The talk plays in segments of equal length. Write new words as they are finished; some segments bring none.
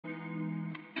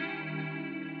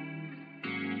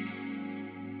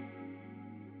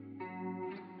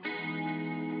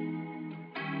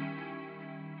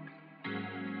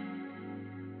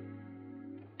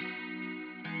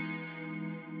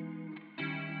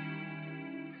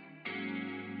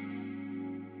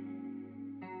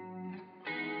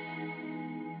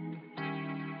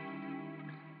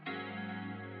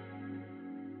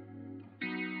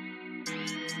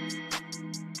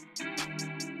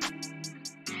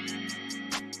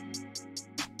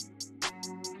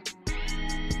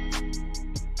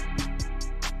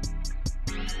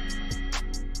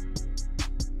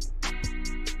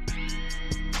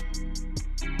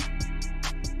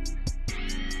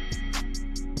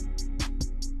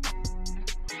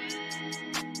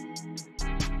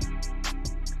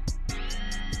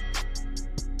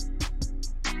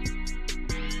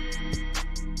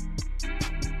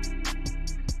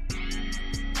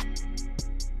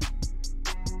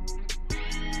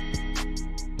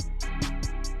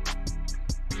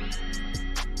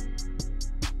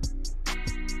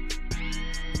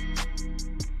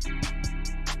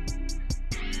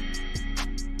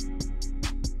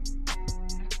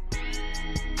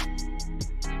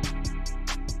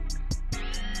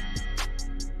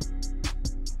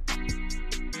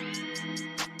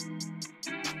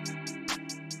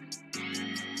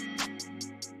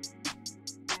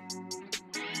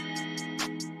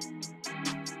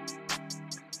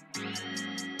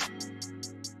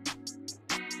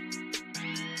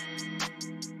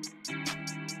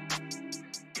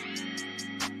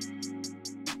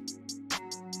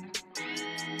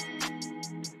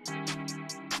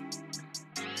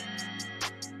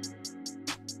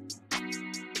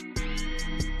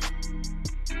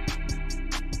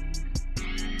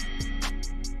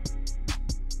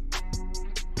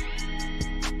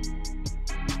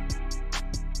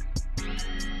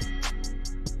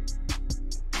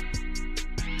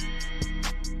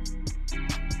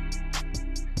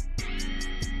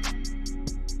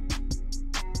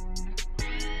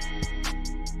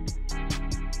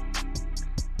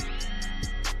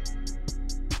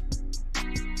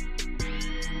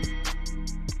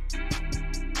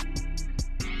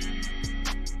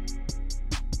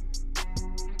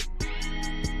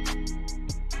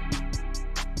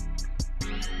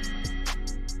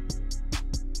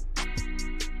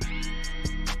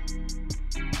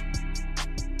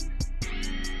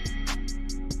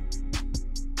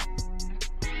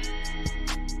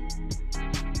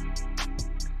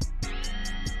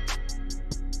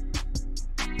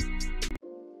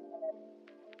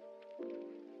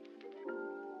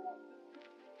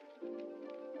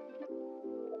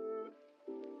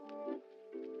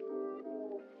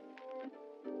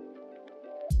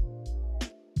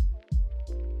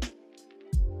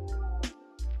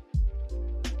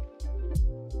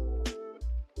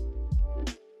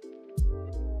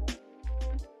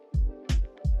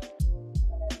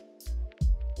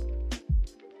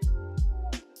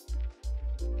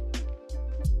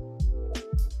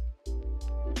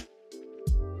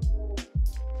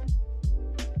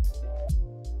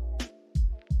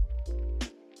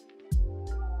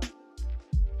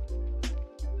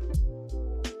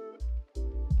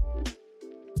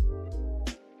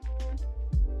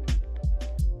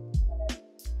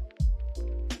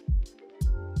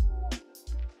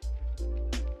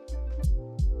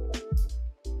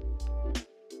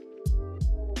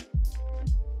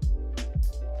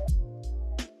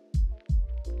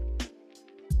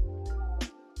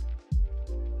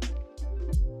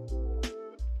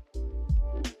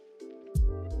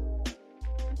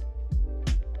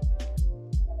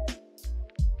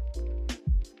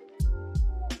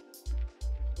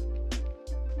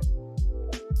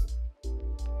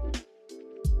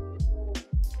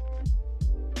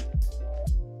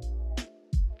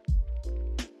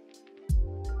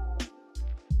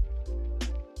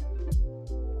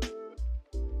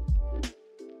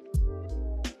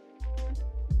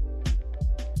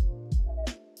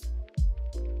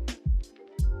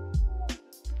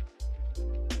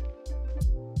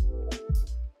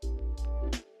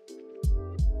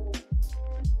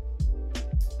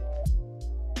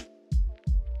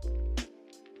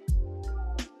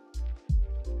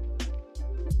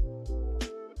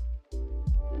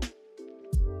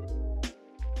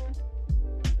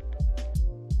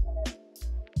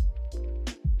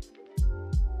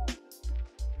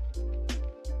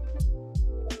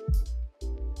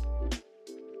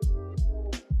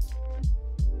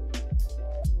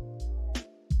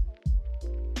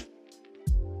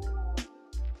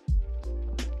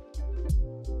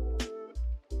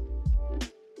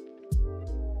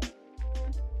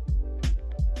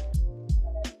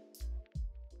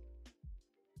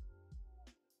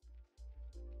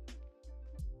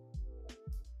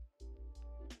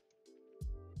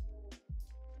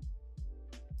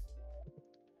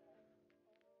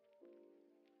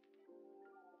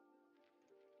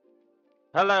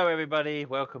Hello, everybody.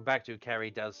 Welcome back to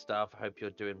Karidoesstuff. Hope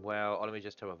you're doing well. Oh, let me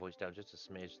just turn my voice down just a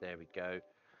smidge. There we go.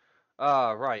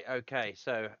 Right. Okay.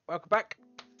 So, welcome back.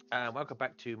 Welcome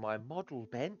back to my model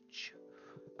bench,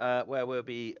 where we'll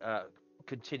be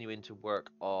continuing to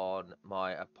work on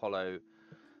my Apollo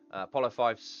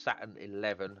 5 Saturn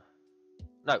 11.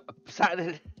 No,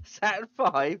 Saturn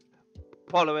 5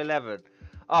 Apollo 11.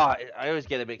 I always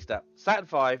get it mixed up. Saturn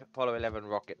 5 Apollo 11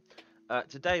 rocket.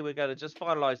 Today we're going to just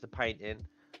finalize the painting,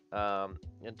 and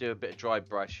do a bit of dry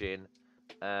brushing,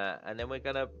 and then we're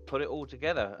going to put it all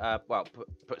together.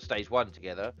 Put stage one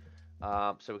together.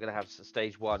 So we're going to have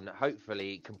stage one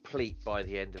hopefully complete by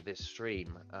the end of this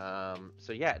stream.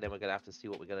 So yeah, then we're going to have to see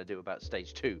what we're going to do about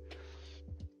stage two.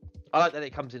 I like that it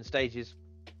comes in stages.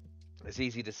 It's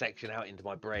easy to section out into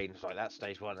my brain. It's like that's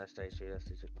stage one, that's stage two, that's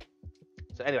stage two.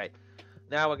 So anyway,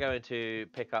 now we're going to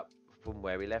pick up from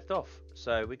where we left off.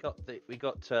 So we got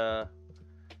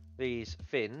these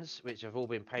fins, which have all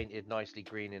been painted nicely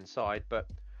green inside, but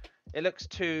it looks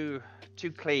too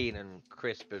clean and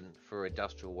crisp and for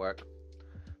industrial work,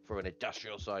 for an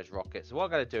industrial sized rocket. So what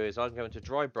I'm going to do is I'm going to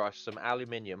dry brush some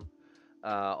aluminium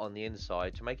on the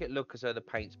inside to make it look as though the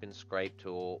paint's been scraped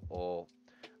or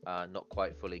not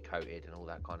quite fully coated and all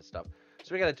that kind of stuff.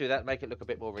 So we're going to do that, make it look a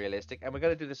bit more realistic, and we're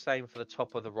going to do the same for the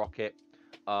top of the rocket,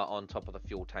 on top of the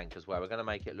fuel tank as well. We're going to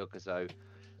make it look as though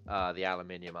the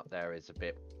aluminium up there is a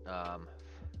bit,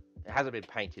 it hasn't been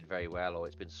painted very well, or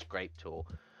it's been scraped or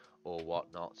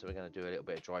whatnot. So we're going to do a little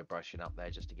bit of dry brushing up there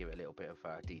just to give it a little bit of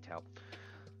detail.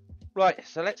 Right,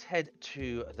 so let's head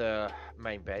to the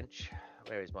main bench.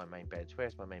 Where is my main bench?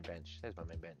 Where's my main bench? There's my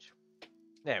main bench.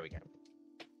 There we go.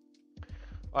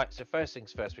 Right, so first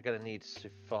things first, we're going to need to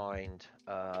find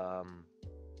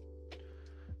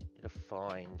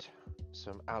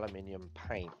some aluminium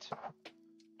paint.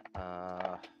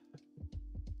 Uh,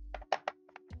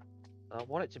 I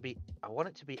want it to be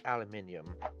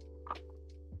aluminium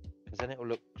because then it will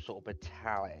look sort of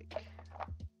metallic.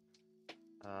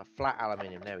 Flat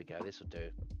aluminium. There we go. This will do.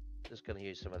 Just going to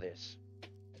use some of this.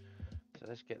 So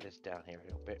let's get this down here a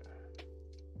little bit.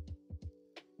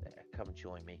 There, come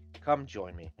join me. Come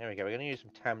join me. There we go. We're going to use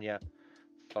some Tamiya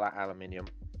flat aluminium.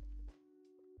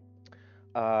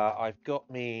 I've got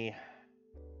me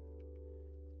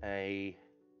a.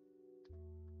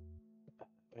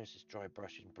 Where's this dry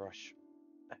brushing brush?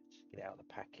 Let's get it out of the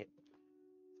packet.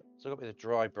 So I've got me the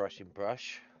dry brushing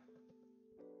brush.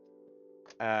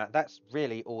 That's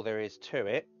really all there is to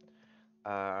it.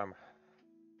 And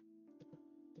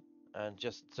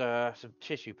just some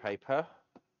tissue paper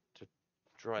to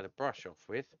dry the brush off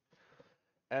with.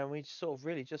 And we just sort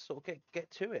of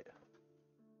get to it.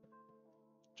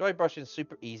 Dry brushing is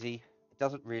super easy. It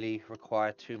doesn't really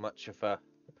require too much of a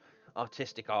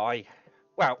artistic eye.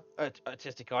 Well,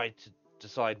 artistic eye to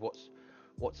decide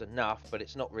what's enough, but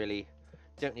it's not really.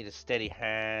 You don't need a steady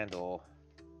hand or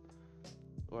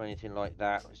anything like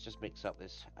that. Let's just mix up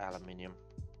this aluminium.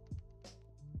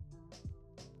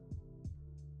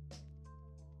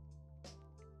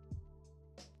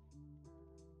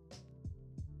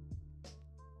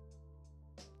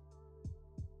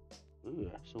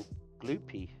 Ooh, it's all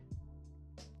gloopy.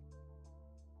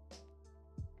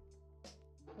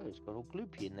 Oh, it's got all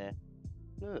gloopy in there.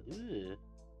 Look, ooh.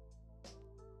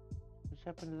 What's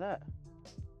happened to that?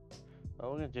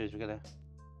 What we're going to do is we're going to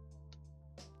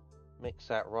mix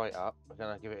that right up. We're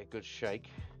going to give it a good shake.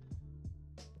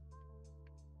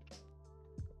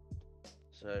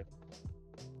 So,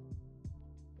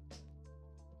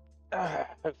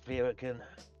 hopefully we can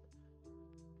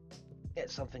get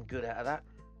something good out of that.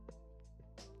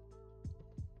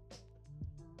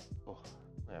 Oh,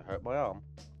 that hurt my arm.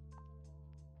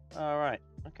 Alright,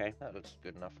 okay, that looks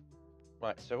good enough.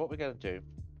 Right, so what we're going to do,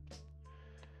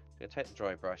 we're going to take the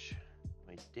dry brush,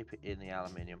 we dip it in the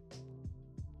aluminium,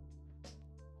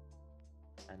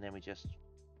 and then we just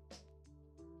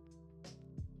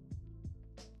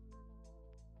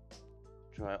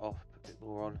dry it off, put a bit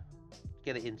more on,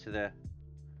 get it into the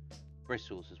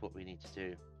bristles is what we need to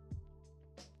do.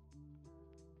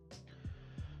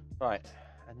 Right,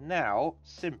 and now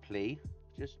simply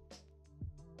just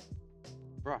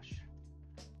brush.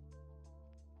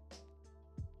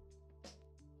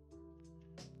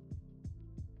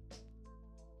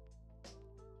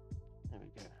 There we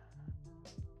go.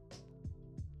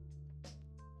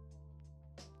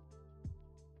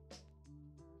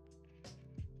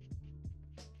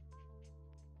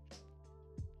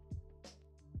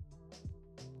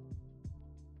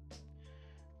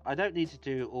 I don't need to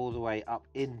do all the way up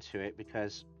into it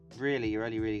because really you're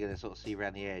only really going to sort of see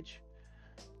around the edge,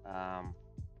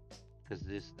 because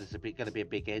there's going to be a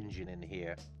big engine in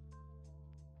here.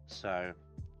 So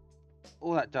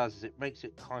all that does is it makes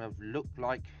it kind of look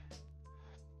like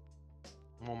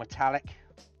more metallic.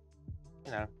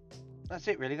 You know, that's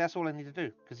it really. That's all I need to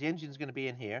do, because the engine's going to be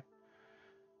in here.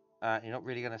 You're not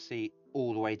really going to see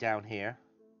all the way down here,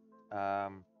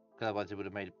 because otherwise it would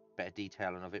have made a better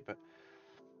detailing of it. But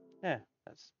yeah,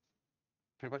 that's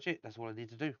pretty much it. That's all I need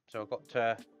to do. So I've got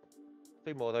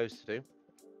 3 more of those to do.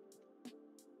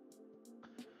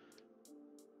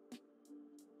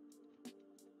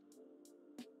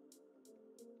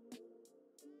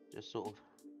 Just sort of.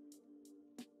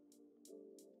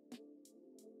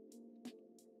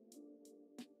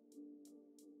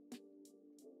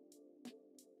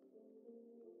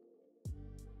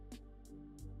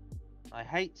 I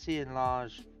hate seeing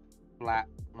large, flat,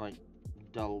 like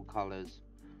dull colours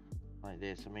like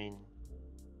this. I mean,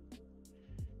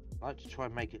 I like to try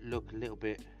and make it look a little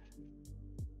bit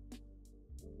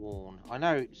worn. I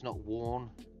know it's not worn,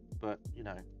 but you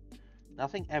know,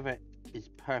 nothing ever is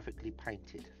perfectly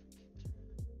painted.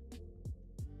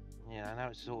 Yeah, I know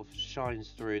it sort of shines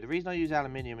through. The reason I use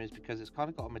aluminium is because it's kind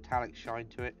of got a metallic shine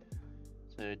to it.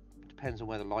 So it depends on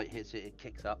where the light hits it, it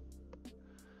kicks up.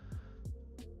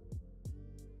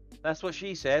 That's what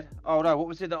she said. Oh no, what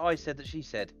was it that I said that she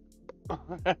said?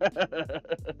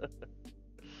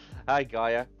 Hi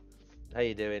Gaia, how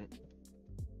you doing?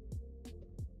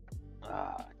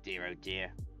 Ah, dear oh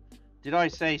dear. Did I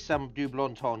say some double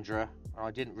entendre?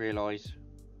 I didn't realise.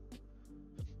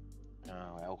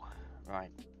 Oh well, right.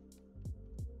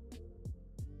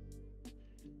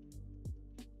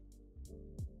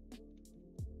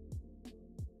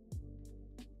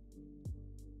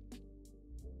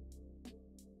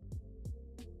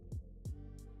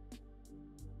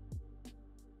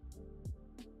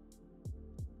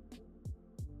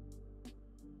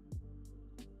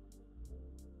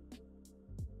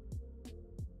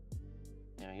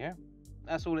 There we go.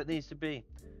 That's all it needs to be.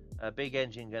 A big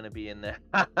engine going to be in there.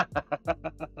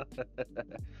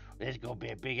 There's going to be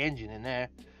a big engine in there.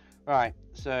 Right,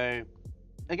 so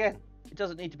again, it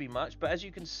doesn't need to be much, but as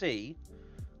you can see,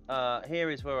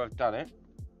 here is where I've done it,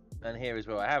 and here is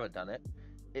where I haven't done it.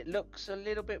 It looks a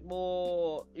little bit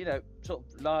more, you know, sort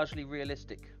of largely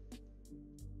realistic.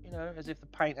 You know, as if the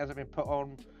paint hasn't been put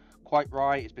on quite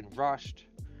right, it's been rushed,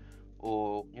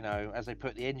 or, you know, as they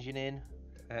put the engine in,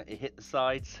 it hit the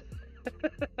sides.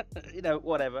 You know,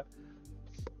 whatever.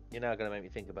 You're now going to make me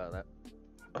think about that.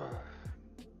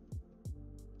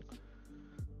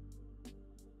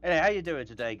 Anyway, how you doing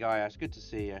today, Gaia? It's good to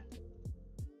see you.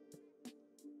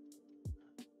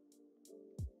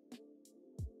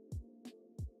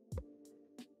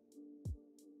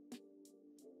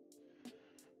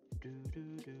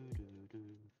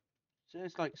 So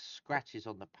it's like scratches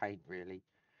on the paint, really.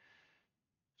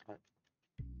 Like...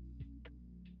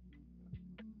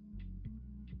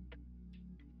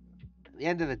 At the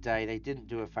end of the day, they didn't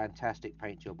do a fantastic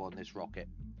paint job on this rocket.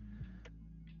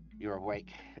 You're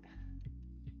awake.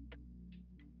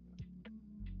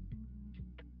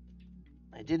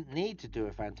 They didn't need to do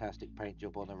a fantastic paint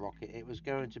job on the rocket. It was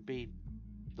going to be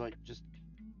like just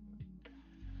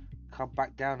come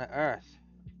back down to Earth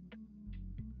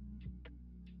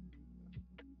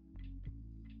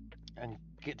and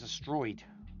get destroyed.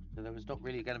 So there was not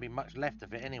really going to be much left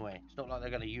of it anyway. It's not like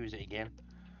they're going to use it again.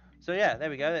 So yeah, there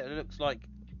we go. It looks like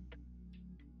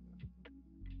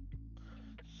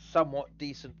somewhat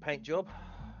decent paint job.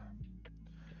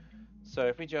 So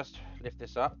if we just lift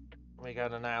this up, we're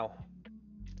going to now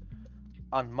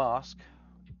unmask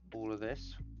all of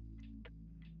this.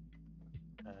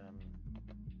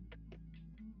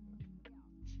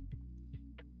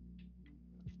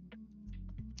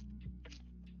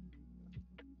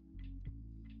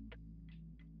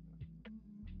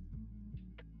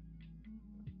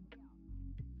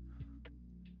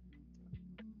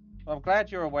 I'm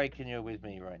glad you're awake and you're with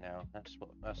me right now. That's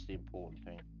the important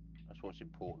thing. That's what's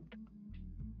important.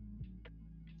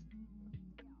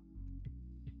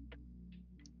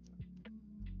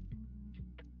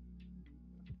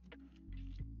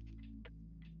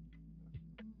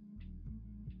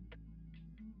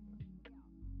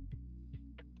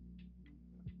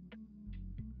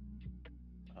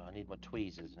 Oh, I need my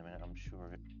tweezers in a minute, I'm sure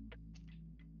of it.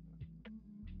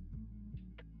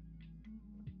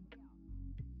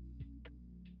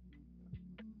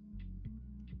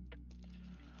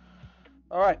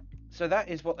 Alright, so that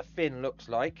is what the fin looks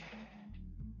like.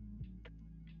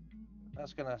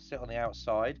 That's going to sit on the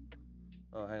outside.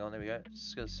 Oh, hang on, there we go.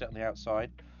 It's going to sit on the outside.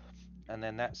 And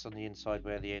then that's on the inside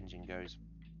where the engine goes.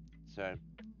 So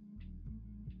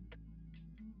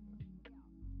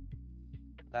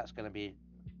that's going to be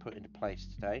put into place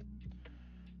today.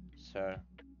 So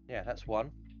yeah, that's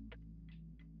one.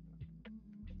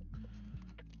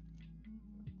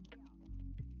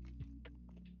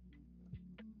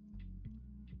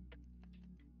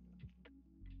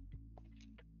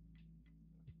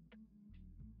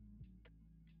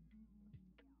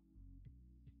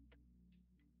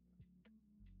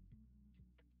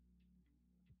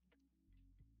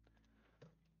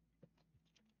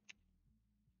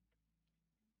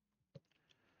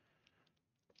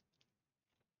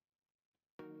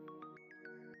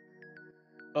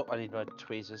 Oh, I need my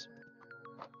tweezers.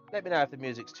 Let me know if the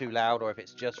music's too loud or if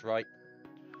it's just right.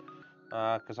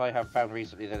 Because I have found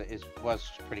recently that it was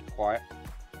pretty quiet.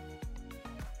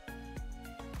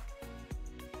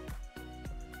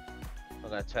 I'm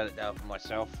going to turn it down for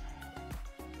myself.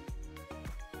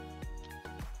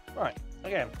 Right,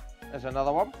 again, there's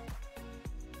another one.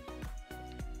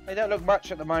 They don't look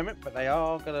much at the moment, but they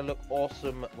are going to look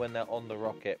awesome when they're on the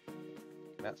rocket.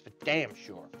 That's for damn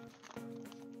sure.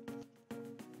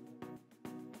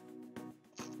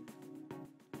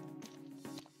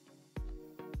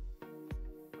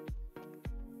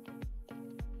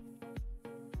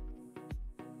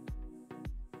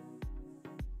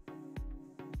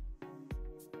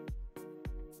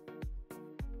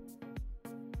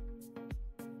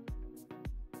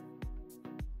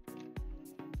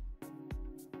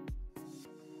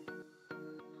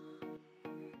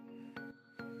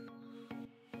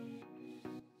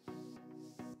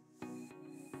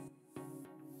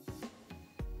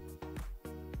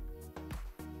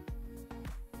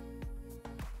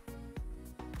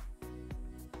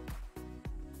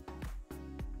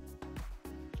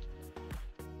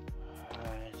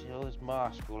 See all this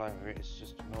mask all over it, it's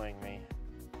just annoying me.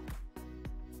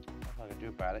 Nothing I can do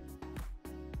about it.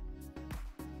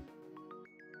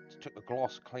 Just took the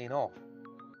gloss clean off.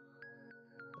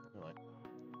 Right.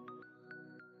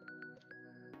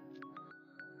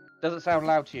 Doesn't sound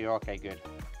loud to you? Okay, good.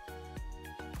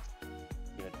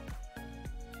 Good.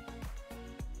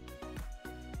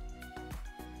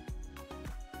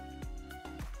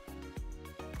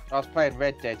 I was playing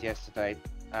Red Dead yesterday,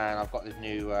 and I've got this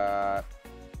new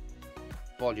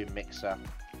volume mixer,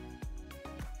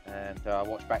 and I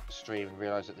watched back the stream and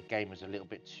realised that the game was a little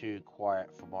bit too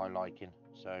quiet for my liking.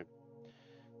 So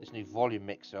this new volume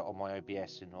mixer on my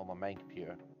OBS and on my main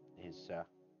computer is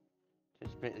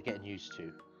just a bit of getting used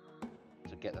to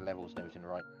get the levels and everything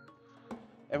right.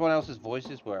 Everyone else's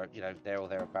voices were, you know, there or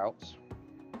thereabouts.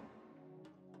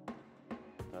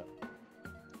 But...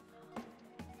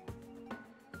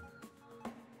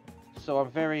 so I'm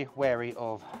very wary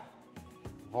of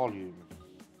volume.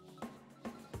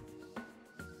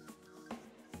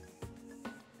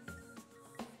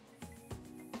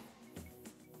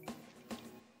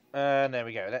 And there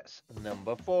we go, that's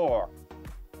number 4.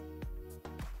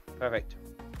 Perfect.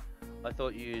 I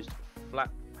thought you used flat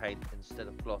paint instead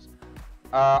of gloss.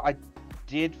 I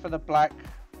did for the black.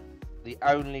 The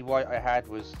only white I had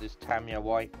was this Tamiya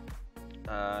white.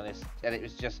 And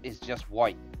it's just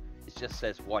white. It just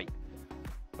says white.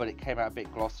 But it came out a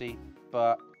bit glossy.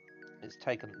 But it's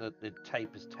taken, the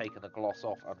tape has taken the gloss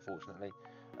off, unfortunately.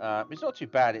 It's not too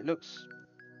bad. It looks...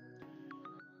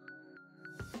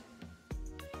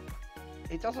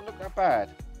 it doesn't look that bad.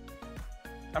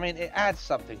 I mean, it adds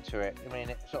something to it. I mean,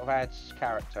 it sort of adds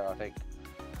character, I think.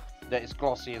 That it's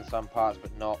glossy in some parts,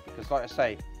 but not. Because, like I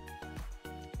say,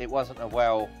 it wasn't a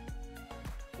well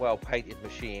painted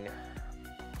machine.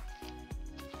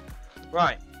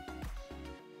 Right.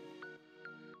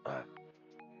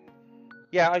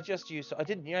 Yeah, I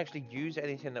didn't actually use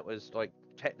anything that was, like,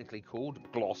 technically called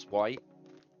gloss white.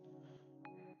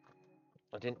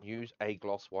 I didn't use a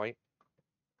gloss white.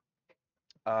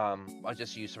 I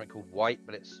just used something called white,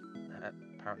 but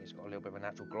apparently it's got a little bit of a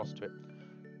natural gloss to it.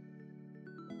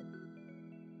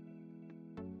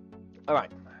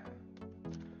 Alright.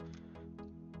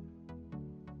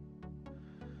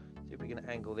 See if we can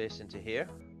angle this into here.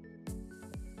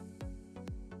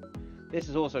 This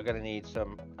is also going to need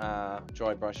some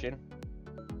dry brushing.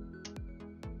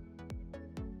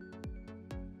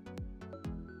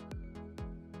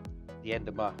 The end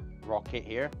of my rocket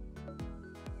here.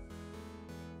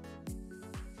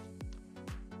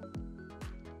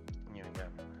 Here we go.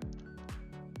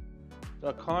 So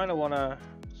I kind of want to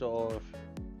sort of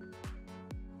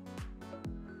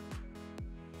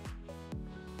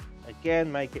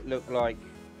again make it look like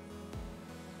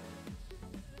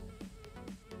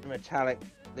metallic.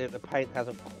 The paint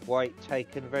hasn't quite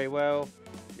taken very well.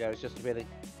 Yeah, it's just a bit of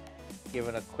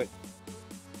giving a quick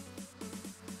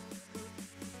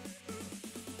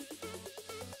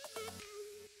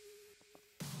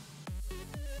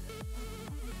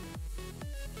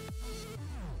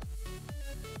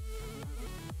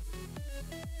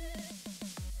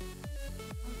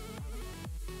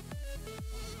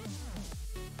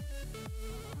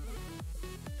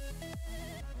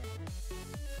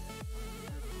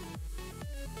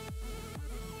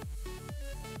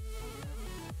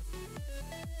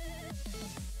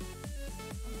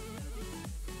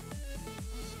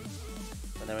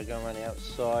and then we're going around the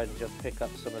outside and just pick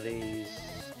up some of these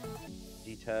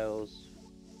details.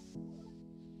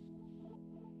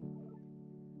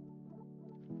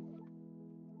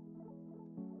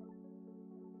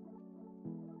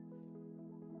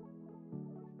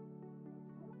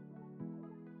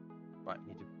 Right,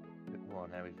 need a bit more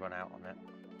on there. We've run out on that.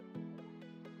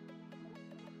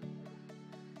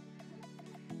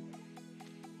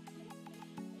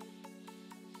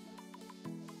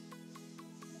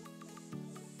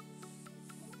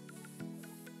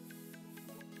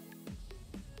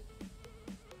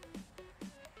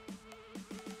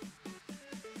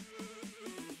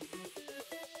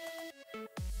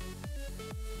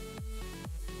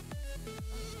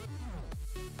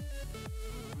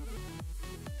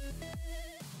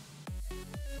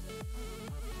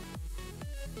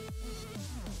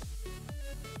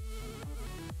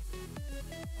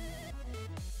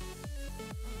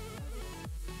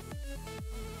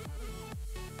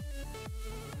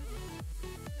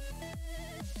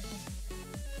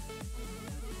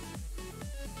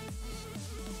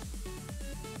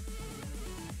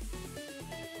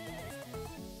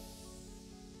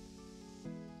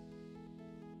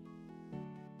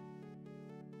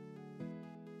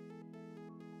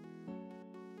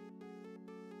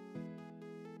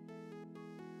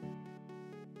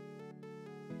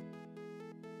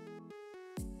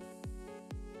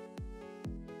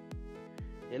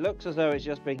 It looks as though it's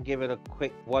just been given a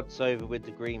quick once over with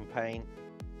the green paint,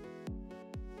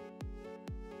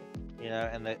 you know,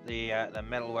 and the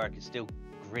metalwork is still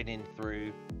grinning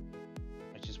through,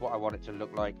 which is what I want it to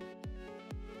look like.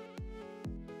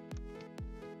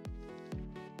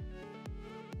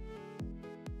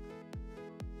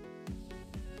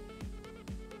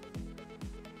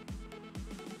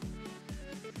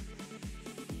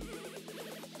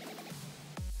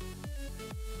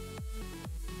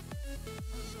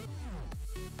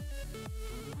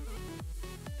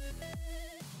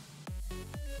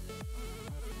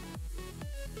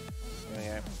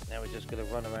 Now we're just going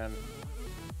to run around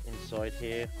inside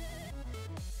here.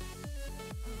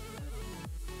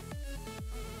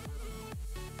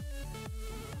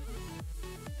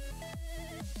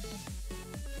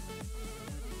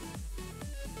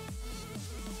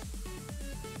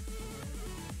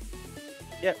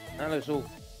 Yep, that looks all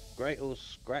great, all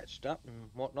scratched up and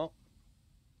whatnot.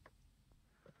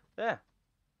 Yeah.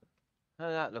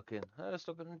 How's that looking? That's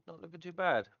not looking too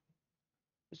bad.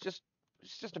 It's just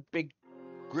a big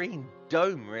green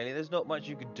dome, really. There's not much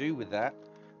you can do with that.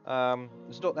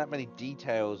 There's not that many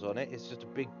details on it. It's just a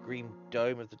big green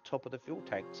dome at the top of the fuel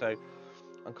tank. So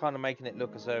I'm kind of making it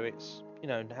look as though it's, you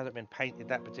know, hasn't been painted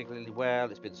that particularly well.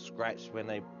 It's been scratched when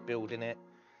they're building it.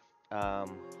 Not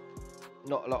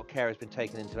a lot of care has been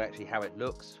taken into actually how it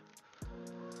looks,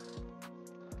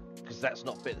 because that's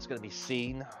not a bit that's going to be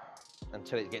seen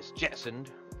until it gets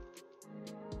jettisoned.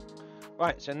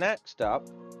 Right, so next up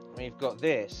we've got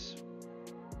this.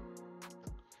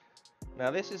 Now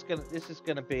this is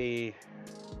gonna be,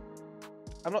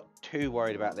 I'm not too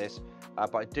worried about this,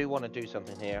 but I do want to do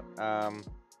something here. I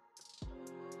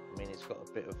mean, it's got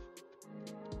a bit of,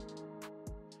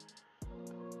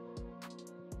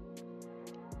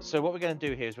 so what we're going to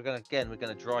do here is we're going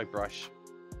to dry brush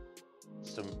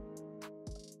some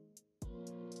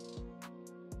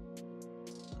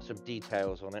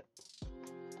details on it,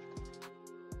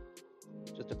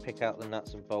 just to pick out the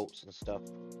nuts and bolts and stuff.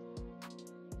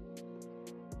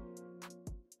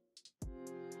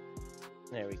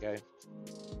 There we go.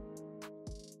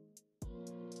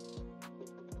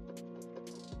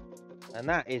 And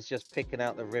that is just picking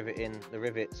out the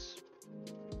rivets.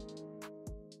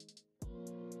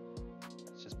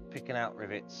 It's just picking out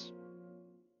rivets.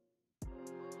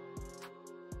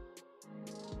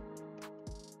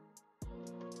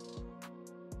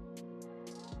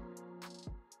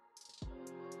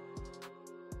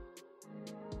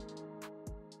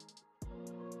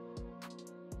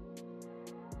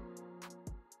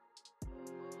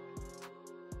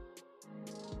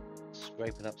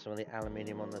 Scraping up some of the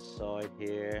aluminium on the side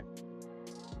here.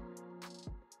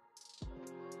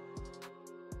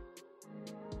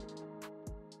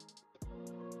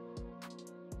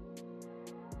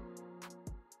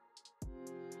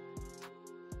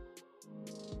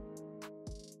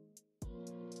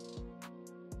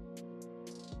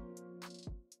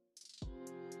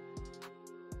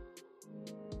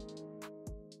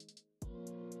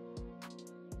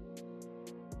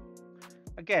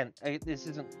 Again, this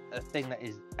isn't a thing that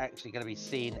is actually going to be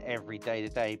seen every day to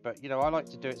day, but you know, I like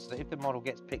to do it so that if the model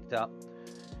gets picked up,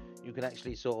 you can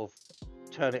actually sort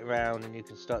of turn it around and you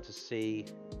can start to see,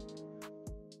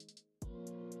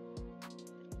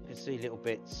 you can see little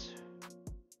bits.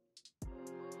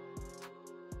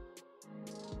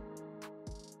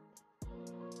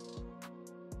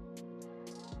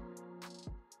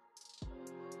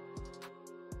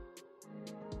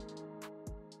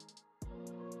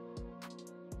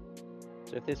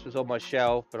 So if this was on my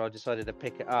shelf but I decided to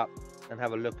pick it up and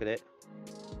have a look at it,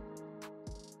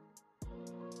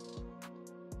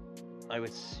 I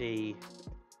would see,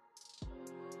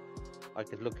 I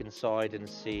could look inside and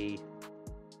see,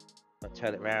 I'd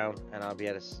turn it around and I'll be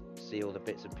able to see all the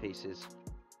bits and pieces.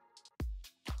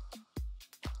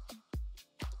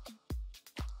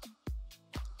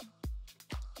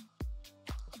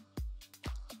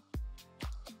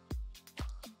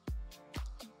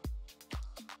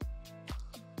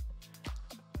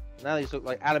 Now these look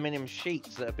like aluminium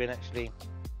sheets that have been actually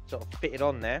sort of fitted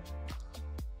on there.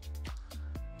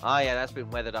 Ah, yeah, that's been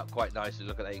weathered up quite nicely.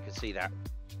 Look at that, you can see that.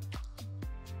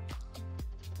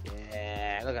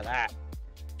 Yeah, look at that.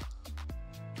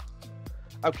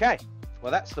 Okay,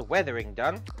 well that's the weathering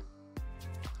done.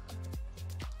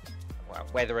 Well,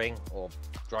 weathering or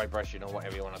dry brushing or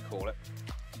whatever you want to call it.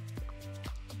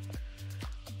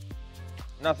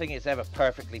 Nothing is ever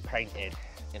perfectly painted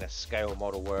in a scale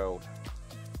model world.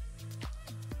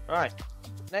 Right,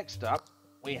 next up,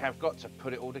 we have got to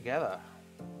put it all together.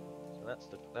 So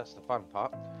that's the fun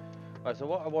part. Right, so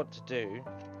what I want to do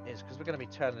is, because we're going to be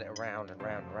turning it around and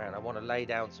round and round, I want to lay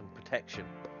down some protection.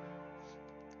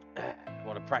 I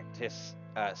want to practice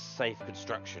safe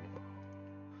construction.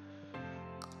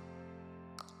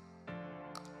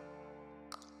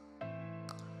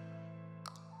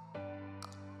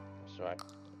 That's right.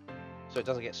 So it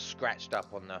doesn't get scratched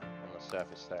up on the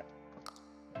surface there.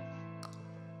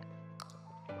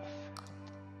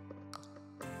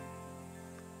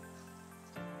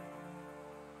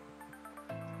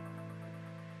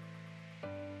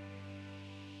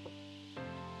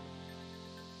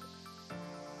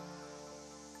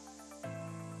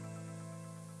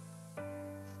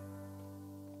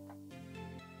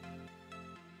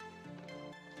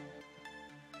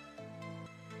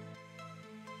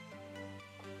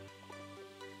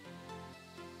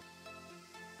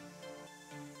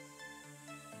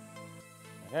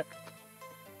 Yep.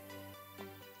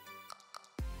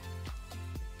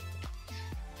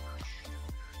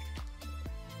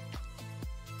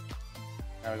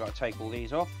 Now we've got to take all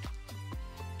these off.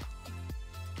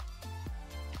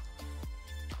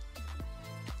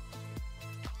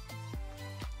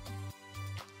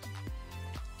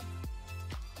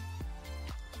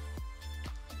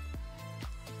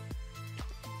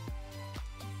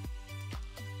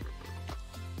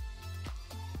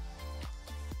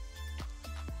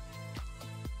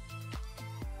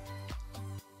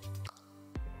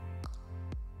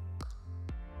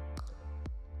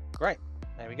 Great,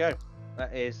 there we go.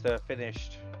 That is the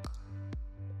finished.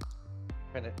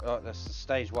 Oh, that's the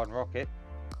stage 1 rocket.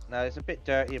 Now it's a bit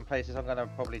dirty in places. I'm going to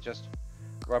probably just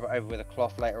rub it over with a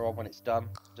cloth later on when it's done,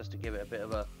 just to give it a bit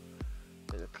of a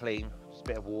clean. Just a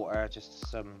bit of water, just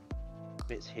some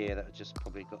bits here that have just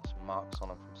probably got some marks on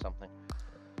them from something.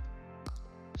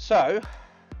 So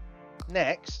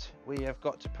next we have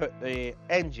got to put the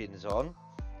engines on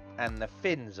and the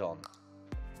fins on.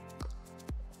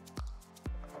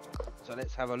 So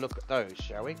let's have a look at those,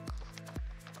 shall we?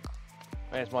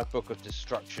 There's my book of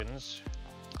destructions.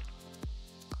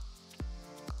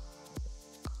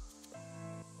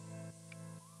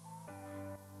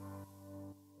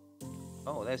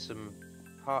 Oh, there's some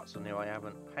parts on there I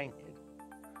haven't painted.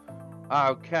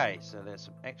 Okay, so there's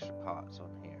some extra parts on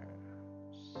here.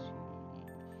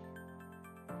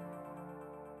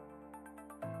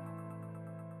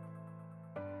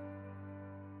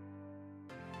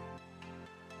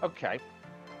 Okay,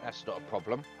 that's not a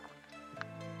problem.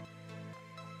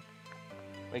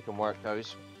 We can work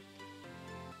those.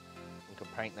 We can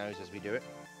paint those as we do it.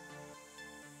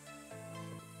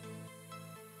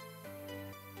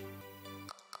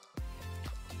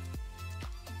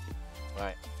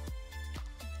 Right.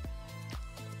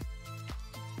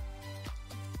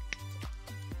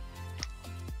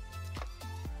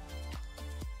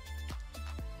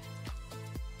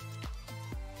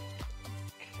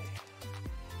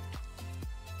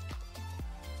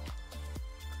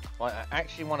 Right, I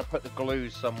actually want to put the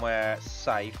glue somewhere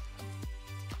safe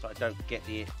so I don't get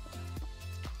the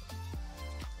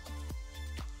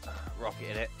rocket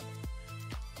in it.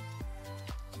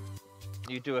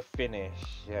 You do a finish.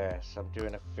 Yes, I'm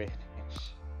doing a finish.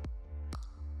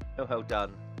 Oh, well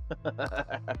done. Right,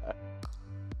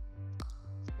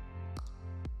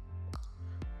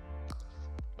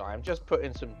 I'm just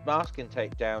putting some masking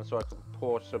tape down so I can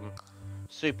pour some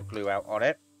super glue out on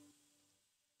it.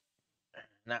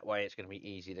 And that way it's going to be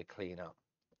easy to clean up.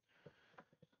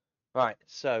 Right,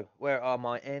 so where are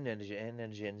my engines?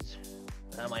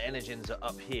 My engines are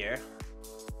up here.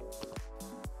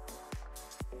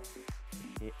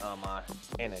 Here are my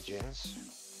engines.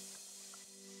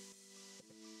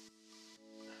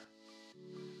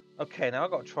 Okay, now I've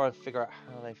got to try and figure out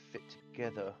how they fit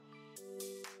together.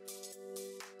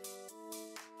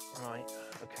 Right,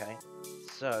 okay.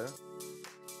 So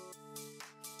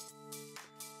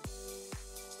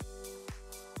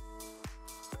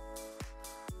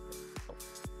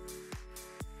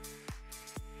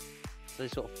they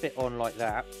sort of fit on like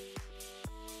that.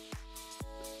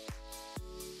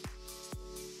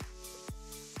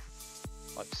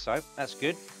 Like so. That's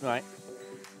good. Right.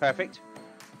 Perfect.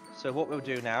 So what we'll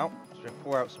do now is we'll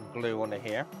pour out some glue onto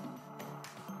here.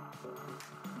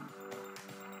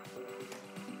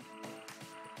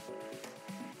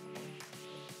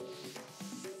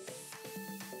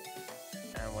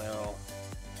 And we'll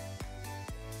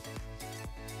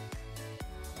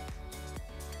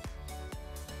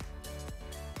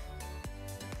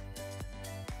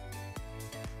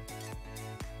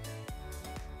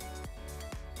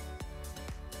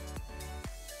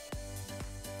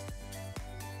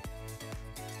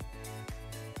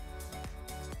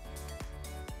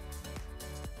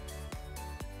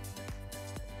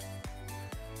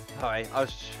Hi,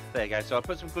 there you go. So I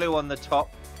put some glue on the top,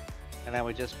 and now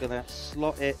we're just gonna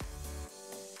slot it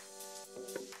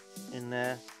in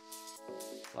there,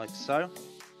 like so.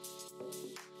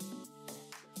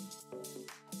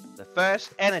 The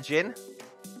first engine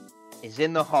is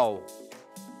in the hole.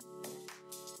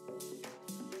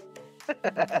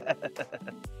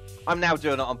 I'm now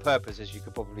doing it on purpose, as you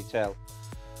could probably tell.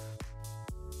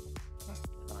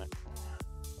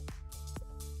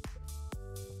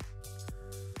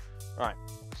 Right,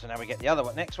 so now we get the other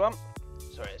one, next one.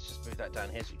 Sorry, let's just move that down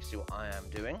here so you can see what I am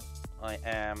doing. I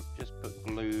am just put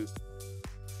glue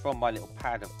from my little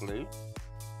pad of glue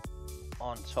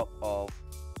on top of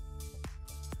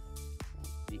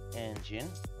the engine.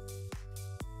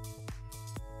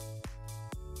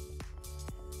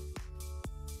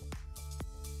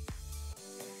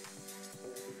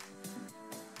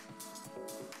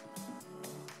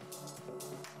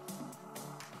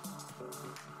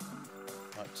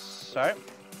 Like so.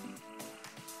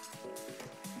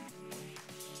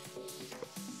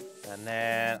 And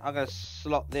then I'm going to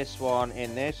slot this one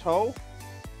in this hole.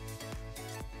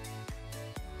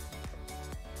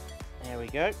 There we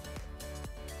go.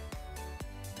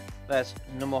 That's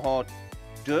number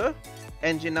 2,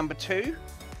 engine number 2.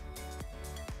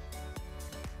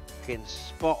 Looking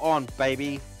spot on,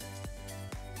 baby.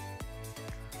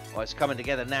 Oh, it's coming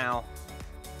together now.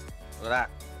 Look at that.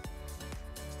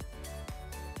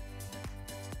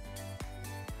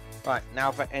 Right,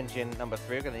 now for engine number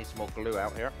 3, we're going to need some more glue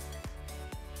out here.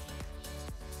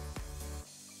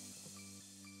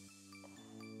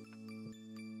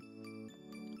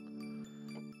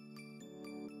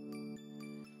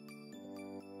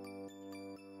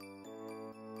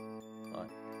 Right,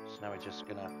 so now we're just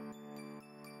going to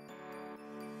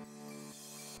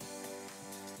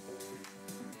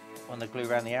run the glue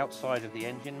around the outside of the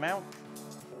engine mount.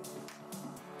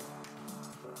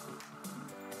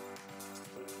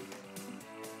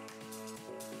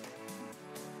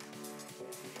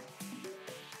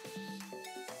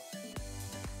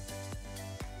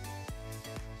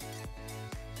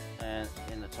 And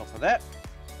in the top of that,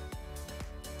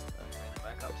 bring it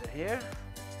back up to here.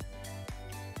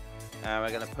 And we're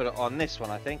going to put it on this one,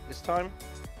 I think, this time.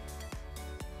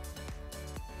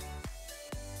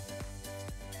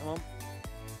 Come on.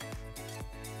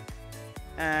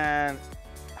 And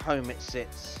home it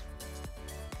sits.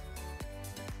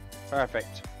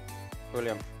 Perfect.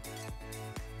 Brilliant.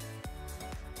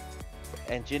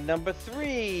 Engine number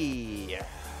 3.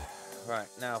 Right,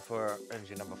 now for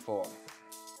engine number 4.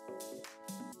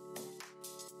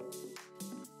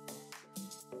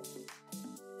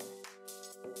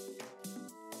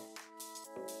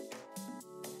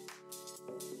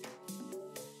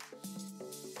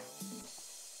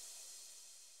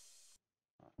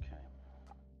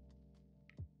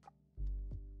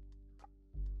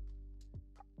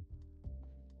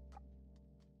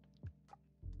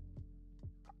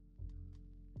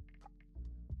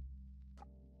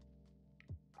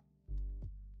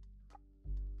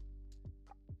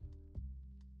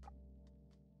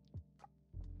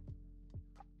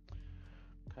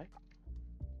 Okay.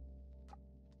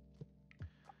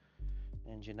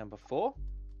 Engine number 4.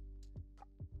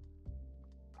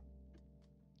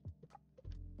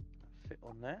 Fit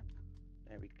on there.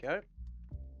 There we go.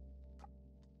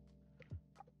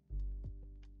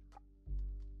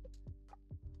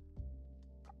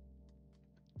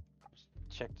 Just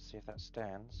check to see if that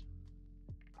stands.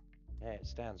 Yeah, it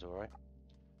stands all right.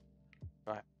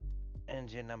 Right.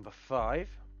 Engine number 5.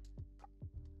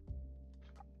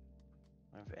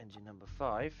 And for engine number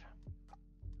 5.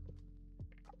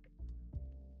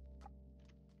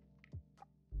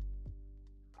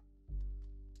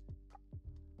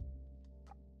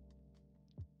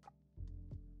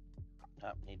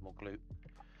 Oh, need more glue.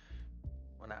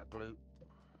 Run out of glue.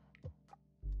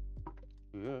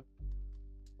 Yeah.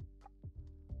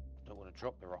 Don't want to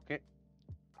drop the rocket.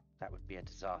 That would be a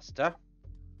disaster.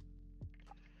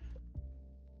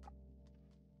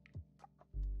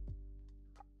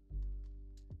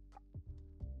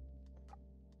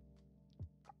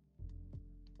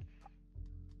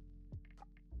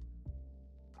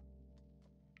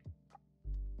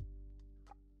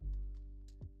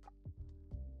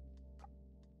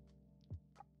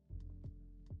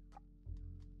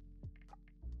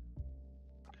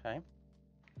 Okay.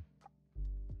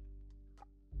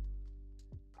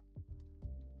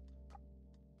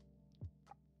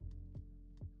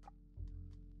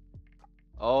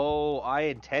 Oh, I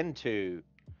intend to.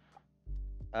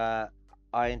 I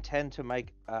intend to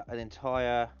make an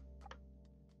entire.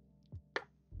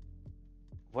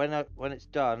 When it's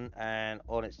done and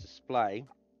on its display.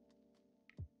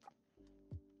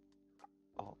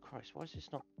 Oh Christ! Why is this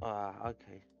not?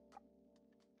 Okay.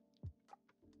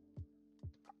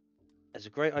 It's a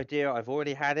great idea. I've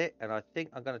already had it, and I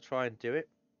think I'm going to try and do it.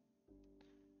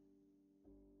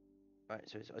 Right,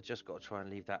 so I just got to try and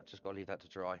leave that. Just got to leave that to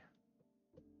dry.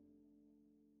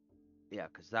 Yeah,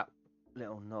 because that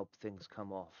little knob thing's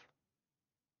come off.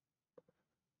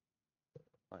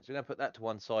 Right, so we're going to put that to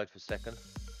one side for a second.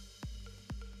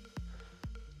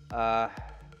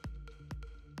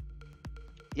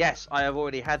 Yes, I have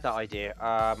already had that idea.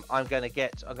 I'm going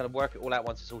to work it all out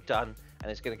once it's all done,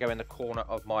 and it's going to go in the corner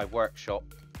of my workshop,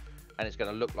 and it's going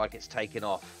to look like it's taken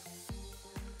off.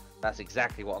 That's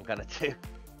exactly what I'm going to do.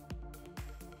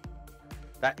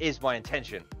 That is my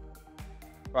intention.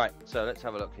 Right, so let's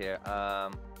have a look here.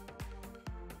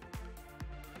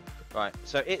 Right,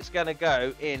 so it's going to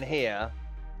go in here.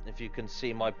 If you can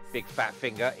see my big fat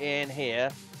finger in here.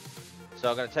 So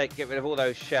I'm going to get rid of all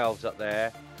those shelves up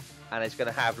there. And it's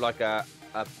going to have like a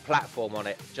platform on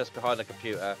it just behind the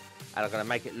computer. And I'm going to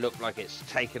make it look like it's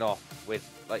taken off with,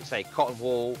 like say, cotton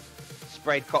wool,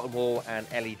 sprayed cotton wool and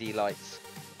LED lights.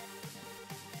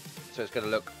 So it's going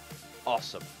to look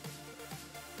awesome.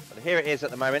 But here it is at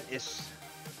the moment. It's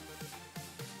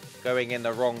going in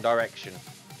the wrong direction.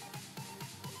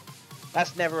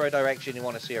 That's never a direction you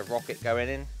want to see a rocket going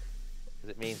in, because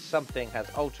it means something has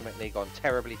ultimately gone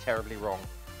terribly, terribly wrong.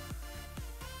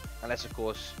 Unless, of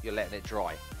course, you're letting it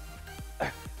dry.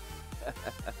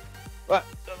 Right,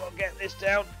 so I've got to get this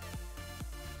down.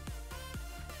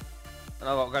 And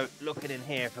I've got to go looking in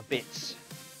here for bits.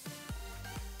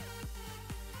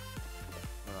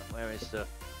 Right, where is the...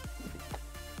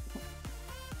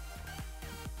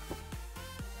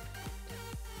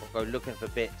 I'll go looking for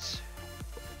bits.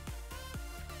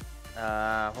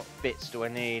 What bits do I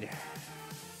need?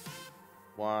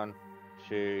 1,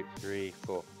 2, 3,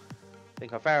 4. I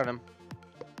think I found them.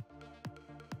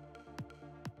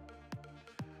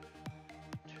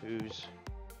 2s.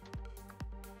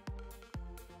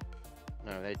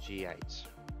 No, they're G8s.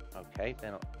 Okay,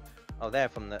 they're not. Oh, they're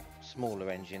from the smaller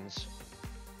engines.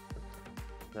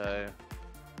 So.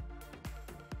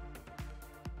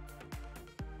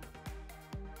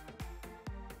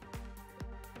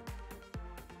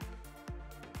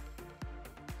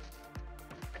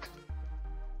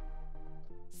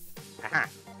 Aha!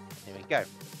 Here we go.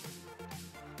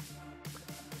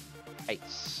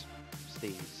 8s.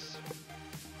 These.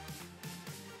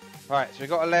 Right, so we've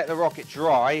got to let the rocket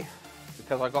dry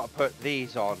because I've got to put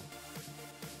these on.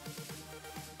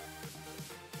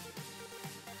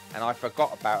 And I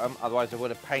forgot about them, otherwise I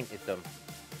would have painted them.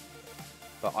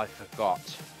 But I forgot.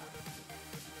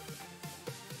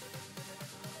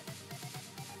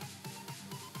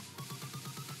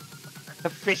 A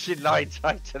fishing line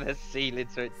tied to the ceiling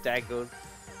so it dangles.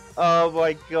 Oh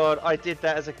my god, I did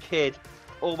that as a kid.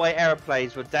 All my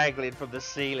aeroplanes were dangling from the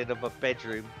ceiling of my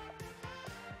bedroom.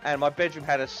 And my bedroom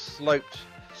had a sloped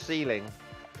ceiling.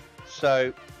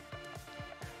 So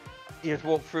you just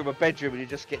walk through my bedroom and you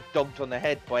just get donked on the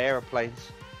head by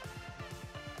aeroplanes.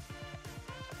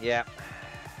 Yeah.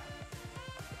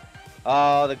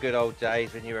 Oh, the good old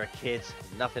days when you were a kid.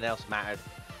 Nothing else mattered.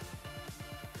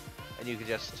 And you could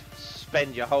just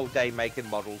spend your whole day making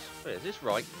models. Wait, is this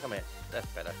right? Come here. That's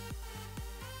better.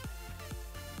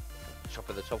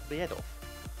 Chopping the top of the head off.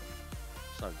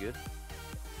 It's no good.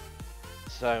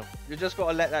 So, you just got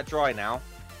to let that dry now.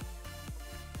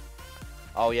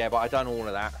 Oh yeah, but I done all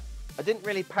of that. I didn't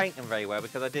really paint them very well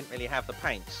because I didn't really have the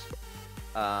paints.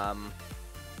 I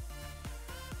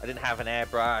didn't have an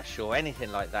airbrush or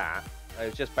anything like that. It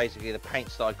was just basically the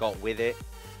paints that I got with it.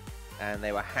 And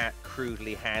they were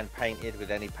crudely hand painted with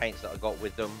any paints that I got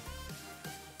with them.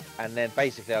 And then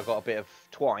basically I got a bit of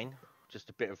twine, just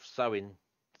a bit of sewing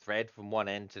thread from one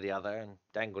end to the other and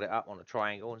dangled it up on a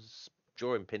triangle and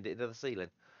drawing pinned it into the ceiling.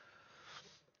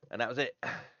 And that was it.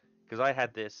 Because I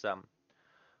had this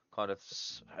kind of,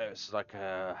 it was like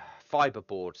a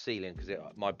fiberboard ceiling because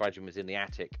my bedroom was in the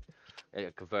attic,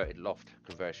 a converted loft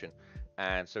conversion,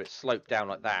 and so it sloped down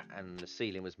like that, and the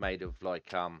ceiling was made of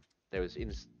like there was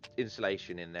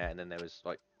insulation in there, and then there was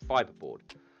like fiberboard,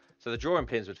 so the drawing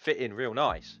pins would fit in real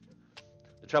nice.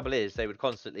 The trouble is they would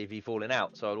constantly be falling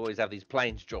out, so I'd always have these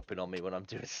planes dropping on me when I'm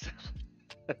doing stuff.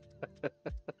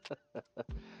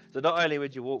 So not only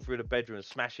would you walk through the bedroom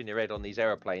smashing your head on these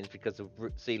aeroplanes because the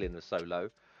ceiling was so low,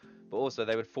 but also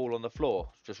they would fall on the floor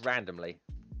just randomly.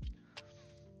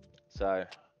 So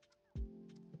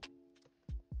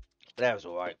that was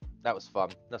all right. That was fun.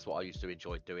 That's what I used to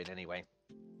enjoy doing anyway.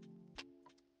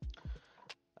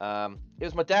 It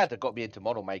was my dad that got me into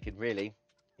model making, really.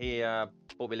 He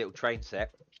bought me a little train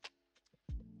set,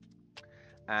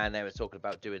 and they were talking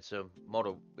about doing some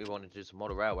model. We wanted to do some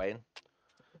model railwaying,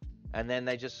 and then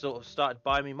they just sort of started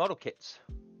buying me model kits,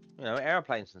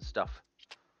 airplanes and stuff.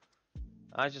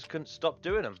 I just couldn't stop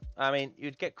doing them. I mean,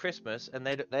 you'd get Christmas, and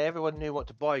everyone knew what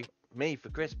to buy me for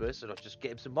Christmas, and I'd just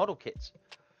get him some model kits.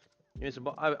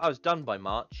 I was done by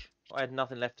March. I had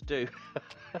nothing left to do.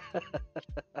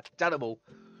 Done them all.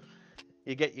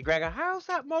 You get your Gregor, how's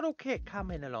that model kit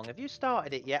coming along? Have you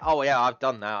started it yet? Oh yeah, I've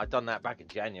done that. I've done that back in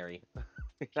January.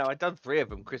 I've done 3 of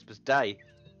them Christmas Day.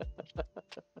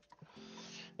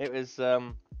 It was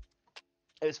fun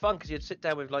because you'd sit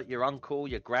down with like your uncle,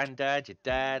 your granddad, your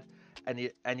dad, and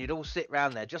you'd all sit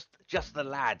round there, just the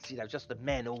lads, just the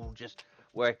men, all just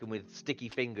working with sticky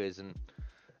fingers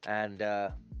and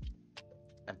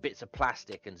bits of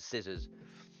plastic and scissors.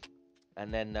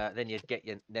 And then you get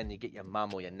your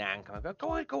mum or your nan come and go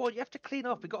on, you have to clean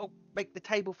off. We got to make the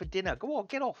table for dinner. Go on,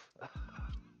 get off.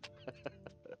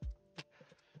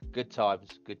 Good times,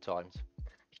 good times.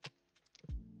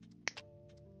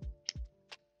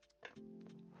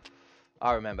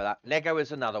 I remember that. Lego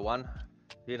was another one.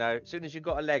 As soon as you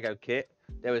got a Lego kit,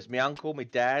 there was my uncle, my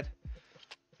dad,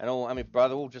 and my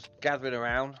brother all just gathering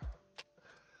around.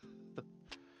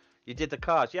 You did the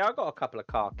cars. Yeah, I got a couple of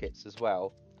car kits as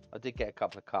well. I did get a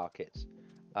couple of car kits.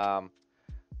 But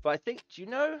I think,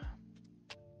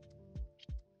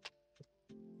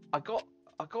 I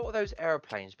got those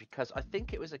aeroplanes because I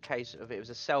think it was a case of it was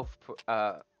a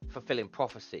self-fulfilling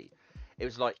prophecy. It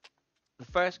was like the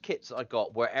first kits that I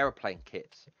got were aeroplane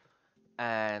kits,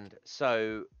 and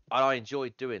so I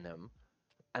enjoyed doing them.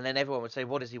 And then everyone would say,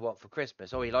 "What does he want for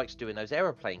Christmas?" Oh, he likes doing those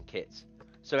aeroplane kits.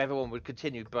 So everyone would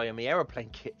continue buying me aeroplane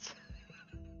kits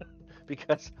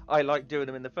because I liked doing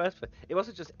them in the first place. It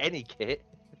wasn't just any kit;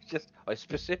 it's just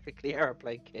specifically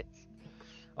aeroplane kits.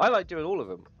 I like doing all of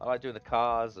them. I like doing the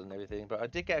cars and everything, but I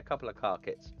did get a couple of car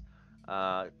kits.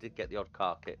 Did get the odd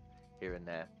car kit here and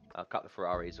there. A couple of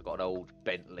Ferraris. I got an old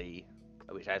Bentley,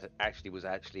 which was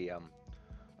actually a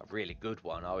really good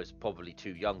one. I was probably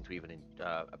too young to even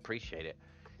appreciate it.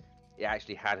 It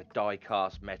actually had a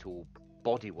die-cast metal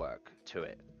bodywork to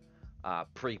it,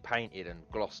 pre-painted and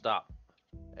glossed up.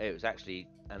 It was actually,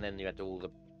 and then you had all the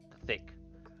thick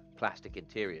plastic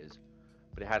interiors,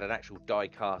 but it had an actual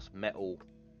die-cast metal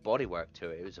bodywork to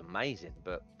it. It was amazing,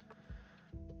 but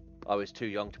I was too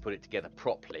young to put it together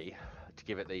properly to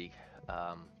give it the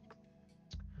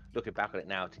looking back on it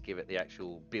now, to give it the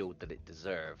actual build that it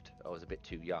deserved. I was a bit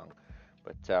too young,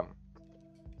 but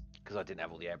because I didn't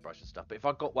have all the airbrush and stuff. But if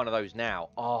I got one of those now,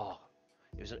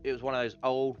 it was one of those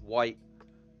old white,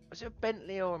 was it a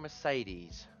Bentley or a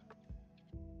Mercedes?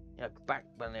 Back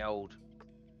when the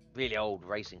really old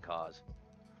racing cars,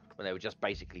 when they were just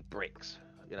basically bricks,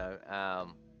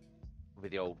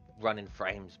 with the old running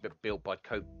frames, but built by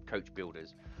coach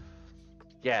builders.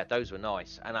 Yeah, those were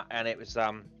nice, and it was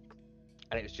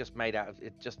just made out of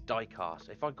just die cast.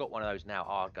 If I got one of those now,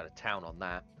 I'd go to town on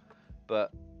that.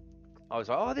 But I was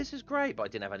like, oh, this is great, but I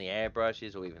didn't have any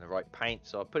airbrushes or even the right paint,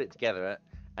 so I put it together,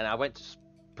 and I went to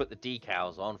put the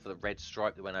decals on for the red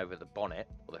stripe that went over the bonnet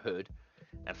or the hood,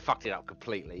 and fucked it up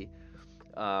completely.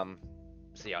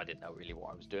 See, I didn't know really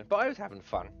what I was doing, but I was having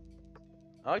fun.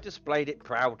 I displayed it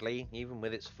proudly, even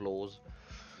with its flaws.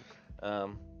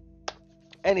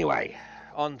 Anyway,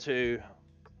 on to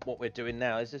what we're doing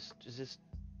now. Is this?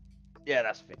 Yeah,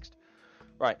 that's fixed.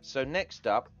 Right. So next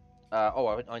up,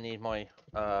 I need my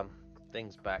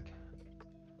things back.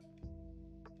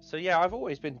 So yeah, I've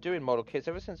always been doing model kits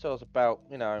ever since I was about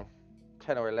 10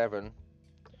 or 11.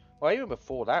 Well, even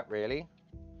before that, really.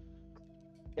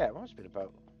 Yeah, it must have been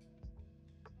about.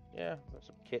 Yeah, got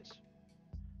some kits.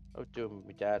 I was doing with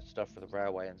my dad stuff for the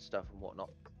railway and stuff and whatnot.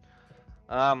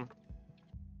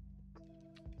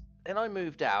 then I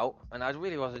moved out, and I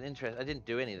really wasn't interested. I didn't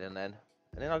do anything then.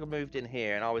 And then I moved in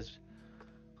here, and I was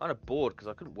kind of bored because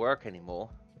I couldn't work anymore.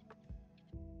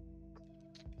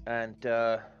 And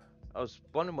I was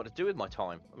wondering what to do with my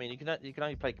time. I mean, you can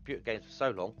only play computer games for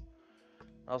so long.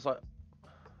 I was like,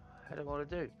 how do I want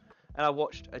to do? And I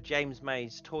watched a James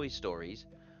May's Toy Stories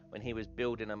when he was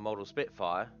building a model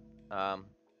Spitfire um,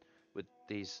 with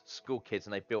these school kids,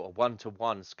 and they built a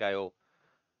 1-to-1 scale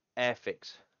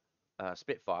Airfix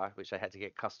Spitfire, which they had to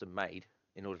get custom made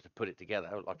in order to put it together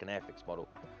like an Airfix model.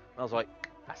 And I was like,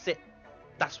 that's it.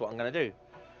 That's what I'm going to do.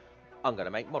 I'm going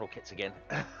to make model kits again.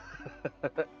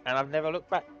 And I've never looked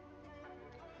back.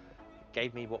 It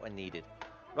gave me what I needed.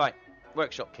 Right,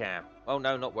 workshop cam. Oh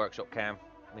no, not workshop cam.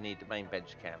 We need the main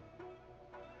bench cam.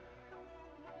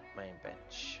 Main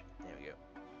bench. There we go.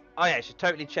 Oh yeah, you should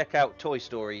totally check out Toy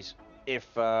Stories if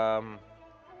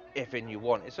you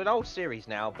want. It's an old series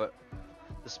now, but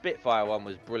the Spitfire one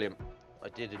was brilliant. I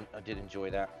did enjoy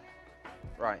that.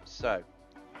 Right, so.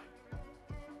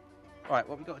 Right,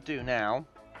 what we've got to do now,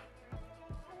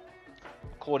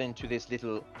 according to this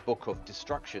little book of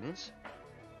destructions,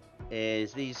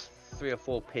 is these 3 or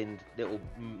 4 pinned little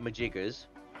majiggers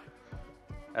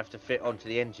have to fit onto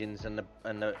the engines and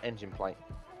the engine plate.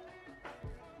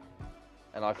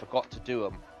 And I forgot to do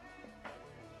them.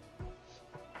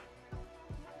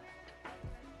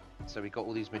 So we got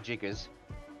all these majiggers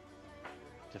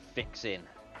to fix in.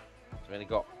 So we only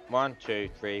got 1, 2,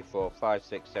 3, 4, 5,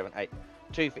 6, 7, 8.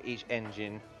 2 for each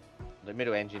engine. The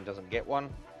middle engine doesn't get one.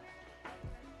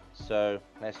 So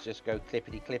let's just go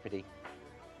clippity clippity.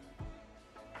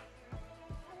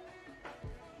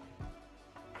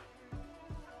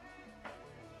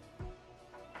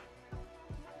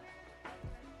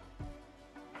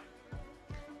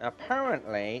 Now,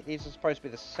 apparently, these are supposed to be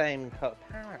the same color.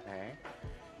 Apparently,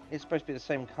 it's supposed to be the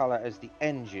same color as the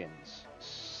engines.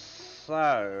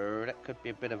 So that could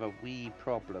be a bit of a wee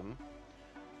problem.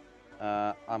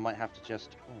 I might have to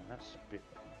just. Oh, that's a bit.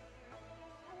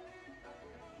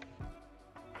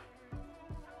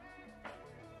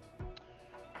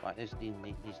 Right, these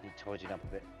need tidying up a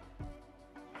bit.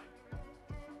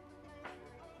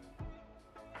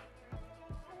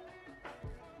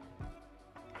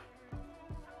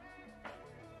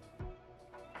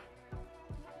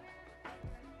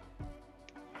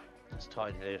 Let's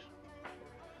tidy those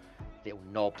little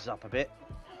knobs up a bit.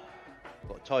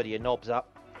 Got to tidy your knobs up.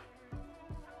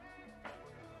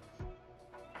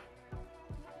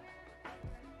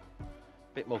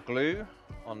 Bit more glue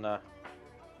on the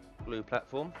glue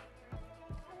platform.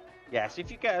 Yes, if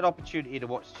you get an opportunity to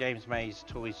watch James May's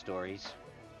Toy Stories,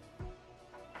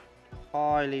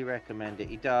 highly recommend it.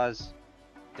 He does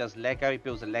Lego. He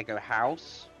builds a Lego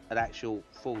house, an actual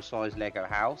full-size Lego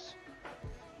house,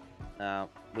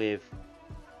 with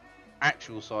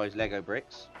actual size Lego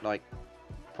bricks, like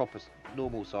proper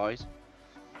normal size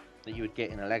that you would get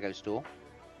in a Lego store.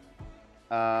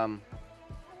 What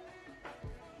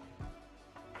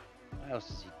else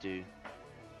does he do?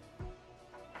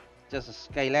 Does a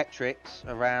Scalextrics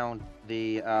around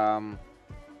the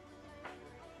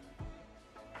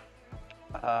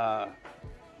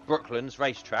Brooklands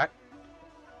racetrack.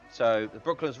 So the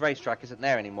Brooklands racetrack isn't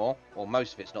there anymore, or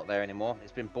most of it's not there anymore.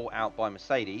 It's been bought out by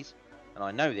Mercedes, and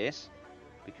I know this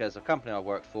because a company I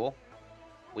worked for,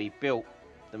 we built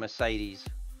the Mercedes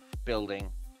building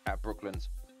at Brooklands.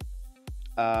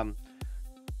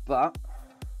 But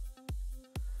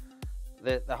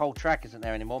the whole track isn't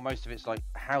there anymore. Most of it's like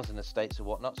housing estates and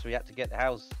whatnot. So we had to get the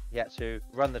house. He had to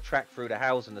run the track through the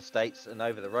housing estates and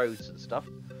over the roads and stuff.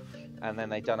 And then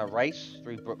they done a race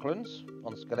through Brooklands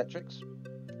on Scalextrics.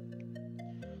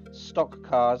 Stock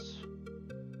cars.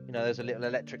 You know, there's a little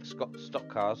electric stock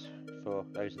cars for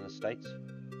those in the States.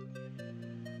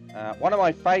 One of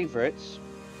my favourites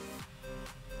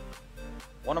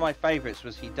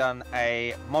was he done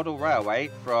a model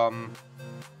railway from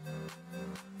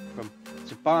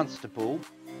to Barnstaple.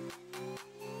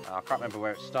 I can't remember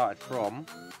where it started from.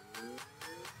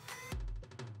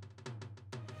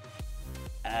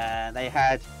 And they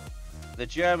had the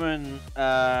German,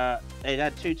 they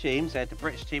had 2 teams. They had the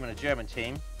British team and a German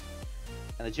team.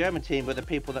 And the German team were the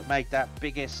people that made that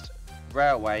biggest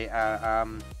railway,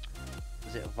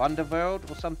 was it Wunderworld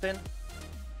or something?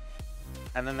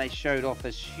 And then they showed off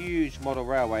this huge model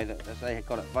railway that they had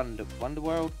got at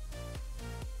Wunderworld.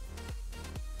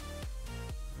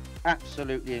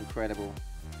 Absolutely incredible.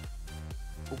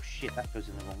 Oh shit, that goes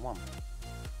in the wrong one.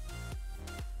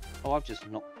 Oh, I've just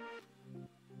not...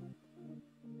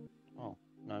 Oh,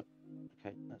 no.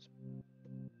 Okay, that's...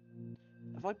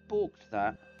 Have I balked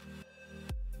that?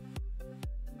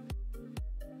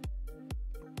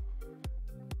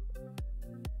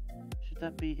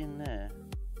 that be in there?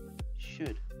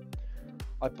 Should.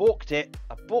 I balked it.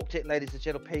 I balked it, ladies and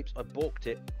gentle peeps. I balked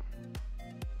it.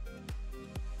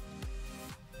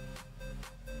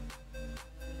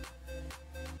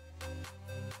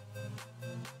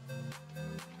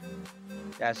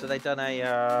 Yeah, so they've done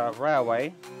a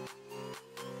railway,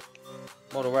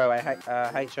 model railway,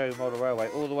 HO model railway,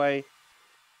 all the way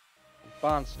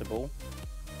Barnstable.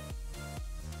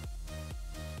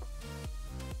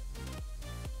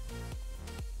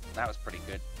 That was pretty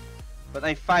good, but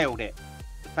they failed it.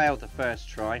 They failed the first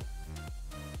try.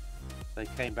 They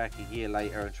came back a year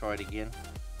later and tried again.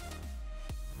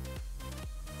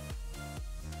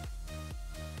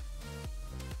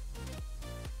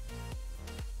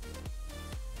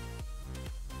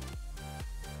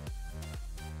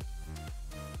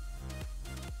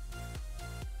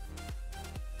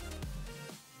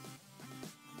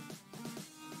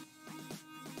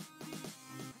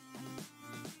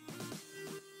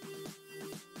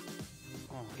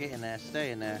 Get in there,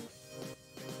 stay in there.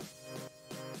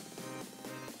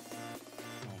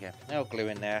 There you go. No glue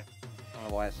in there. Don't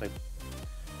know why it's so.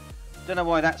 Don't know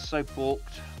why that's so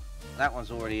balked. That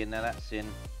one's already in there. That's in.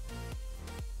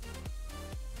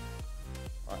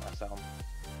 Right, that's that one.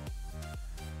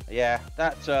 Yeah,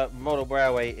 that's model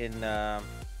railway in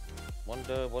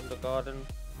Wonder Garden,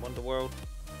 Wonder World.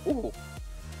 Ooh,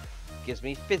 gives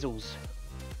me fizzles.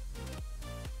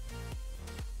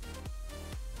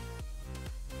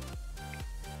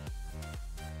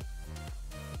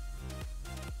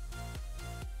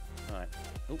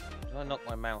 Oh, did I knock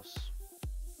my mouse?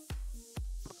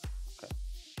 Okay,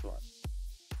 right.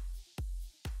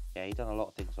 Yeah, he done a lot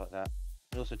of things like that.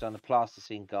 He also done the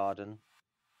plasticine garden.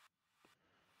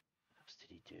 What else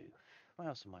did he do? What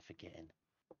else am I forgetting?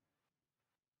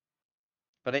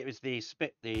 But it was the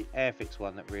Airfix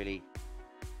one that really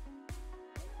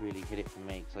hit it for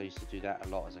me, because I used to do that a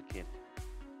lot as a kid.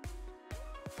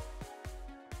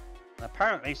 And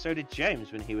apparently, so did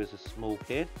James when he was a small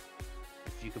kid.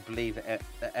 If you could believe that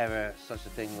ever such a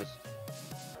thing was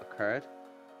occurred.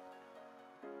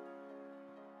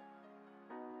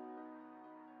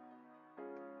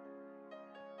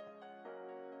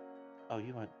 Oh,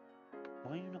 you won't.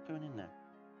 Why are you not going in there?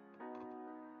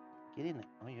 Get in there.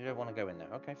 Oh, you don't want to go in there.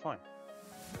 Okay, fine.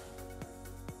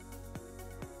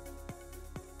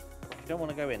 If you don't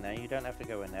want to go in there, you don't have to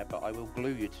go in there, but I will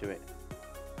glue you to it.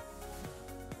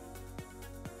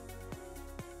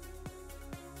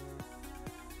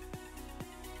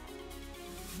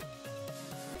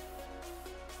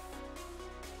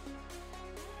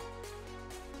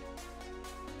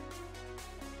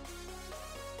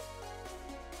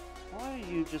 Why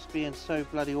are you just being so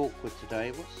bloody awkward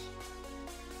today?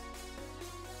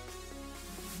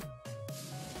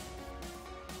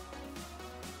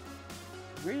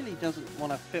 Really doesn't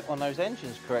want to fit on those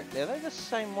engines correctly. Are they the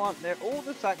same one? They're all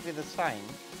exactly the same.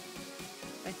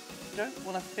 They don't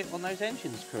want to fit on those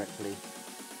engines correctly.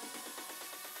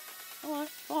 Alright,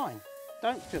 fine.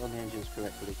 Don't fit on the engines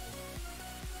correctly.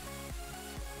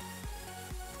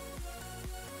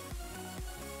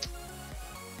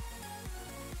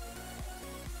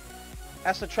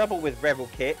 That's the trouble with Rebel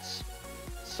kits.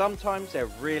 Sometimes they're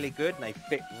really good and they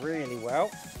fit really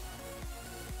well.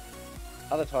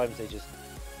 Other times they just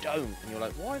don't, and you're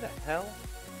like, why the hell?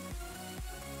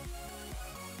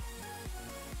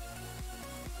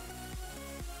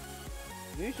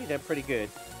 Usually they're pretty good.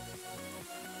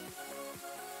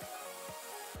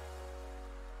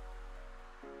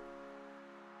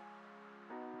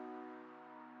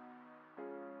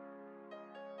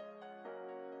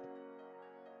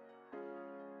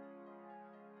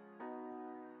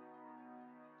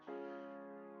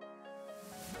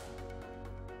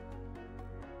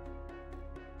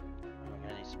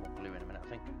 Some more glue in a minute, I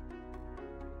think.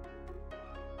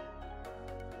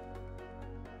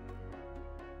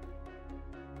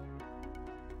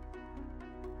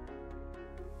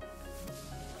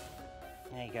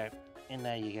 There you go. In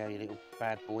there you go, you little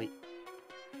bad boy.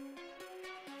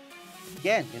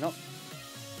 Again, you're not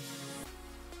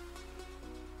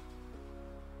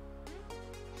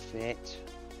fit.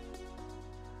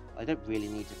 I don't really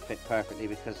need to fit perfectly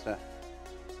because the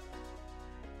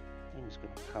thing's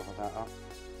going to cover that up.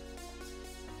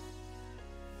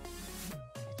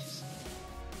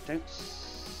 Don't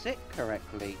sit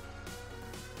correctly.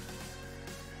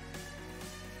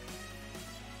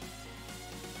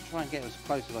 Try and get as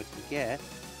close as I can get.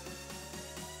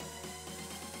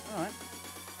 Alright.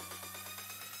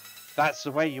 That's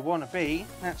the way you want to be.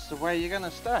 That's the way you're going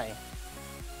to stay.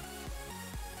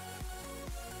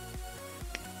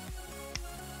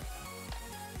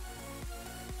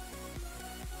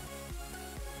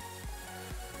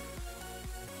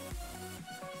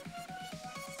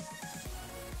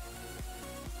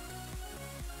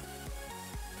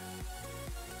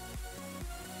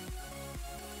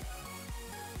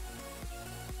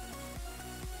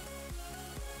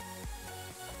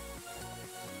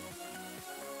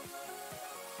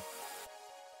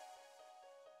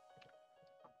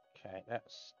 Okay,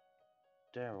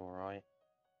 they're all right.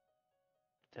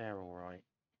 They're all right.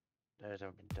 Those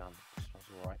haven't been done. This one's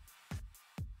all right.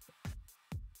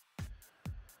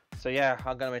 So yeah,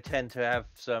 I'm going to intend to have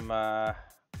some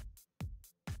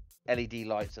LED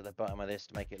lights at the bottom of this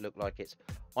to make it look like it's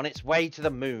on its way to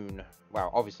the moon.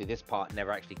 Well, obviously this part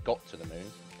never actually got to the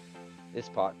moon. This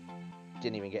part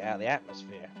didn't even get out of the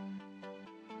atmosphere.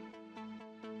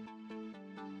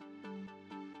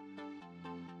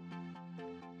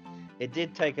 It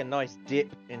did take a nice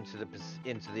dip into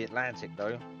the Atlantic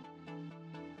though.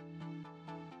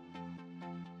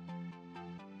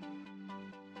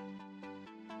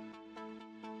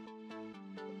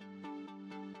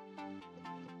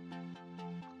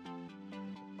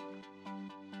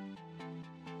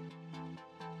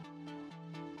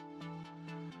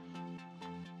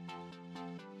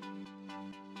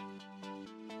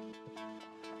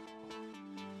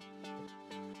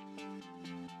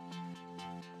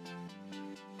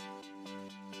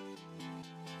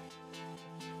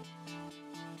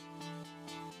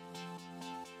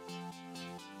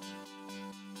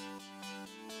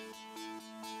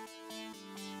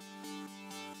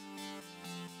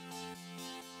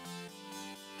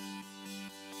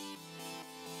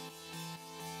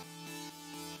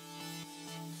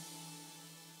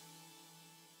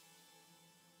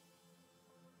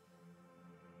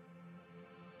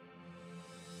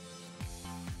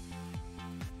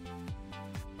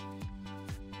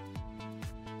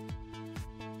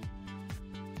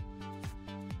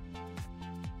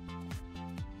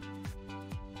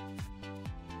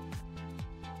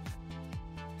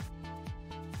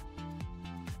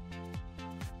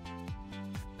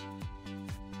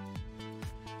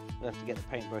 We'll have to get the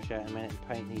paintbrush out in a minute and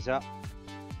paint these up.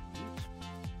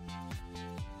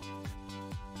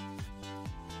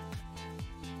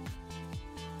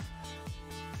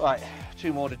 Right,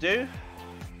 2 more to do.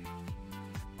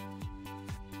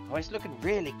 Oh, it's looking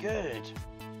really good.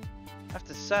 I have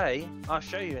to say, I'll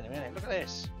show you in a minute. Look at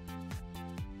this.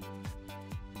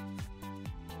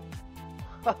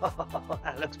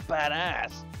 That looks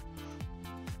badass.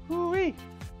 Woo-wee.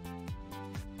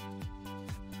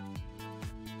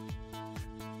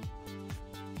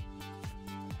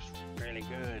 Really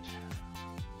good.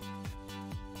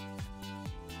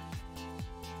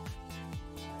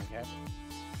 There we go.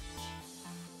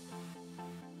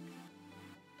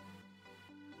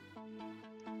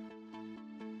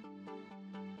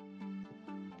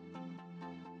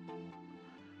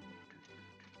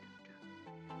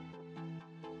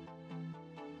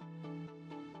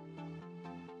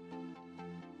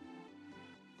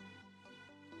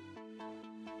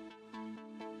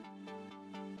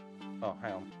 Oh,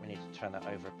 hang on. We need to turn that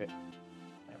over a bit.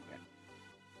 There we go.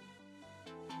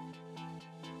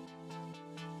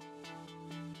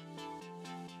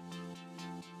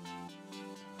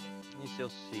 You still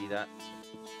see that?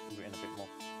 Move it in a bit more.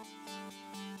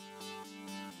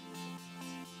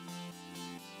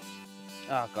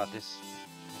 Oh god, this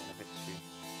a bit too.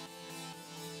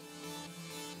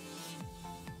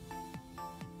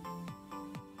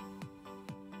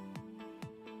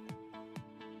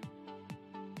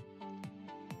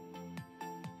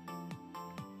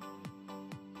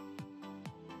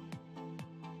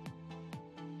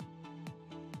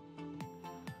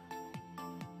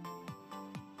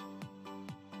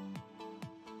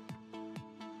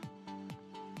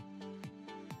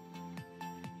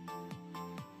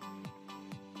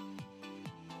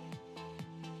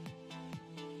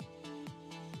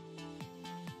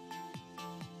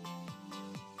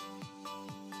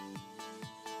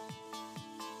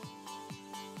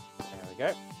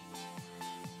 Go.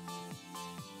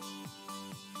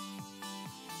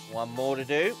 One more to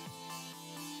do.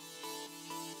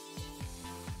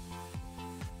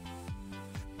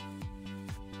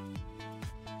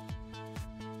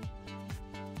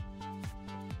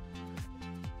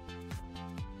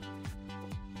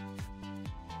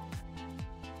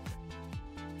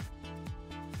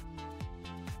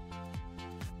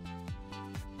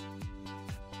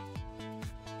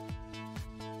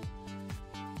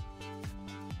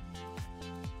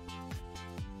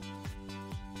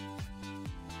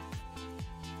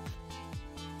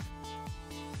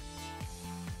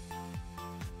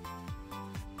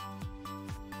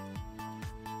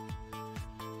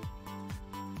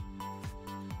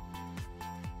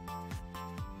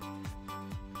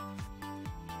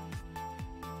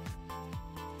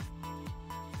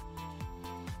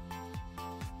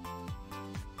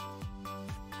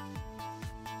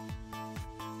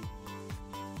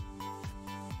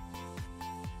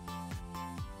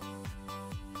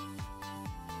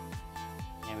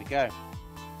 There we go.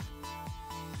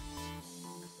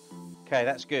 Okay,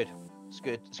 that's good. It's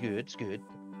good. It's good. It's good.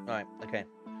 Right. Okay.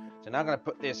 So now I'm going to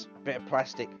put this bit of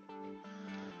plastic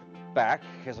back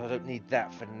because I don't need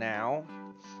that for now.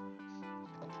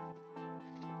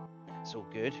 It's all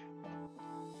good.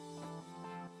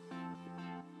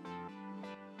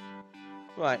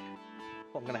 Right.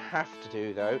 What I'm going to have to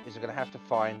do though is I'm going to have to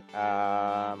find.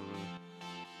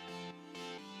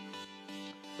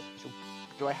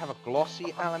 Do I have a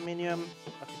glossy aluminium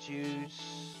I could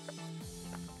use?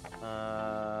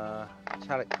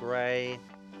 Metallic grey.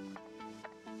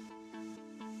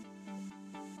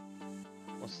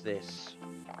 What's this?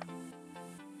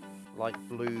 Light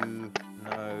blue.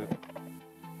 No.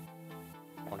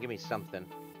 Come on, give me something.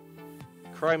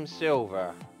 Chrome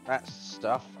silver. That's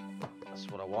stuff. That's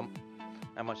what I want.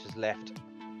 How much is left?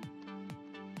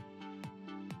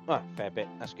 Oh, fair bit.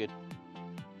 That's good.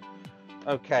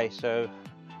 Okay, so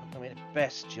I mean the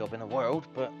best job in the world,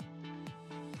 but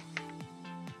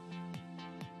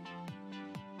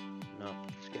no.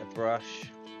 Let's get a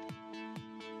brush.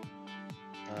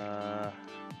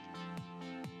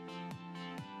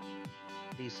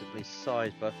 Decently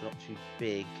sized, but not too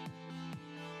big.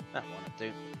 That one I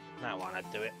do. That one I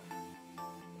do it.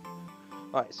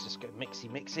 Right, let's just go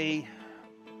mixy.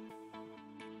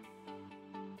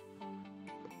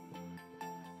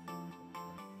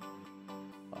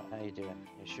 Right, how you doing?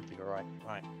 It should be alright.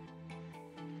 Right.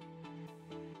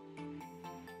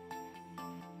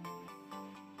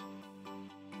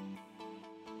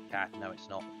 Ah, no, it's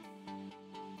not.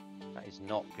 That is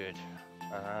not good.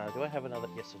 Do I have another?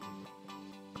 Yes, I do.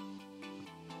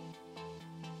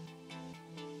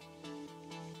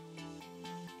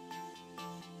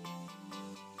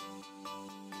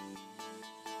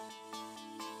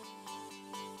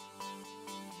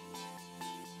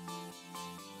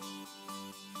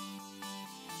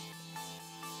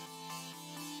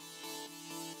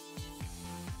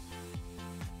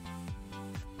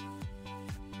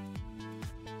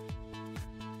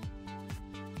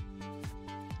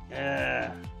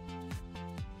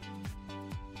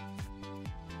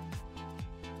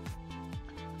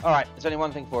 Alright, there's only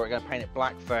one thing for it. We're going to paint it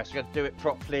black first. We're going to do it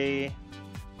properly.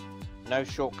 No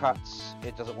shortcuts.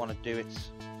 It doesn't want to do it.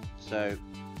 So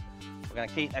we're going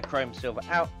to keep that chrome silver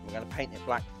out. We're going to paint it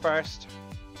black first.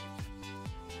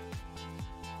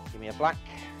 Give me a black.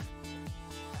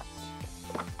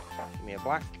 Give me a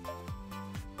black.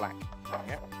 Black. There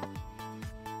we go.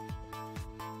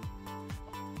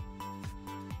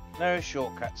 No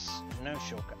shortcuts. No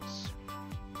shortcuts.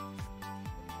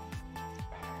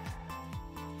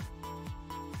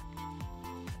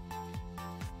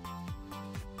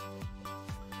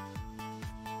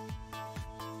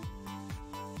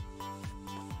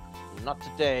 Not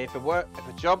today. If a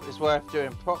job is worth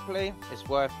doing properly, it's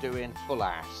worth doing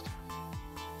full-assed.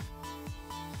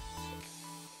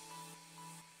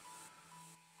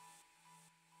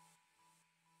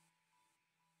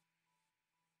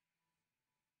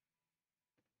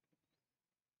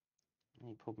 The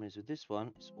only problem is with this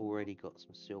one, it's already got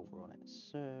some silver on it,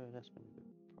 so that's going to be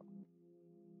a problem.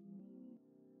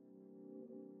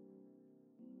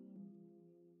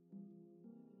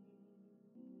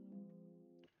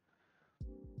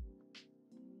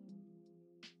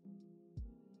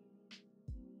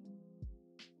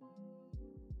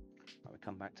 Right, we'll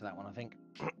come back to that one, I think.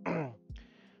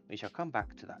 We shall come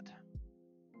back to that.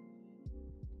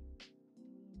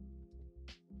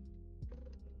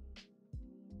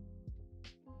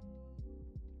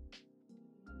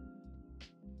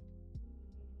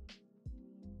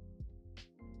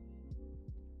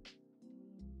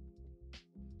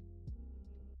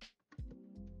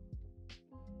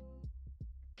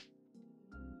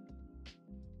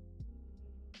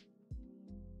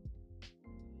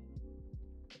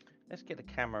 Let's get the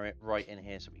camera right in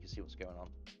here so we can see what's going on.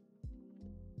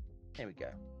 Here we go.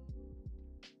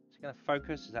 Is it going to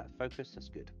focus? Is that focus? That's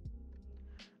good.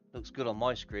 Looks good on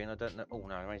my screen. I don't know. Oh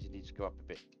no, maybe it needs to go up a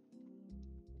bit.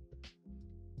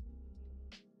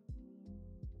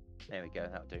 There we go.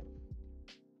 That'll do.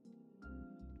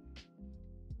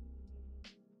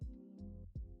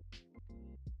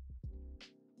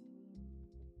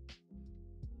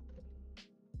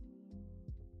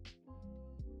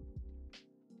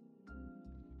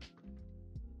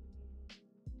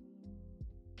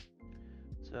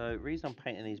 So the reason I'm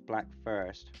painting these black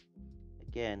first,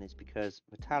 again, is because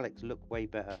metallics look way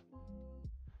better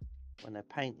when they're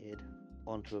painted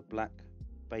onto a black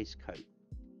base coat.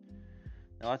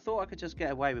 Now I thought I could just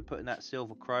get away with putting that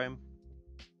silver chrome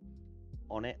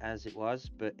on it as it was,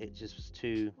 but it just was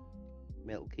too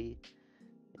milky.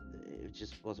 It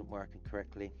just wasn't working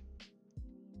correctly.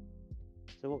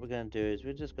 So what we're going to do is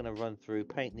we're just going to run through,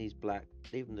 paint these black,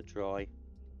 leave them to dry,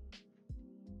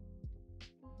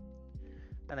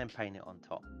 and then paint it on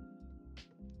top.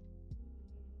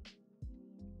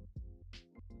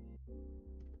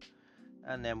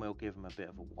 And then we'll give them a bit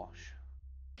of a wash.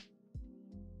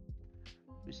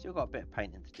 We've still got a bit of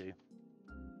painting to do.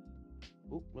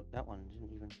 Oh, look, that one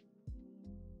didn't even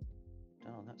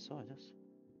done on that side. That's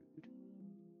rude.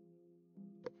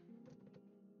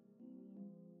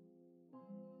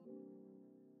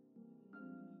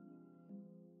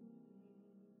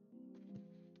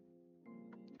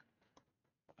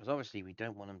 Because obviously we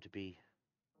don't want them to be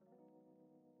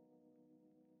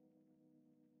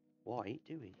white,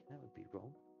 do we? That would be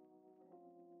wrong.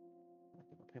 I'll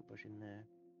put my paintbrush in there.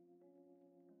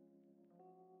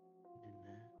 In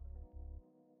there.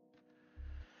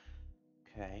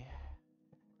 Okay.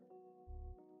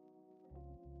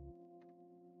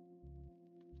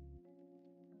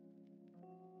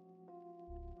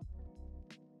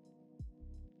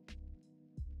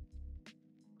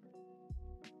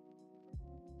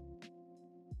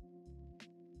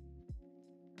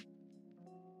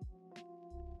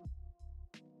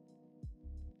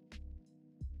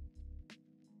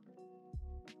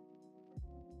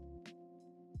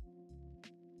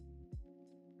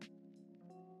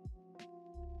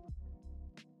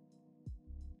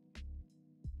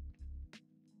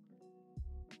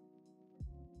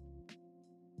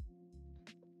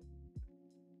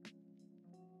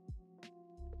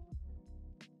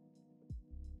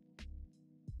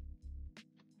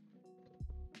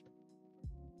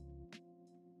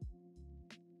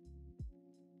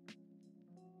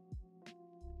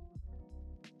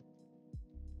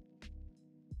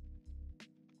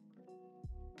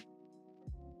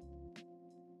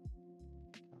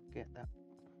 I'll get that.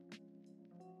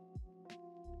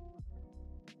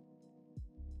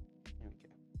 There we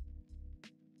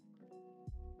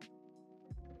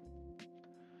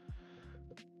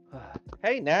go.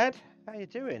 Hey Nad, how you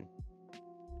doing?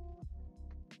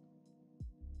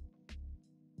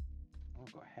 Oh,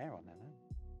 I've got hair on there now.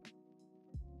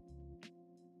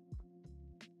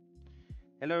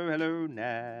 Hello, hello,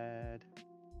 Nad.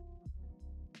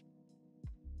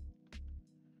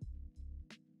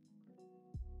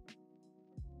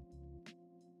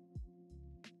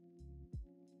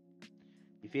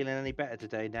 You feeling any better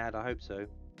today, Nad? I hope so.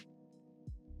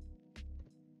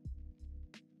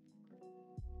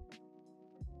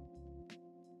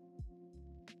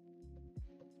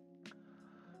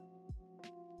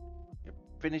 You're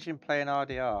finishing playing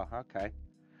RDR, okay.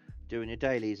 Doing your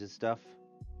dailies and stuff.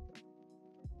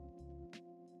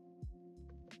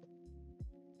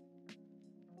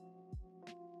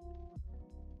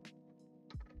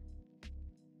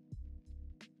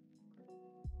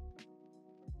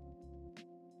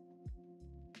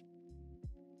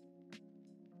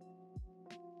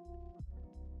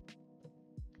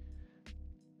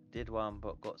 Did one,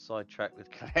 but got sidetracked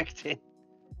with collecting.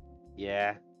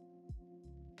 Yeah.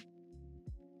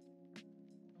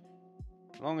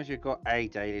 As long as you've got a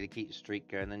daily to keep the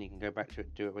streak going, then you can go back to it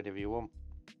and do it whenever you want.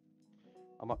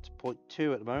 I'm up to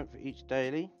 0.2 at the moment for each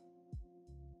daily.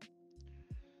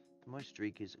 My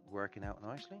streak is working out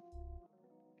nicely.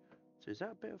 So is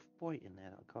that a bit of white in there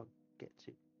that I can't get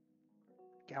to?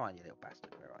 Go on, you little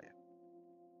bastard. Where are you?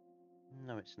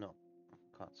 No, it's not.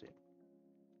 Can't see it.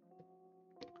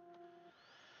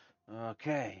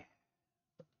 Okay.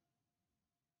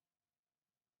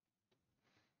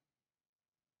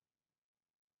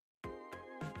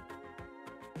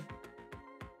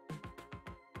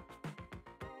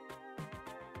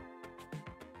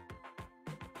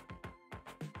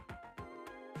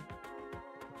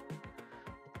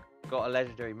 Got a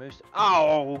legendary moose.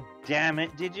 Oh, damn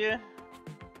it, did you?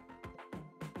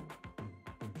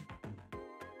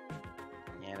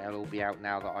 Yeah, they'll all be out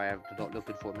now that I am not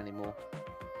looking for them anymore.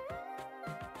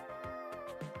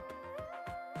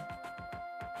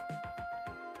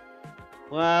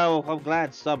 Well, I'm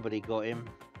glad somebody got him.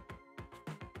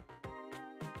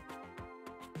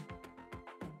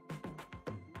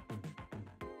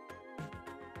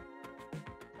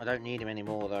 I don't need him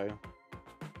anymore, though.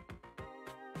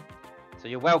 So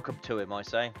you're welcome to him, I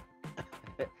say.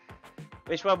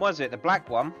 Which one was it? The black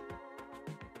one?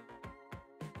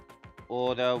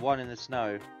 Or the one in the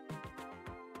snow?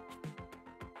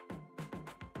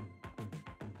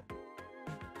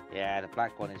 Yeah, the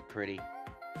black one is pretty.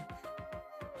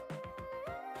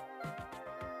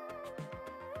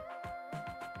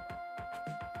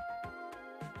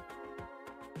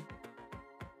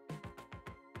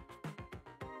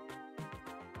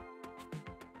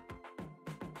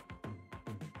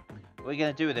 What are you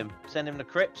going to do with him? Send him to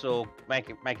crypts or make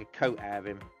a coat out of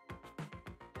him?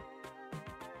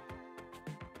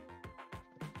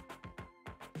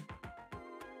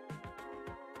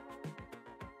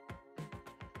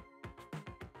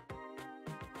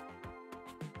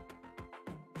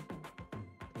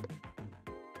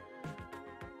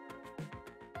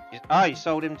 Oh, you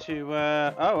sold him to,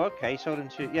 oh, okay, sold him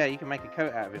to, yeah, you can make a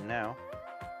coat out of him now.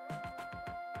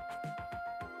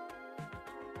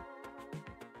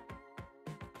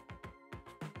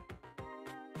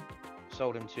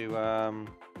 Sold him to,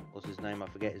 what's his name? I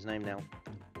forget his name now.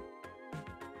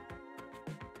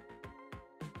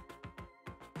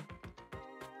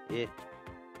 Yeah.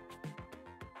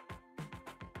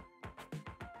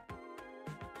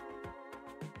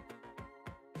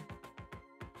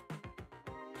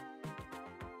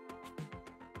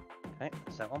 Okay,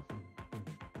 that's that one.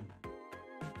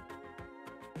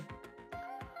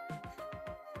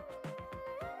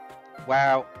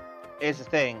 Well, here's the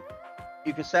thing.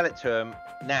 You could sell it to him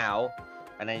now,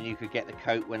 and then you could get the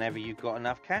coat whenever you've got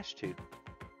enough cash to.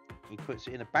 He puts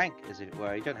it in a bank, as it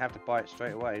were. You don't have to buy it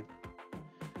straight away.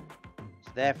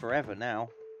 It's there forever now.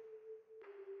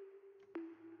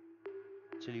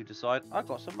 Until you decide, I've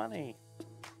got some money.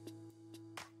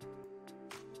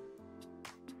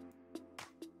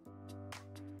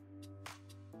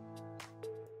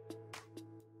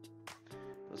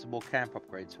 Got some more camp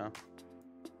upgrades, huh?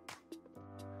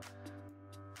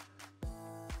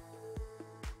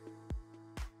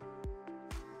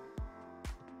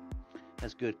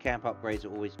 That's good. Camp upgrades are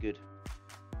always good.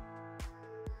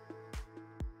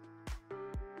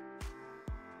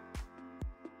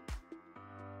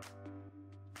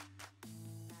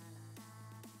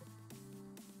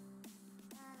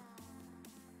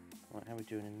 Right, how are we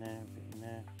doing in there? A bit in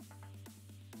there.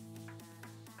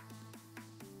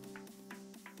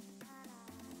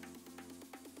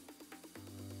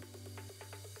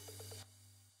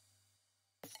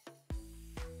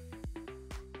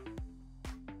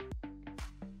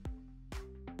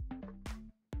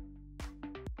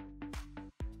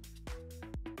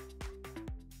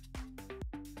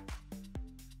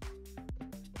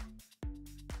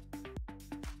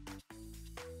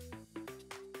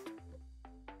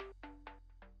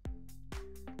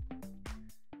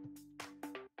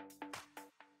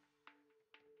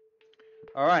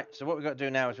 Alright, so what we've got to do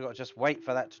now is we've got to just wait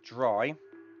for that to dry.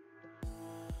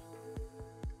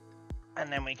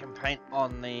 And then we can paint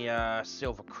on the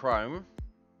silver chrome.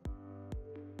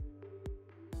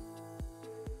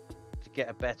 To get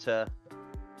a better...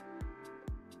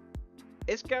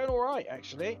 It's going alright,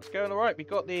 actually. It's going alright. We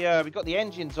got the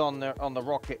engines on the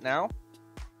rocket now.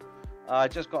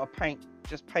 Just got to paint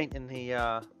in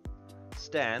the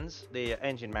stands, the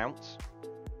engine mounts.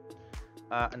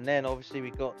 And then obviously we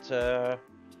got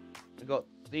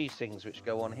these things which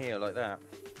go on here like that.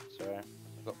 So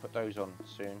I've got to put those on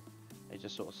soon. They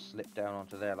just sort of slip down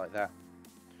onto there like that.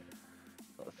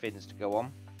 Got the fins to go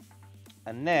on.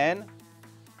 And then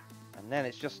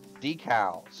it's just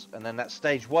decals. And then that's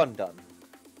stage 1 done.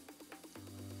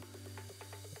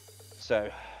 So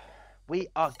we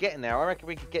are getting there. I reckon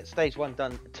we could get stage 1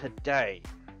 done today.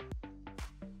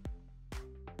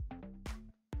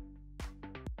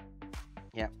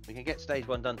 Yeah, we can get stage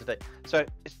 1 done today. So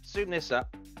let's zoom this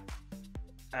up.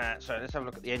 So let's have a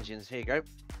look at the engines. Here you go.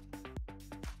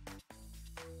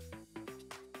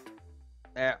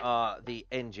 There are the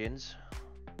engines.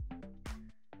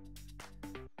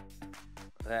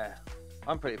 There.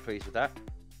 I'm pretty pleased with that.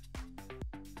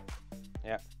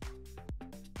 Yeah.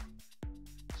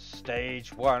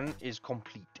 Stage 1 is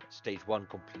complete. Stage 1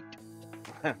 complete.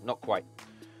 Not quite.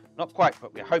 Not quite,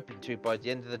 but we're hoping to by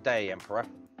the end of the day, Emperor.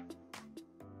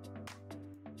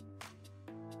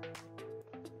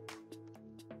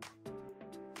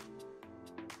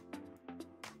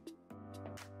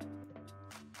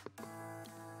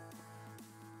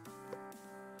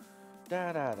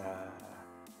 Da da da.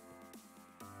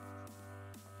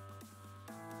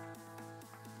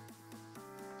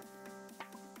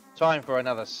 Time for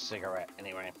another cigarette,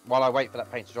 anyway. While I wait for that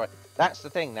paint to dry. That's the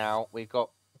thing now.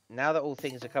 Now that all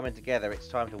things are coming together, it's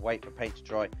time to wait for paint to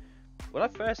dry. When I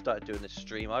first started doing this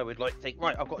stream, I would think,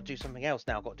 right, I've got to do something else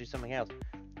now. I've got to do something else.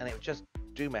 And it would just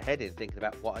do my head in thinking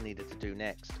about what I needed to do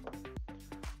next.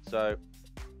 So,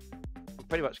 I'm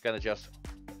pretty much going to just...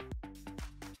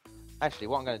 Actually,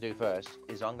 what I'm going to do first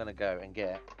is I'm going to go and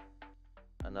get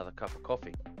another cup of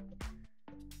coffee.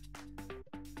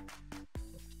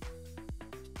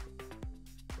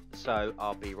 So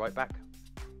I'll be right back.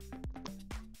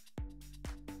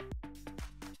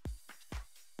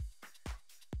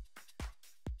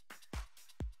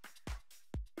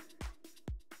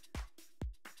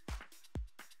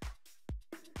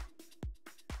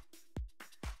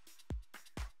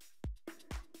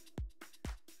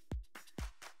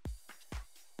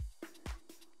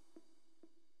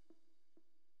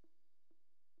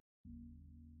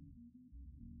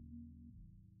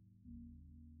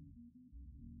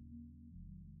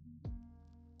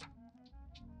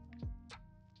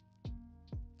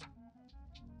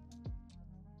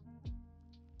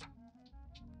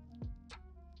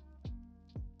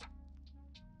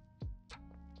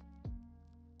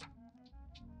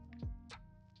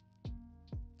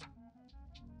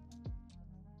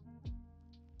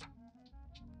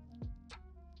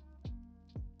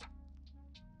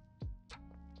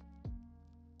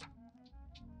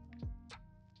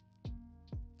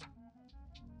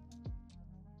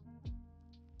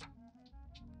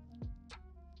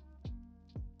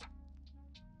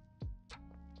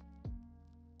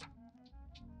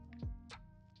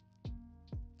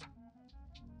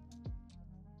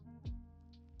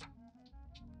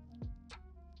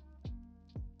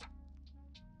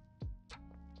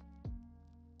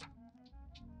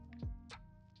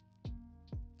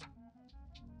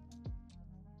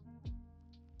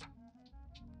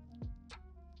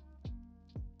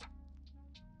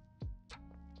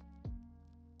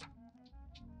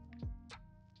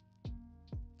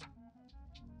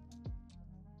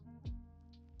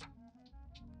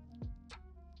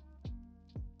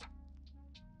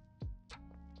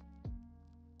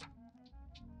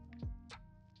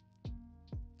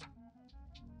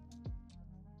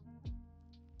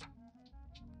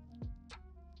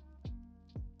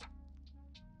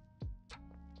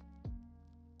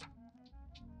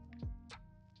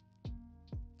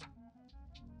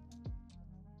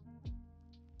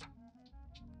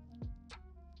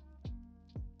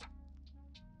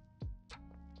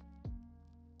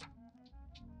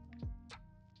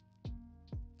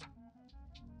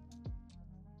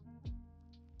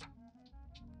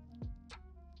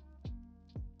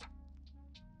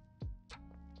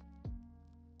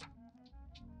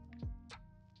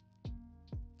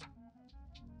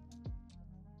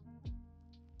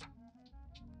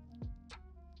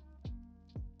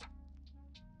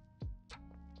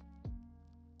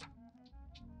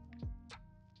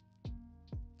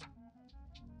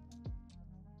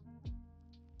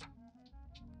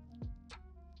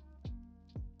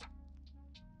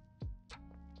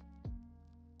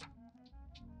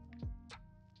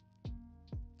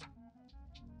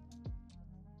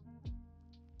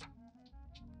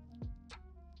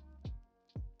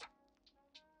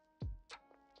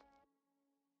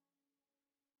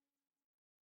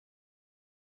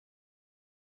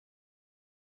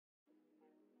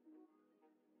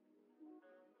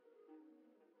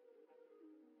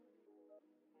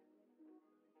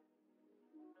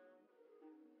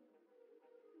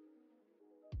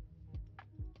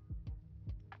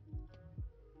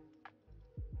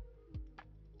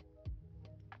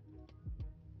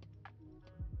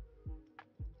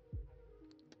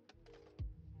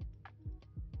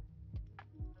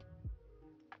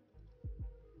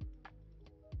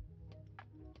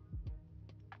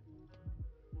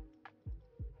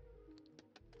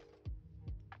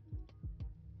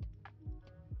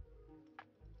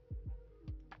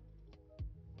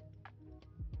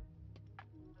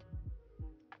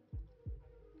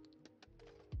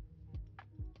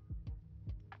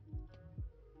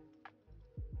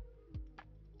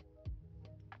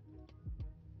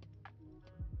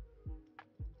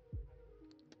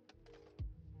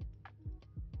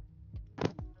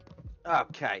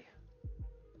 Okay,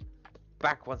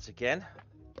 back once again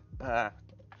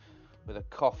with a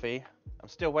coffee. I'm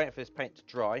still waiting for this paint to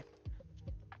dry.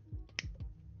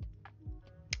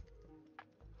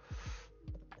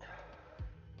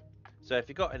 So if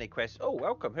you got any questions, oh,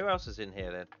 welcome. Who else is in here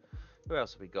then? Who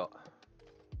else have we got?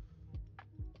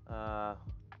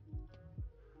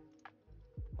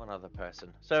 One other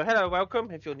person. So hello, welcome.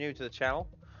 If you're new to the channel,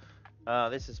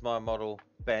 this is my model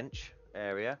bench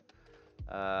area,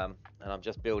 and I'm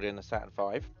just building a Saturn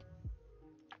V,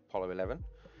 Apollo 11,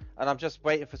 and I'm just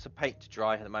waiting for some paint to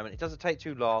dry at the moment. It doesn't take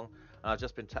too long. And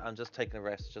I'm just taking a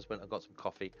rest. Just went and got some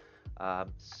coffee.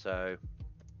 So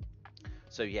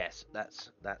yes,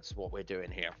 that's what we're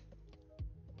doing here.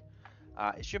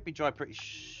 It should be dry pretty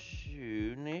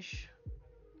soonish.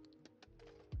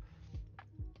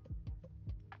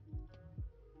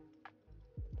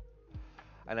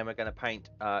 And then we're going to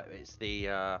paint, it's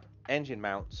the engine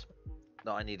mounts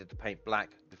that I needed to paint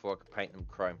black before I could paint them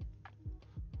chrome.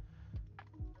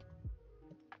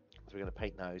 So we're going to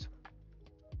paint those.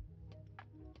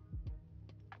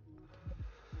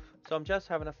 So I'm just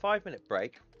having a 5-minute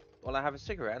break while I have a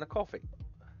cigarette and a coffee.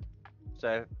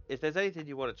 So if there's anything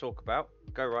you want to talk about,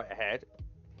 go right ahead.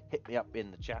 Hit me up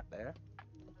in the chat there.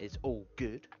 It's all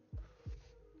good.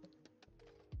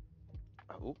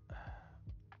 Oh.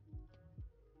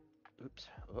 Oops.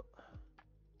 Oh.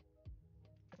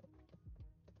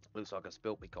 Looks like I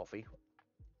spilt my coffee.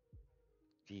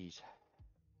 Jeez.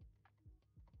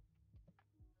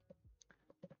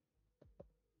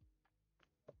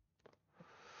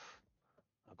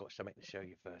 I've got something to show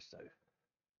you first, though.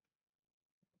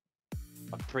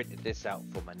 I printed this out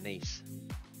for my niece.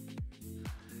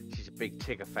 She's a big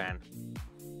Tigger fan.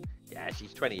 Yeah,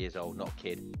 she's 20 years old, not a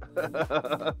kid.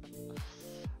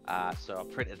 So I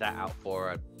printed that out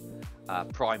for her,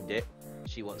 primed it.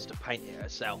 She wants to paint it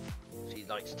herself. She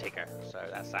likes Tigger, so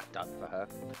that's that done for her.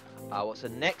 What's the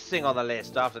next thing on the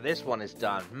list after this one is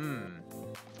done?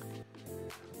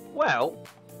 Well,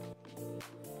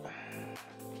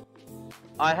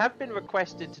 I have been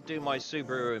requested to do my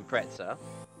Subaru Impreza,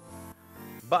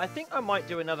 but I think I might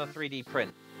do another 3D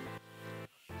print.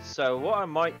 So what I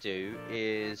might do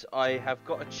is I have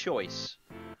got a choice.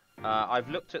 I've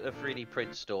looked at the 3D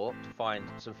print store to find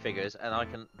some figures, and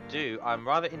I'm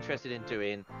rather interested in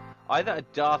doing either a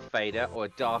Darth Vader or a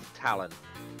Darth Talon.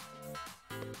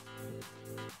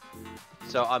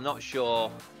 So I'm not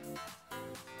sure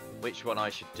which one I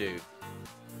should do.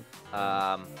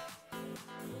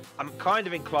 I'm kind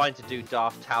of inclined to do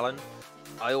Darth Talon.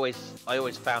 I always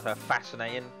found her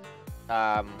fascinating.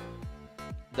 That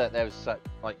there was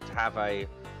like to have a.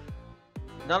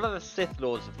 None of the Sith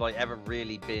Lords have like ever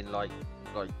really been like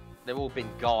they've all been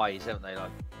guys, haven't they? Like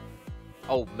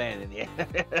old men in the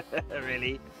end,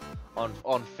 really,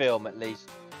 on film at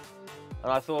least.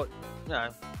 And I thought, you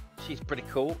know, she's pretty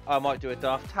cool. I might do a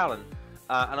Darth Talon,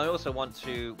 and I also want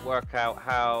to work out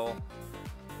how.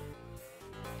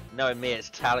 Knowing me, it's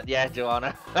talent. Yeah,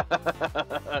 Joanna.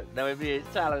 Knowing me,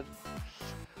 it's talent.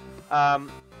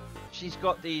 She's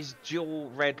got these dual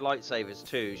red lightsabers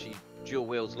too. She dual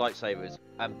wields lightsabers.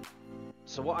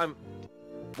 So what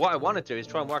I want to do is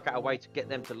try and work out a way to get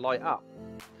them to light up.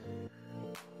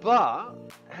 But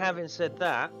having said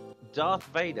that, Darth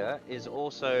Vader is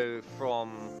also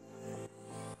from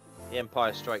The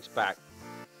Empire Strikes Back.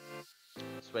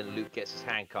 It's when Luke gets his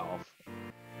hand cut off,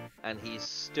 and he's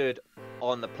stood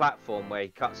on the platform where he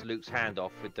cuts Luke's hand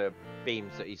off with the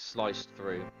beams that he's sliced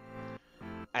through,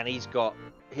 and he's got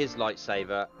his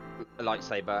lightsaber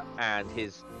and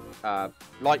his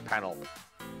light panel,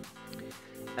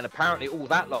 and apparently all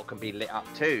that lot can be lit up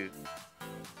too,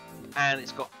 and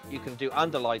it's got, you can do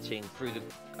underlighting through the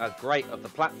grate of the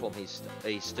platform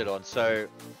he stood on. So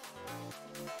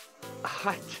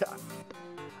I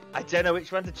don't know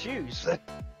which one to choose.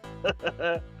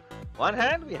 One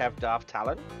hand we have Darth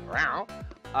Talon, the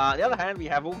other hand we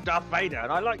have all Darth Vader,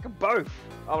 and I like them both.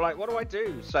 I'm like, what do I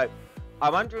do? So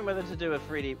I'm wondering whether to do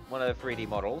one of the 3D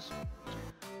models,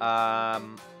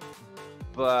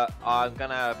 but I'm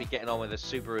gonna be getting on with a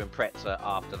Subaru Impreza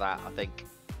after that, I think.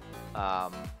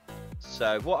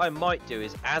 So what I might do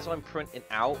is, as I'm printing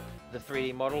out the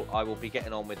 3D model, I will be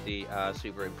getting on with the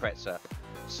Subaru Impreza.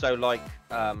 So like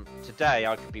today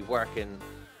I could be working,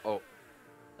 or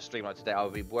stream like today I will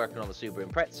be working on the Subaru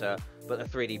Impreza, but the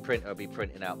 3D printer will be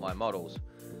printing out my models.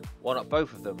 Why not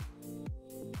both of them?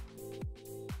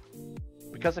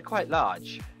 Because they're quite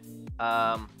large.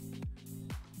 I'm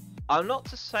not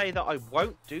to say that I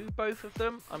won't do both of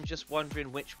them. I'm just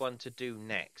wondering which one to do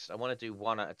next. I want to do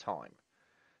one at a time.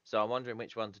 So I'm wondering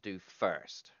which one to do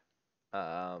first.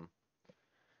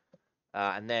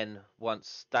 And then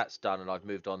once that's done and I've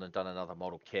moved on and done another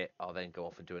model kit, I'll then go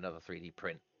off and do another 3D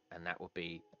print, and that would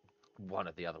be one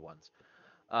of the other ones.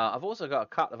 I've also got a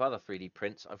couple of other 3D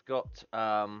prints. I've got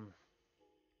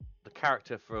the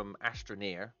character from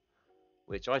Astroneer,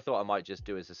 which I thought I might just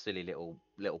do as a silly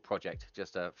little project,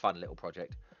 just a fun little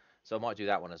project. So I might do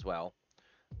that one as well.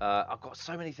 I've got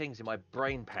so many things in my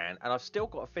brain pan, and I've still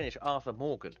got to finish Arthur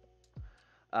Morgan.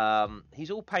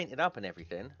 He's all painted up and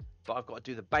everything, but I've got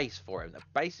to do the base for him. The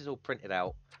base is all printed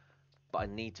out, but I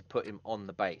need to put him on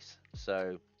the base.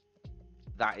 So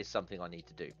that is something I need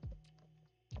to do.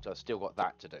 So I've still got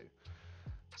that to do.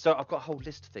 So I've got a whole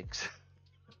list of things.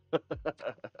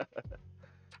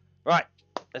 Right,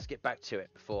 let's get back to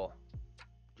it before,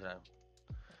 you know,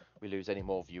 we lose any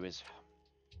more viewers.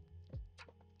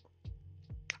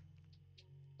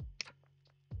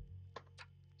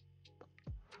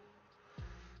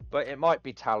 But it might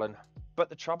be Talon. But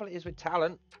the trouble is with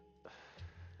Talon,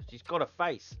 she's got a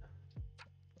face.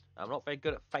 I'm not very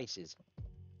good at faces.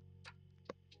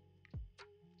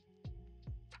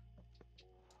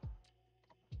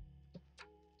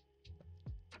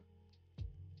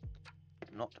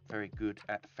 Not very good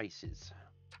at faces.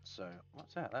 So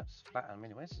what's that? That's flat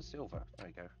aluminium. Where's the silver? There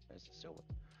we go. There's the silver.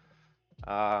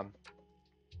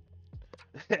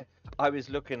 I was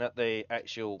looking at the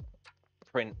actual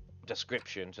print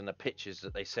descriptions and the pictures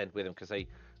that they send with them, because they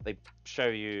show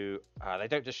you. They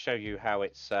don't just show you how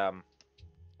it's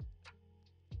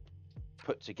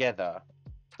put together.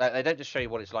 They don't just show you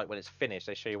what it's like when it's finished.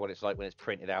 They show you what it's like when it's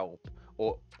printed out,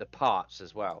 or the parts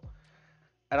as well.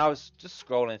 And I was just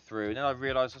scrolling through, and then I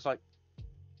realised, I was like,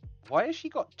 why has she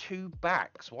got two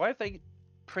backs? Why have they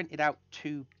printed out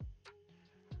two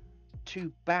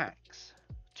backs,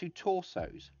 two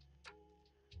torsos?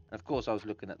 And of course, I was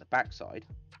looking at the backside,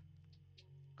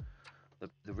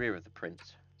 the rear of the print.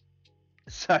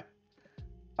 So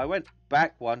I went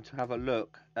back one to have a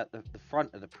look at the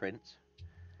front of the print.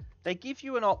 They give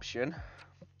you an option.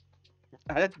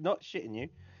 I'm not shitting you.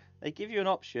 They give you an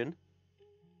option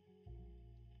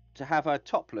to have her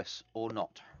topless or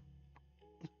not.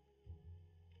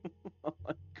 Oh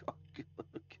my god.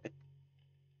 Okay.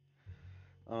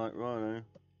 Alright, righto.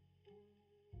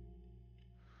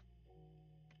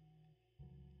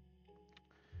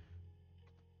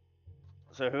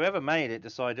 So whoever made it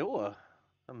decided, oh,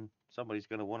 somebody's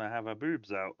going to want to have her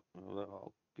boobs out.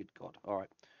 Oh, good god. Alright.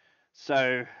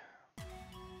 So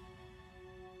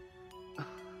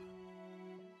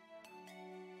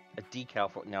a decal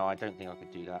for... No, I don't think I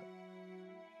could do that.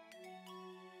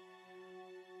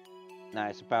 No,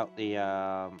 it's about the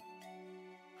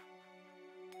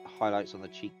highlights on the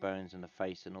cheekbones and the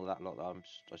face and all that lot that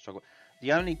I struggle.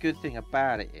 The only good thing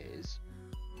about it is,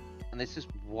 and this is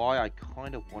why I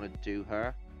kind of want to do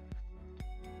her,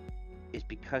 is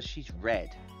because she's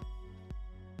red,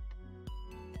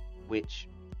 which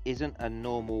isn't a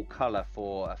normal colour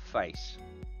for a face.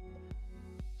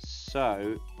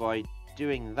 So by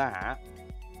doing that,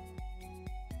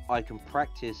 I can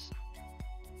practice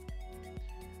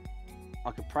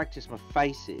my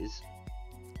faces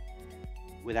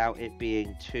without it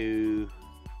being too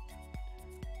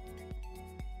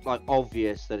like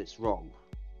obvious that it's wrong.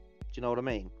 Do you know what I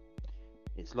mean?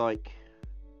 It's like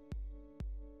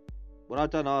when I'd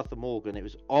done Arthur Morgan, it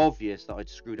was obvious that I'd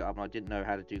screwed it up and I didn't know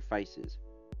how to do faces.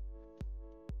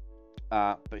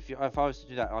 But if I was to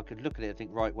do that, I could look at it and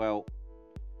think, right, well,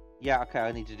 yeah, okay,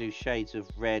 I need to do shades of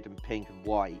red and pink and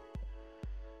white,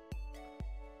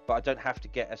 but I don't have to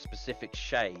get a specific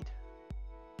shade.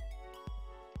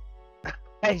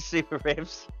 Hey, Super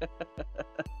Ribs.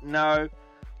 No,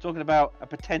 talking about a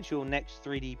potential next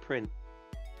 3D print.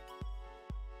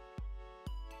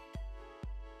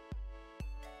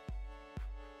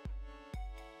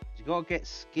 You gotta get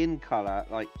skin color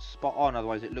like spot on,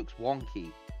 otherwise it looks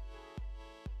wonky.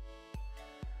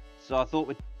 So I thought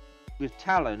with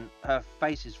Talon, her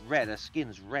face is red, her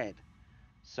skin's red,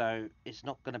 so it's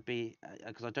not going to be,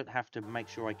 because I don't have to make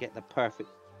sure I get the perfect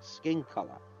skin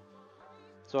color.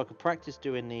 So I can practice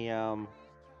doing the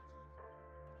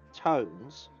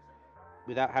tones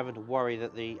without having to worry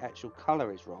that the actual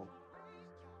color is wrong.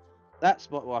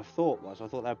 That's what I thought was. I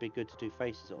thought that'd be good to do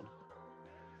faces on.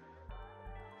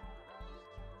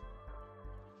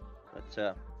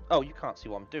 But oh, you can't see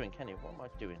what I'm doing, can you? What am I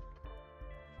doing?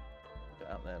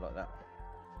 Out there like that.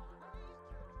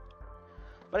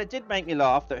 But it did make me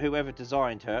laugh that whoever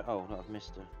designed her, oh no, I've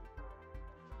missed her,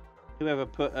 whoever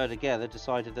put her together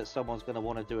decided that someone's going to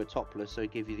want to do a topless, so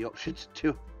give you the option to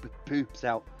do boobs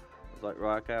out. I was like,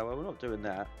 right, okay, well, we're not doing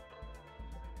that.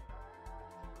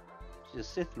 She's a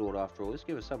Sith Lord after all, let's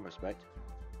give her some respect.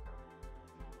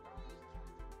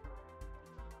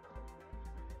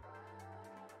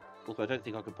 Although I don't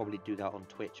think I could probably do that on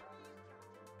Twitch.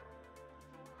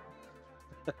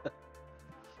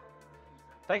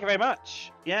 Thank you very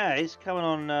much. Yeah, it's coming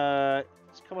on.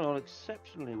 It's coming on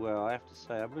exceptionally well, I have to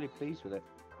say. I'm really pleased with it.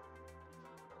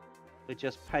 We're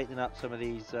just painting up some of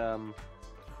these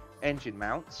engine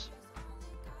mounts.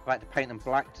 I had to paint them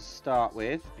black to start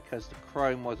with because the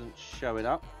chrome wasn't showing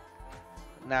up.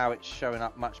 Now it's showing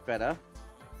up much better.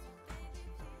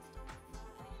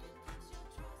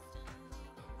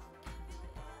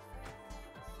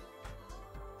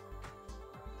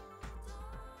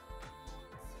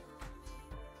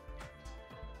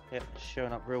 Yep, it's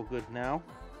showing up real good now.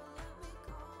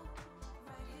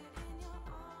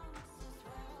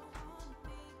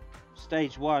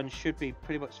 Stage 1 should be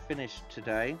pretty much finished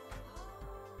today.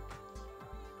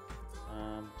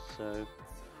 So...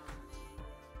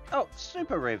 Oh,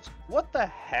 Super Rivs, what the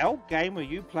hell game were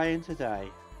you playing today?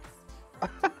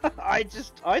 I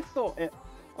thought it...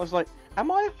 I was like,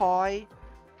 am I high?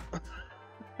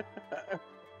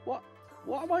 What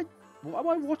am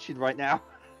I watching right now?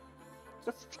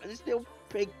 This little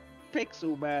pig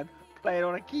pixel man playing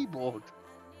on a keyboard.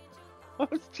 I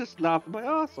was just laughing my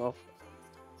ass off.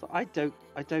 So I don't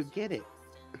get it.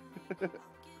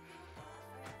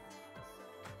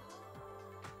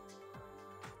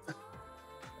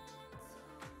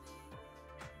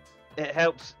 It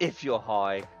helps if you're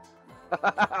high.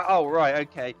 Oh right,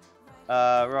 okay.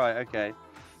 Right, okay.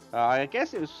 I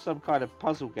guess it was some kind of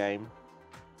puzzle game.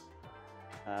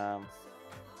 I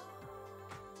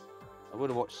would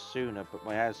have watched sooner, but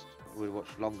my ass would have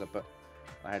watched longer, but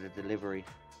I had a delivery.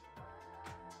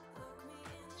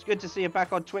 It's good to see you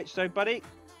back on Twitch though, buddy.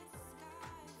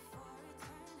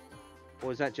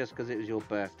 Or is that just because it was your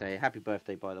birthday? Happy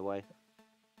birthday, by the way.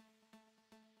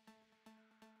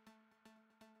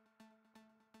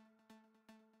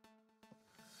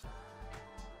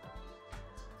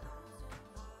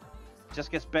 Just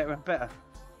gets better and better.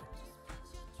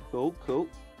 Cool, cool.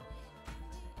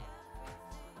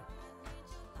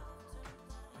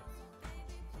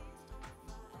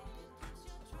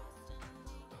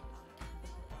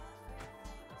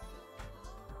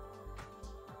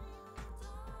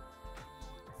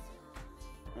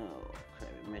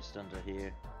 Under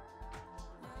here.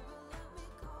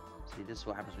 See, this is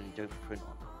what happens when you don't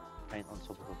paint on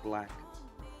top of a black.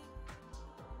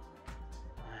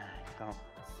 Can't.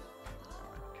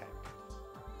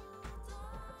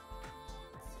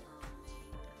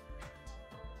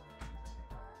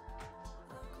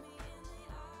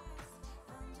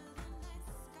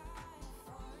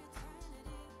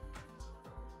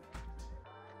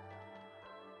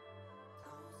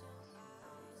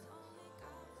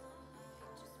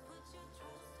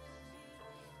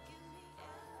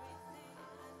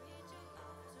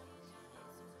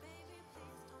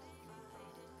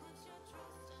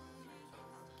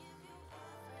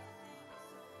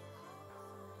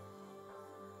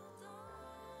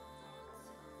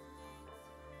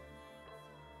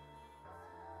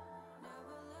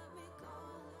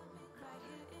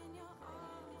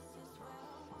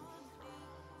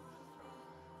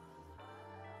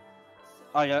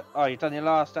 Alright, okay. Oh, you've done your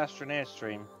last Astroneer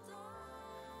stream.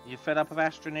 You fed up of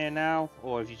Astroneer now,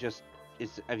 or have you just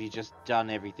done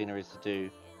everything there is to do?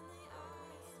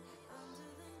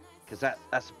 Because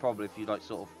that's the problem if you like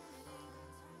sort of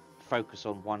focus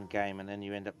on one game and then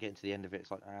you end up getting to the end of it.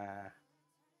 It's like,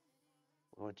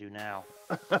 what do I do now?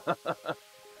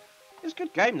 It's a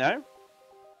good game though.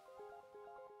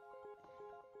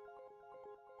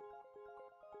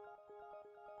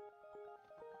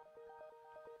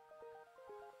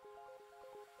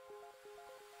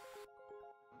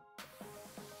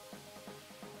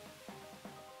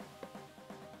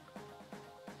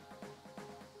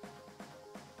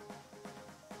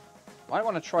 Might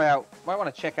want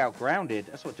to check out Grounded.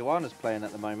 That's what Joanna's playing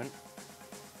at the moment.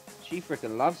 She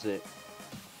freaking loves it.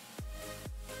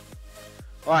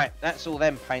 Right, that's all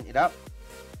them painted up.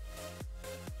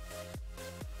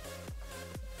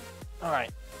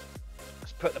 Alright,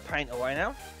 let's put the paint away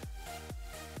now.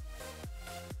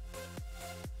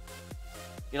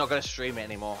 You're not going to stream it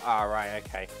anymore. Ah, right,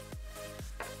 okay.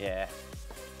 Yeah.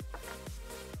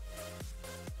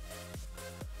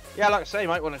 Yeah, like I say, you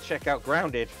might want to check out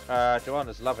Grounded.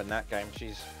 Joanna's loving that game.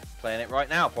 She's playing it right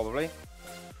now, probably.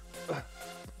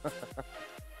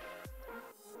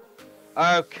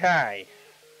 Okay.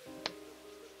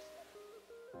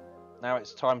 Now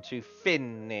it's time to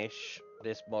finish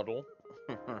this model.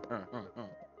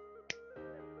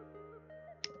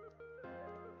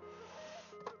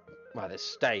 Well, this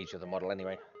stage of the model,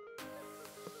 anyway.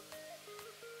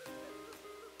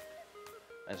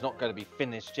 It's not going to be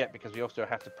finished yet because we also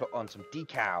have to put on some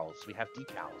decals. We have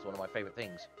decals, one of my favourite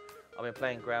things. I've been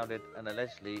playing Grounded, and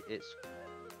allegedly it's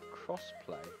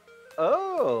crossplay.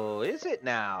 Oh, is it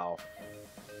now?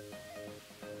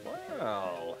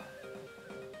 Wow.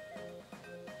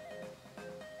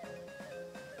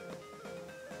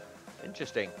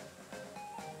 Interesting.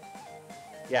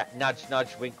 Yeah, nudge,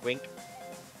 nudge, wink, wink.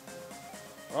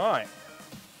 Alright.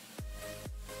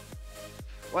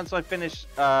 Once I finish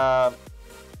some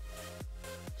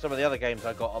of the other games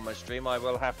I got on my stream, I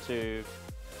will have to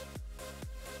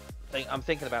I'm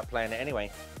thinking about playing it anyway.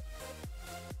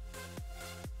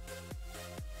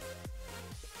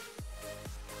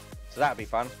 So that'd be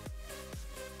fun.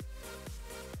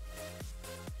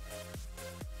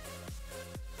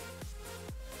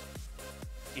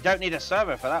 You don't need a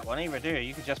server for that one either, do you?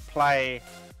 You could just play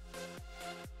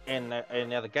in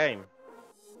the other game.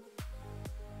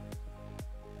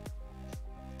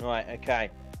 Right, okay.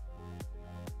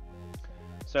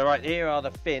 So right, here are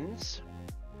the fins.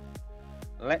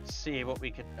 Let's see what we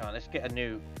can. Oh, let's get a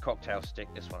new cocktail stick.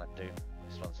 This one I do.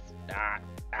 This one's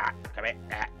come here.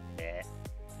 There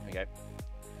we go.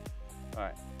 All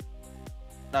right.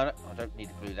 No, no, I don't need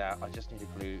to glue that. I just need to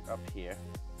glue up here.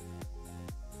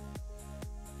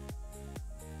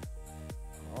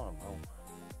 Oh, no.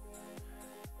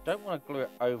 Don't want to glue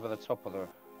it over the top of the.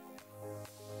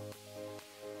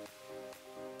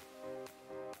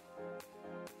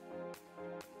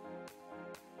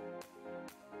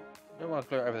 I don't want to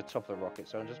glue it over the top of the rocket,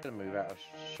 so I'm just going to move out of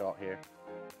shot here.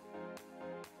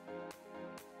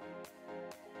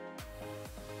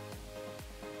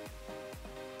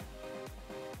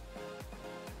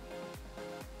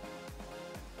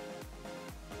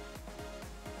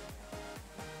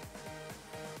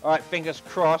 Alright, fingers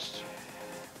crossed.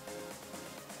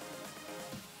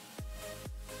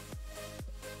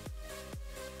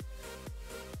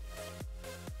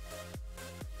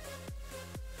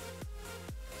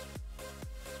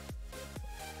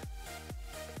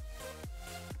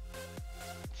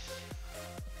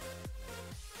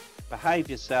 Behave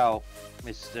yourself,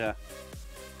 Mr.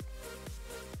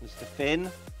 Finn.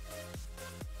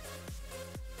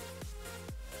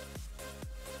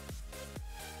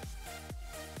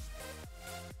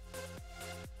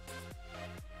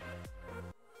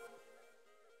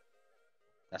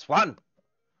 That's one.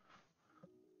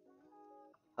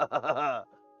 A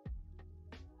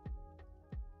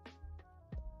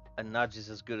nudge is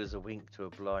as good as a wink to a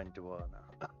blind Duana.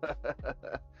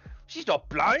 She's not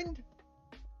blind.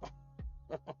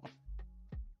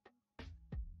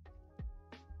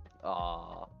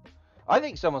 Ah, I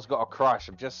think someone's got a crush.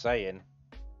 I'm just saying.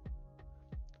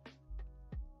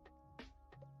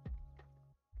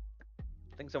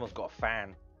 I think someone's got a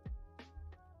fan.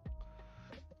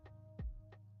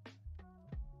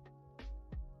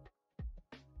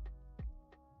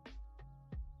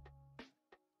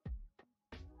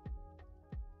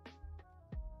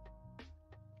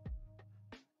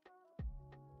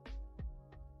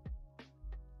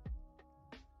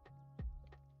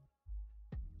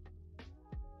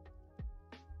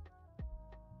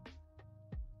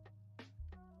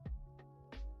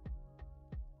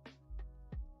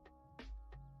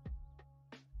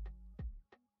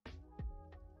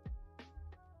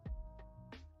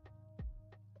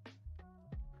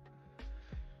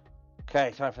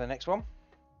 Okay, time for the next one.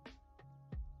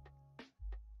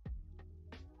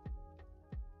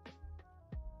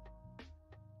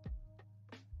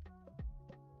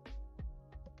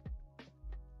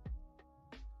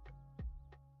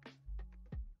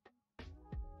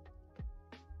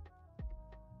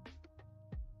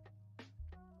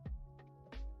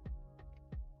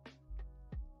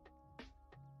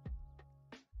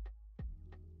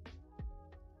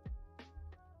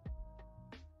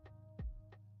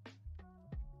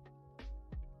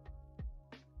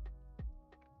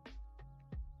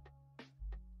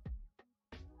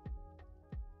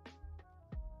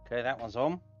 Okay, that one's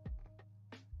on.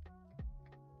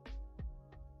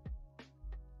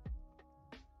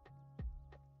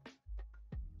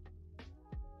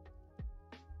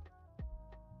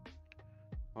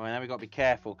 All right, now we've got to be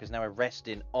careful because now we're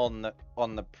resting on the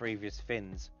previous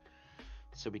fins.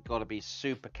 So we've got to be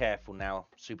super careful now,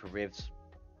 super rivs.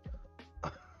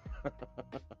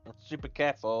 Super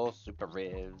careful, super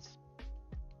rivs.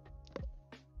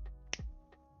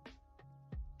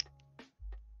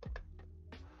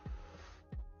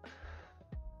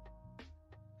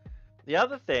 The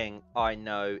other thing I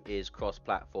know is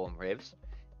cross-platform rivs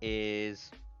is,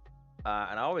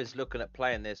 and I was looking at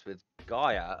playing this with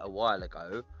Gaia a while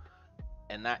ago,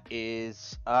 and that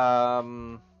is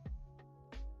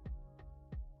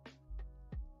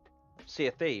Sea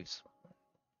of Thieves.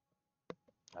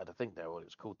 I had to think there what it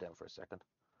was called then for a second.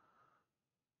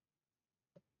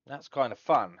 That's kind of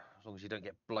fun, as long as you don't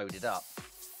get bloated up.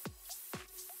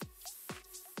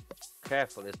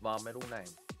 Careful is my middle name.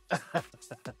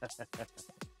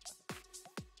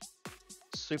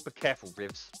 Super careful,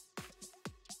 Rivs.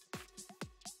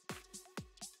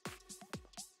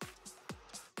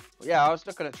 Yeah, I was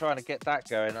looking at trying to get that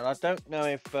going, and I don't know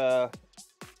if...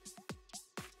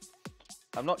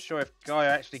 I'm not sure if Guy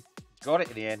actually got it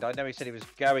in the end. I know he said he was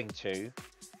going to.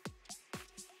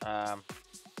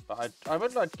 But I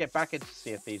would like to get back into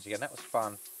Sea of Thieves again. That was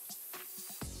fun.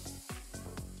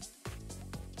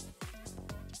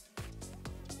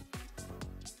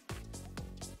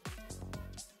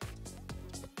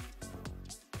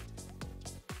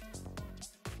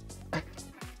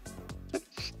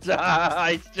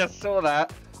 I just saw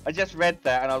that. I just read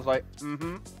that and I was like,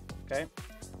 okay.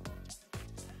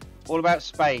 All about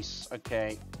space,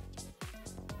 okay.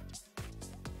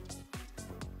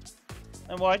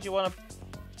 And why do you want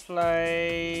to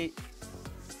play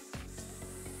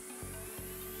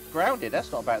Grounded?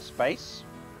 That's not about space.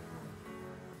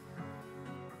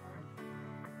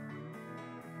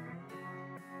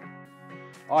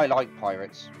 I like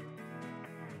pirates.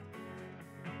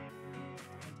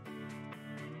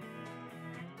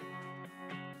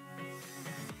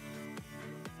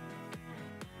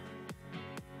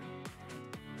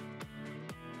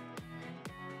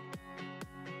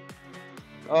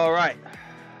 All right.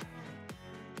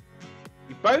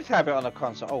 You both have it on a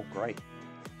console. Oh, great.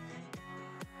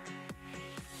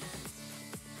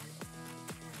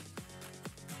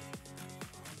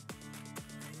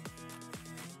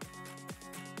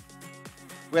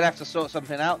 We'll have to sort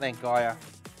something out then, Gaia.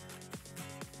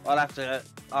 I'll have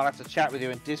to chat with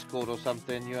you in Discord or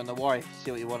something, you and the wife,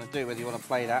 see what you want to do, whether you want to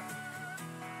play that.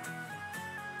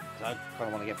 'Cause I kind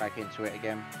of want to get back into it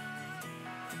again.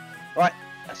 Right,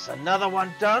 that's another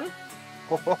one done.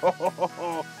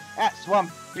 That's one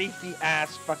beefy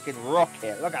ass fucking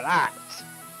rocket. Look at that.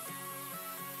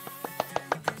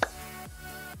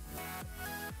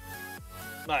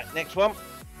 Right, next one.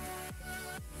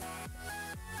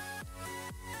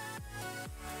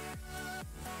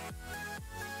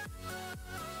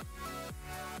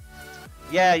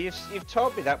 Yeah, you've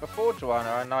told me that before,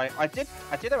 Joanna, and I did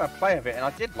have a play of it, and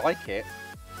I did like it,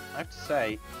 I have to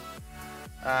say.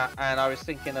 And I was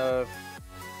thinking of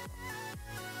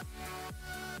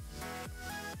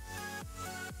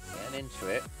getting into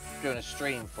it, doing a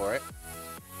stream for it.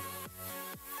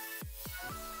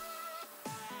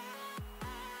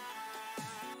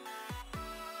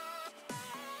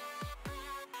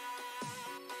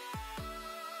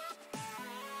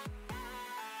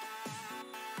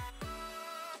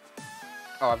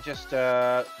 Oh, I'm just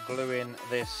gluing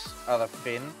this other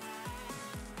fin.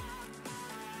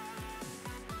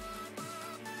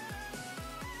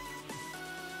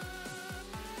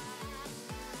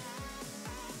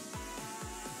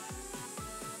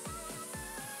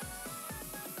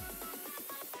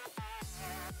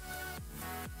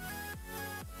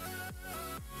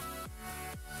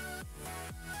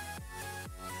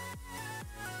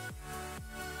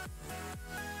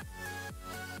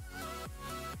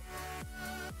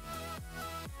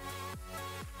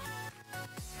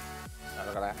 Oh,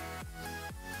 look at that.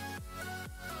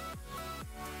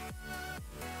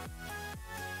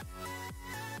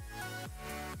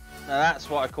 Now that's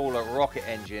what I call a rocket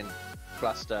engine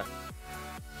cluster.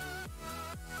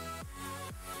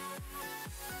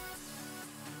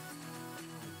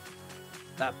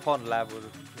 That pond lab would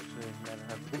have literally never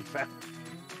have been found.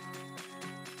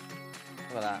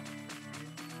 Look at that.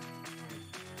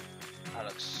 That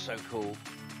looks so cool.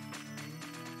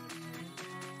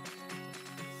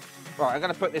 Right, I'm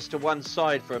going to put this to one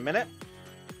side for a minute.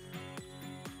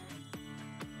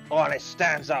 Oh, and it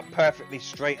stands up perfectly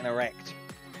straight and erect.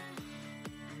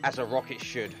 As a rocket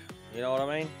should. You know what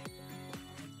I mean?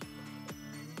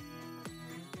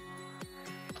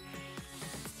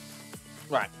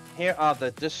 Right, here are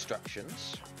the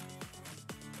destructions.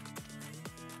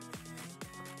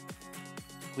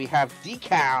 We have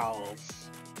decals.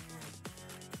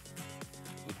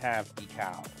 We have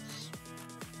decals.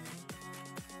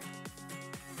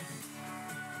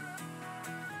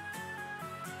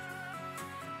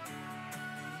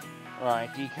 Right,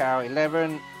 decal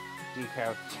 11,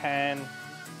 decal 10.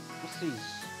 What's these?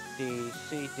 D,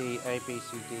 C, D, A, B,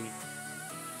 C, D.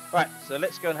 Right, so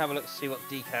let's go and have a look to see what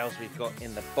decals we've got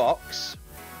in the box.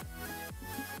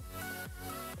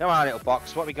 Come on, little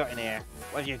box, what have we got in here?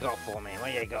 What have you got for me?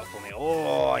 What have you got for me?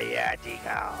 Oh, yeah,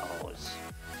 decals.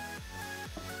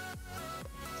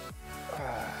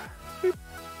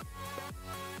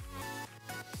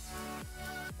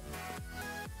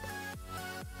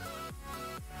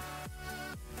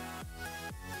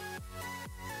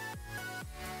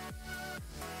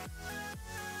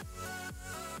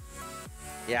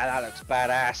 Yeah, that looks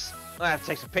badass. I have to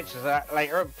take some pictures of that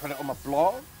later and put it on my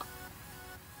blog.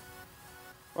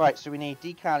 Right, so we need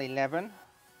decal 11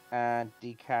 and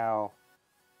decal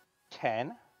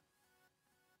 10.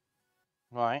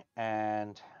 Right,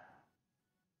 and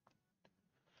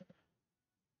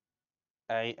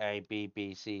A, B,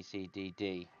 B, C, C, D,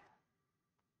 D.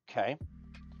 Okay.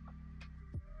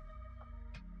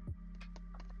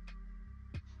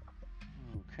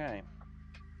 Okay.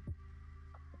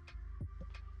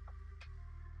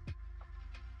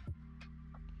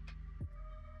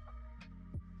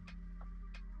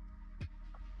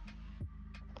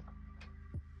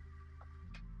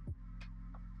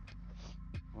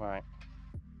 Right.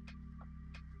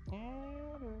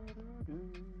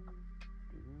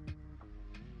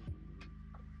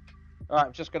 Alright,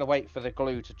 I'm just going to wait for the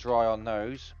glue to dry on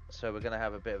those. So we're going to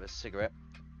have a bit of a cigarette.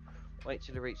 Wait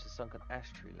till you reach the sunken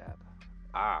ashtray lab.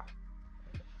 Ah.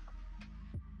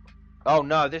 Oh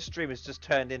no, this stream has just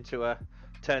turned into a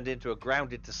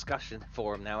grounded discussion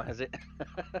forum now, has it?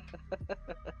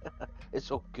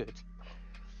 It's all good.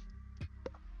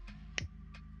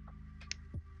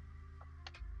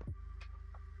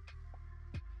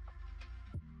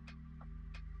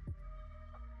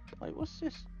 Wait, what's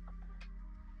this?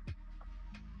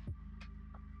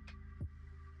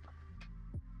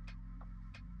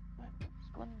 Wait,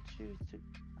 what's 1, 2, 3?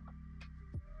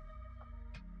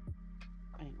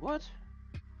 Wait, what?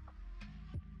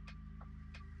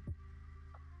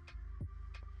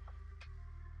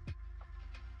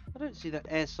 I don't see that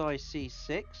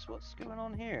SIC6. What's going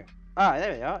on here? Ah,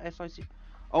 there we are. SIC.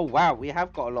 Oh wow, we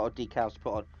have got a lot of decals to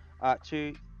put on.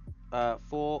 2,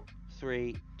 4,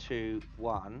 3, 2,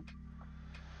 1.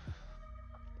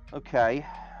 Okay.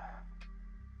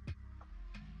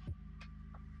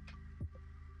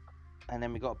 And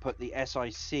then we got to put the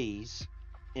SICs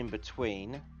in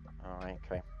between. All right.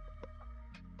 Okay.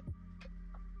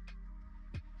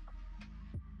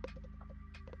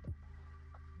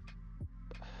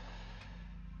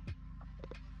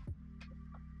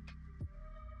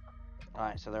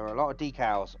 Alright, so there are a lot of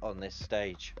decals on this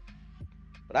stage.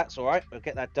 But that's alright, we'll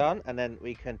get that done and then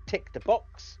we can tick the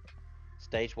box.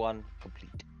 Stage 1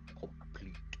 complete.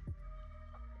 Complete.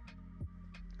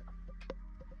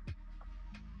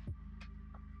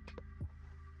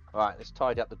 Alright, let's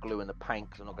tidy up the glue and the paint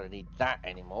because I'm not going to need that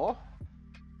anymore.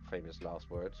 Famous last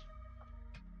words.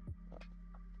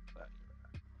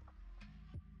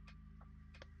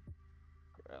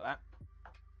 Get rid of that.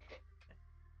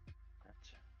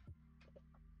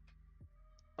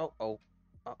 Oh.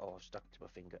 Uh-oh, I've stuck it to my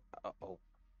finger. Uh-oh.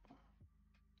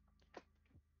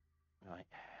 Right.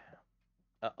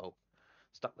 Uh-oh.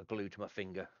 Stuck the glue to my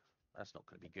finger. That's not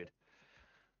going to be good.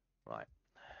 Right.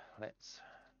 Let's...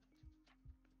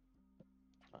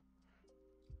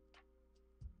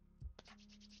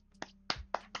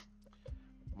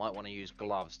 Might want to use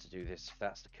gloves to do this if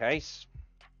that's the case.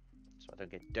 So I don't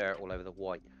get dirt all over the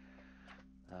white.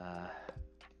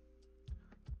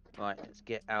 Right, let's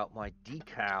get out my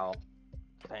decal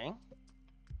thing.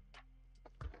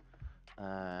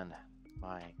 And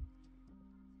my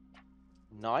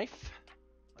knife.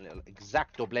 A little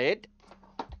X-Acto blade.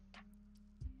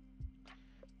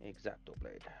 X-Acto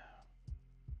blade.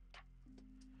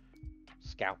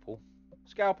 Scalpel.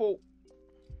 Scalpel!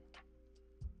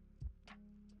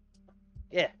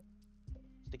 Yeah.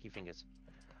 Sticky fingers.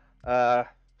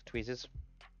 Tweezers.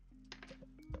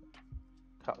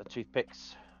 Couple of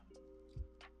toothpicks.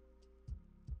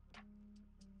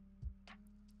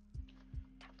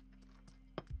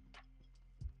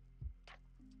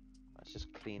 Let's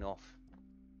just clean off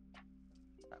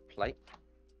that plate.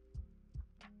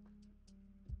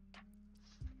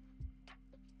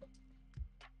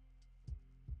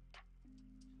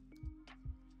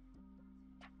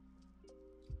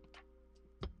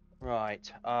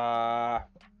 Right. As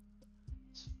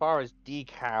far as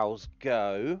decals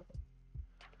go,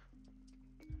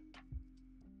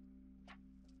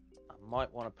 I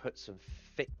might want to put some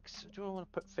fix. Do I want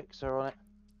to put fixer on it?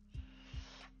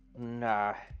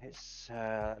 Nah, it's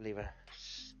leave a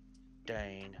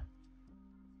stain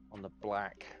on the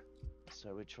black.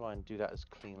 So we try and do that as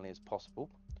cleanly as possible.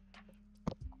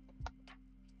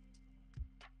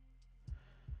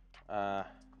 Cotton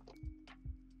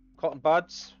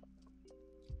buds.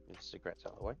 Move the cigarettes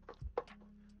out of the way.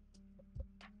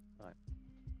 Right.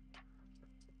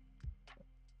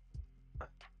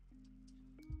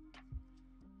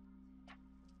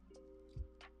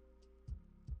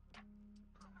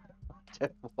 I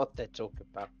don't know what they're talking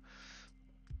about.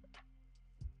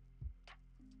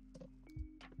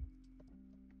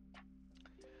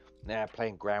 Nah,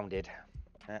 playing grounded.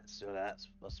 That's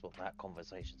what that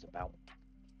conversation's about.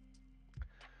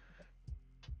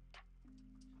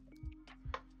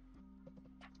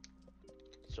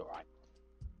 It's all right.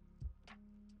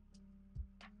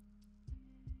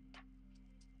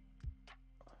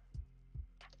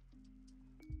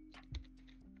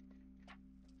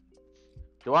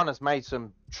 Joanna's made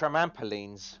some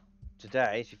trampolines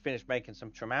today. She finished making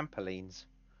some trampolines.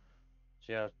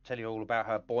 She'll tell you all about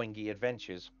her boingy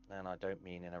adventures, and I don't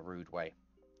mean in a rude way.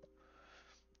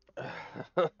 Tell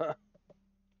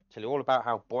you all about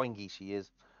how boingy she is.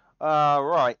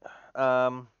 Right.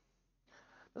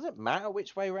 Does it matter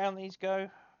which way around these go?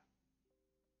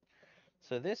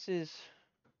 So this is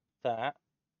that.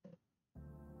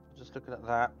 Just looking at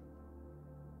that.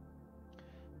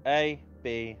 A,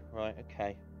 B, right,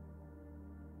 okay.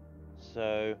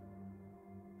 So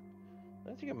I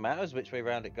don't think it matters which way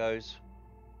around it goes.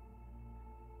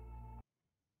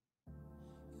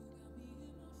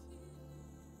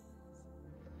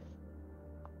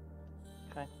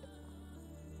 Okay.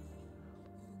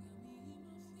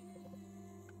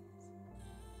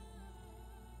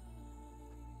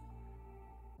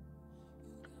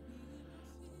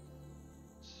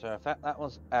 So if that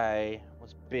was A,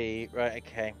 was B, right,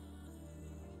 okay.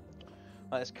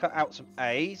 Right, let's cut out some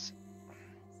A's.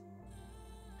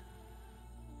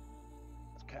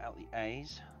 Let's cut out the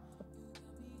A's.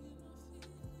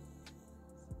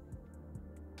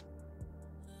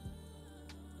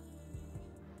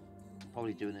 I'm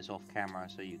probably doing this off camera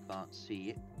so you can't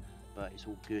see it, but it's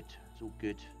all good. It's all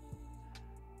good.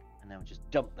 And then we'll just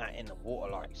dump that in the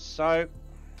water like so.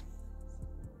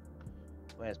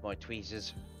 Where's my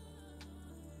tweezers?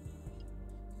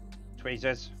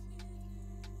 Tweezers.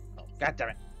 Oh, God damn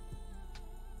it.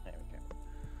 There we go.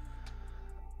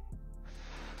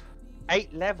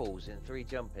 8 levels in 3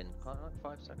 jumping. Quite like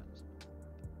 5 seconds.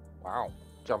 Wow.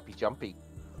 Jumpy, jumpy.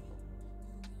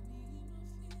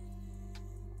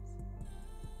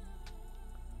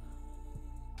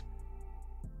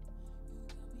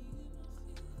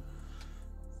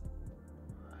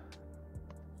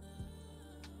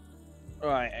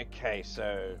 Right, okay,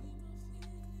 so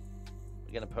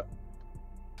we're going to put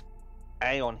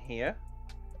A on here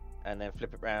and then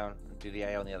flip it around and do the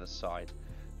A on the other side.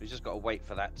 We've just got to wait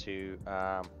for that to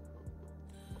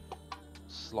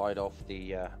slide off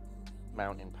the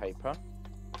mounting paper.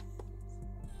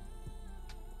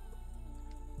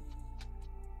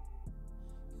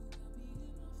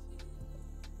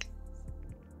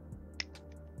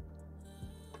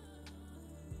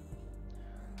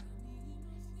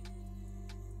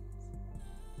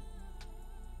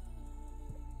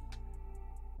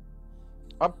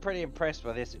 I'm pretty impressed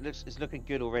by this. It's looking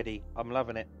good already. I'm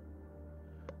loving it.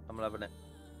 I'm loving it.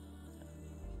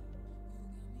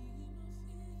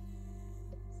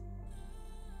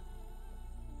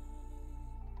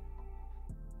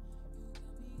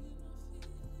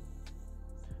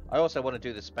 I also want to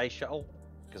do the space shuttle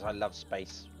because I love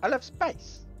space. I love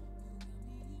space.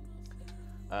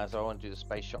 So I want to do the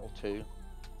space shuttle too.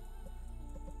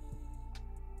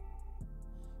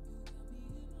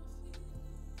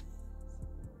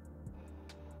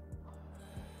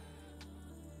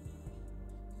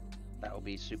 That will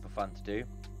be super fun to do.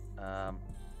 Come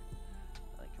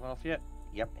off yet?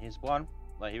 Yep, here's one.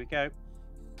 Right, here we go.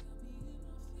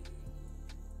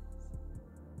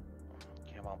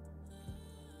 Come on.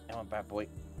 Come on, bad boy.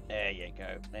 There you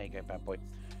go. There you go, bad boy.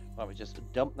 Right, we just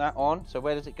dump that on. So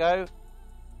where does it go?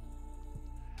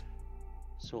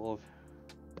 Sort of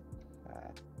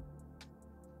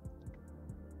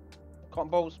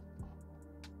cotton balls.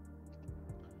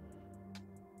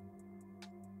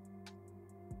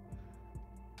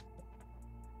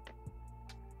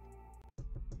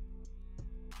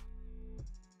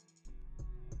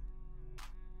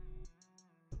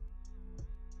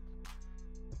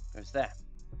 Goes there.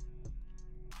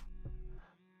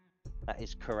 That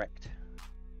is correct.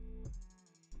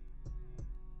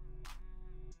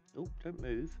 Oh, don't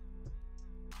move.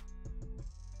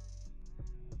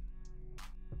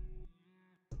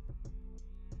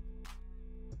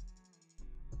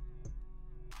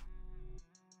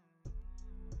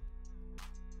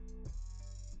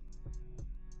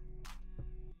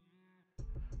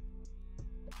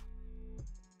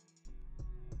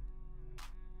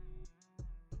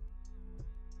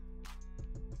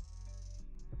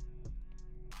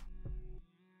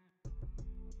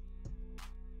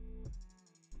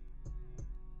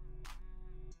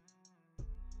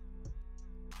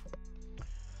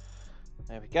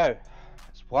 There we go.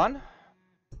 That's one.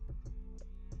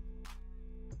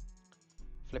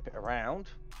 Flip it around.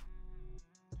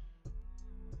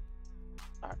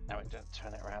 Alright, now we don't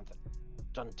turn it around.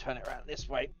 Don't turn it around this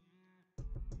way.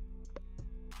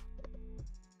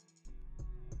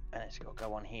 And it's got to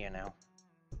go on here now.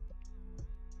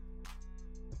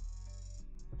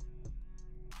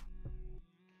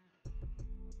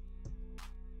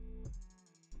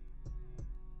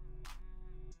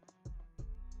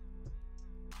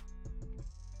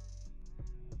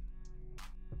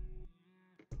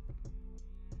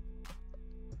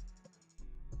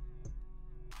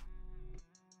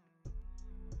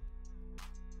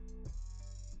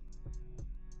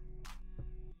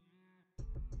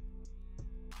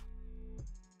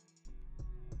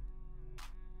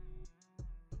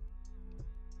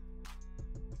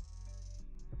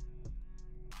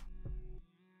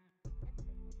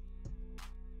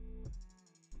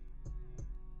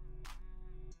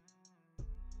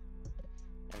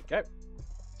 we go.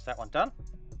 Is that one done?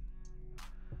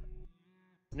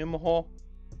 Numero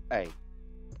A.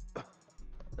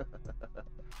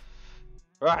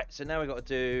 Right, so now we've got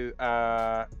to do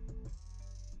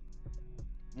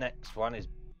next one is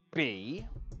B,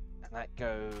 and that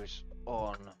goes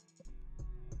on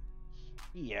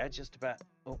here, just about.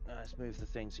 Oh, no, let's move the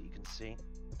thing so you can see.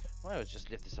 Well, I'll just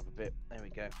lift this up a bit. There we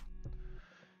go. So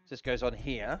this goes on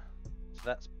here. So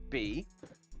that's B.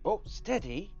 Oh,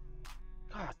 steady.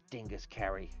 God, dingus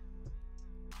carry.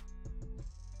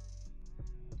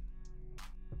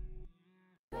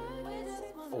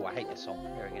 Oh, I hate this song.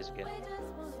 Here it is again.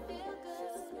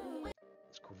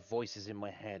 It's called Voices in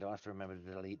My Head. I'll have to remember to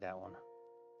delete that one.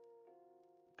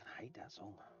 I hate that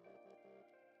song.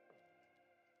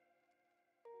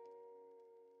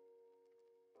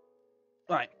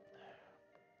 Right.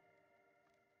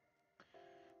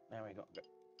 Now we got to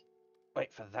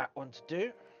wait for that one to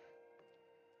do.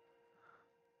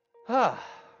 Ah,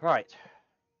 right.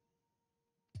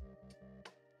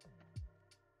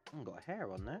 Got a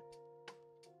hair on there.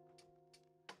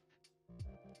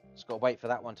 Just got to wait for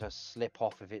that one to slip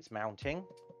off if it's mounting.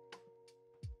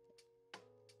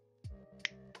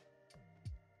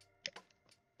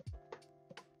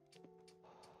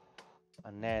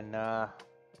 And then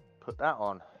put that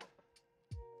on.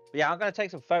 But yeah, I'm going to take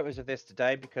some photos of this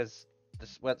today because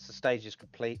once the stage is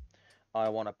complete, I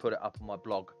want to put it up on my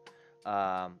blog.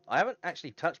 I haven't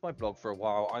actually touched my blog for a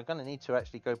while. I'm going to need to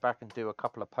actually go back and do a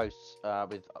couple of posts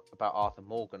about Arthur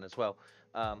Morgan as well.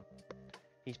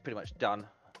 He's pretty much done.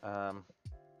 I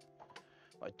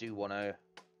do want to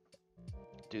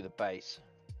do the bass.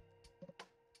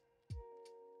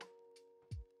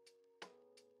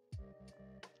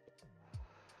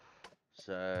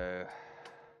 So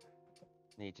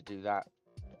need to do that.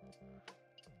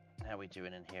 How are we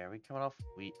doing in here? Are we coming off?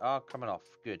 We are coming off.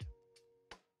 Good.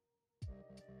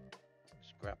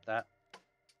 Just grab that.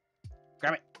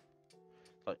 Grab it.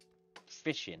 It's like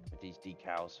fishing with these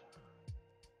decals.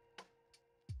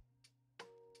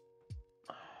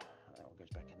 That one goes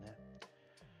back in there.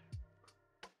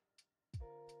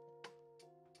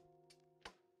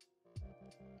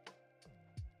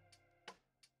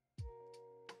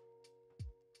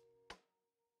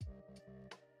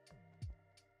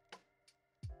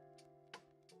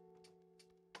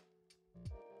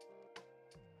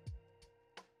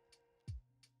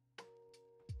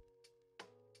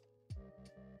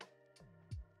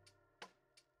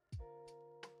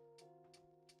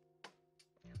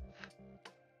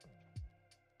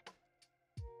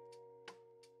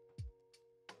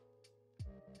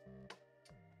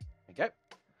 There we go.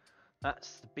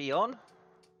 That's the B on.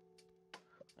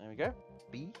 There we go.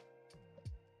 B.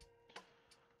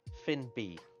 Fin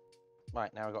B.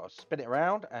 Right, now we've got to spin it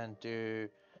around and do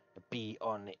the B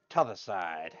on the t'other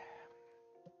side.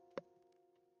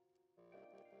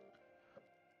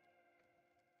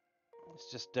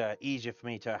 It's just easier for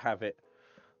me to have it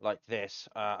like this.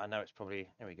 I know it's probably...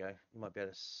 There we go. You might be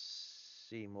able to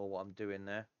see more what I'm doing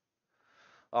there.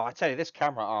 Oh, I tell you, this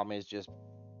camera arm is just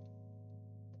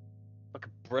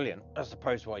brilliant as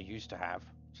opposed to what I used to have.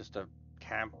 Just a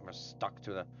camera stuck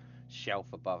to the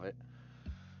shelf above it.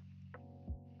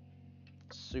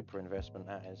 Super investment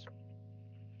that is.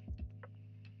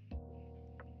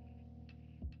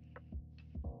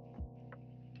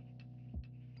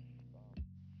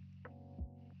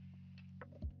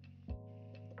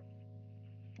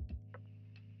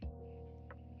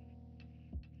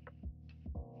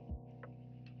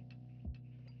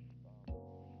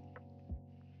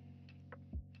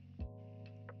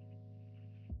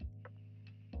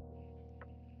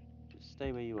 Just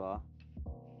stay where you are.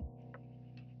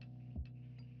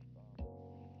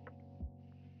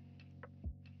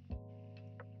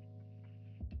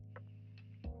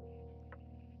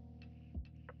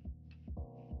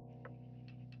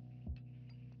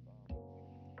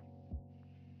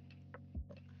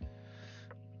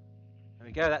 There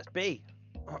we go, that's B.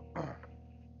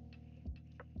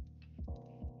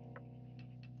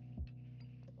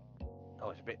 Oh,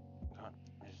 it's a bit... Can't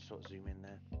just sort of zoom in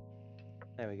there.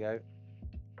 There we go.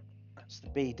 That's the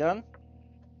B done.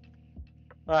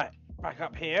 Right, back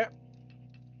up here.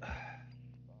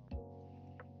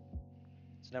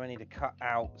 So now we need to cut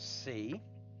out C.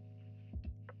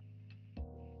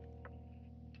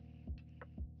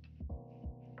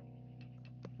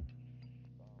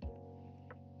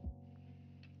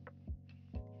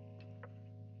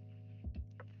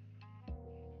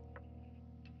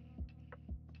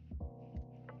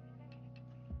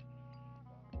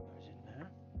 Goes in there.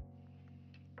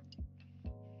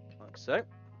 Like so.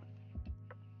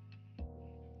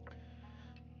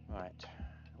 Right,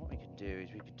 what we can do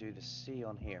is we could do the C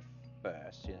on here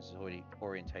first, since it's already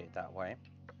orientated that way.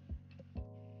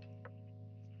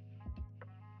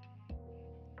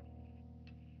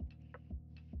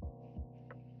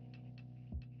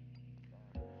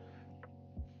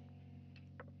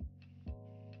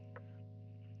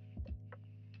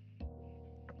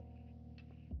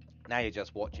 Now you're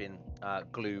just watching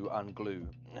glue unglue.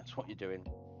 That's what you're doing.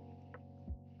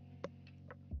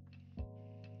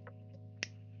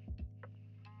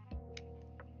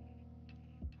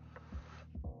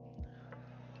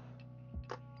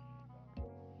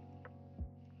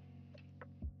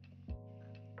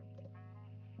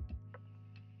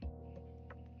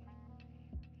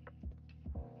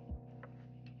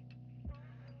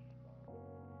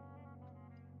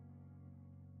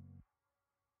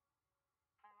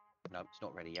 No, it's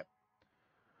not ready yet.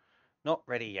 Not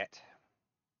ready yet.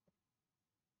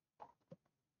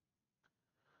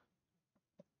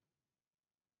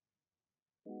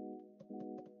 You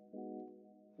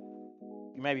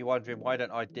may be wondering, why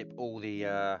don't I dip all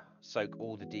the soak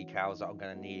all the decals that I'm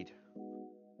going to need,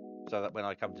 so that when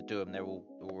I come to do them, they're all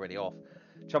already off.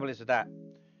 Trouble is with that,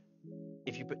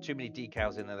 if you put too many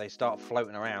decals in there, they start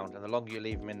floating around, and the longer you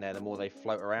leave them in there, the more they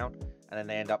float around, and then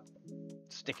they end up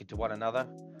sticking to one another.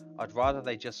 I'd rather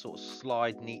they just sort of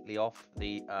slide neatly off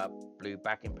the blue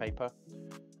backing paper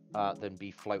than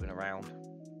be floating around,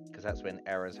 because that's when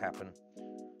errors happen.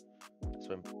 That's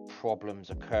when problems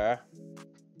occur.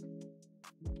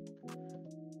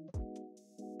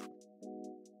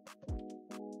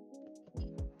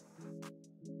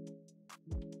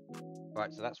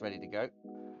 Right, so that's ready to go.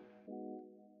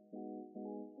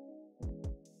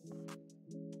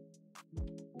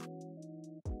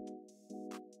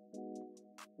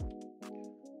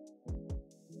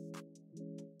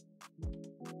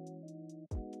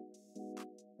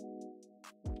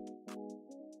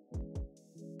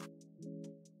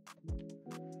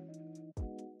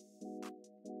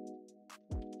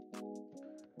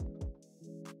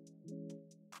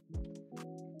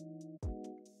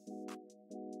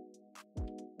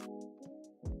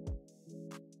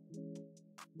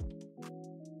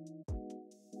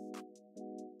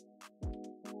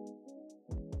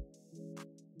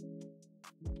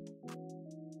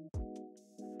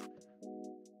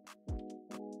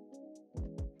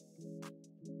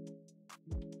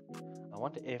 I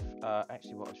wonder if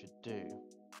actually what I should do,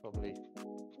 probably,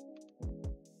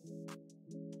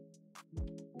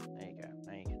 there you go,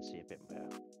 now you can see a bit better.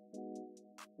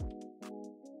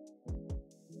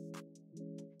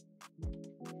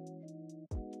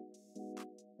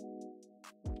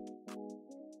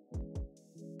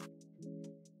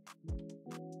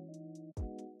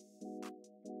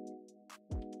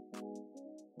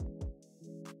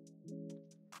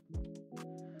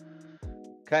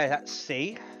 Okay, that's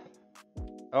C.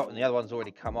 Oh, and the other one's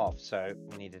already come off, so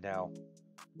we need to now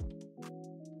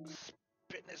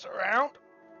spin this around.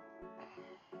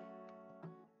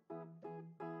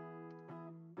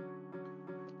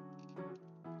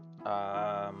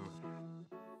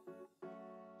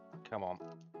 Come on,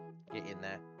 get in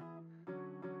there.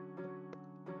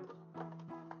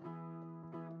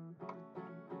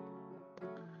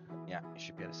 Yeah, you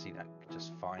should be able to see that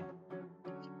just fine.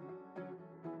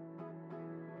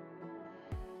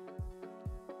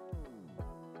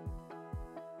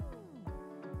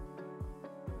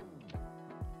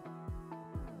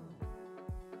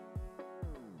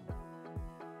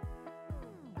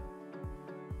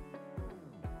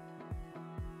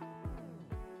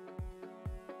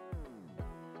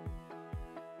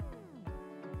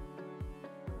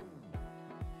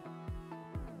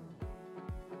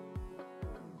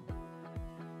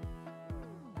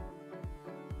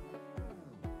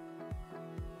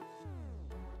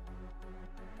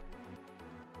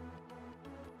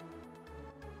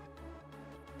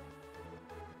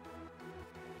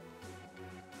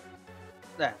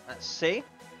 There, that's C.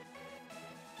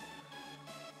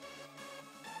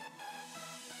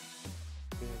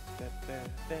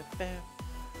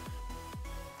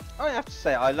 I have to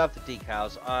say, I love the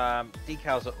decals.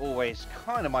 Decals are always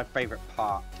kind of my favourite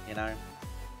part, you know.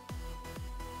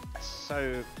 So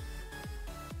you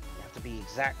have to be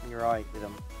exactly right with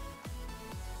them.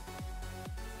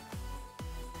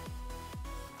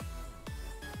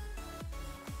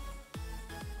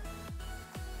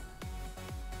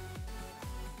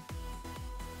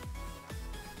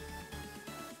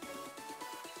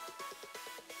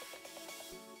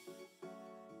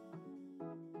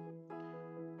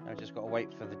 I just got to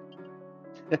wait for the...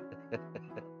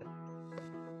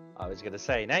 I was going to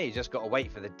say, now you just got to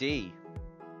wait for the D.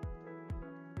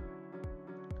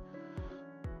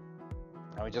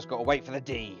 And we just got to wait for the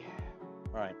D.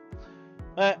 Right.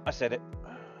 I said it.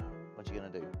 What you gonna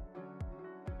do?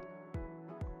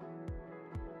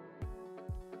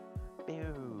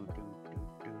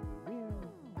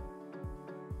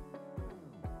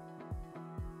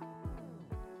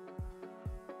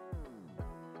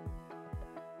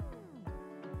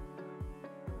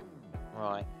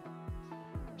 Right.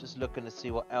 Just looking to see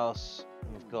what else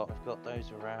we've got. We've got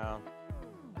those around.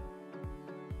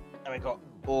 And we've got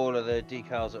all of the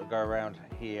decals that go around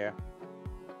here.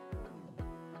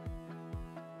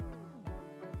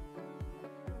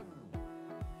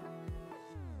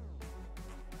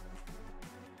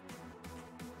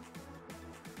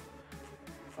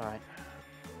 Alright.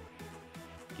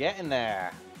 Getting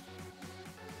there.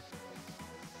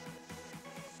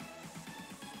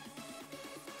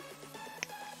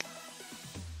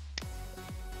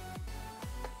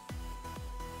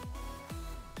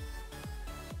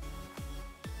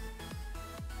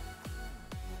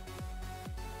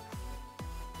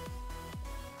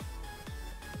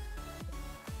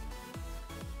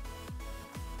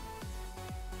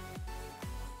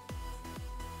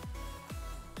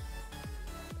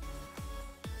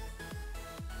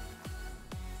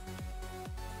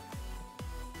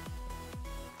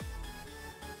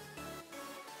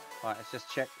 Right, let's just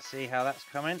check to see how that's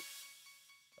coming.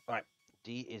 Right,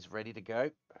 D is ready to go.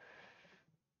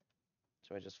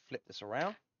 So I just flip this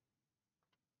around.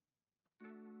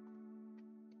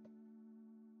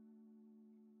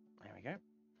 There we go.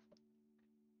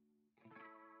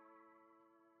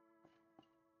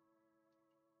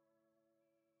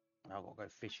 Now I've got to go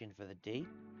fishing for the D.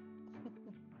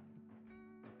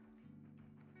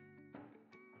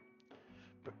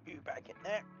 Put you back in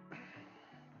there.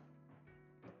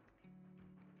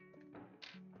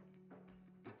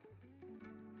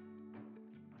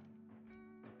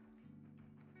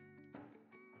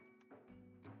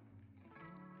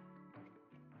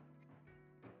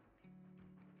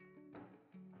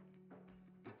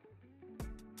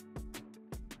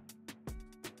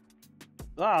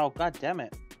 Oh, god damn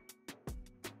it.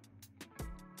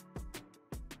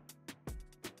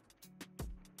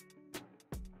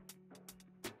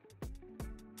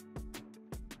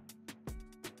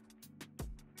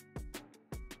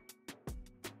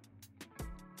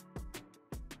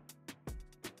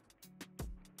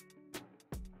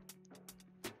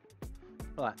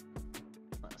 Right,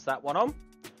 that's that one on.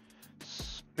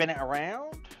 Spin it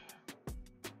around.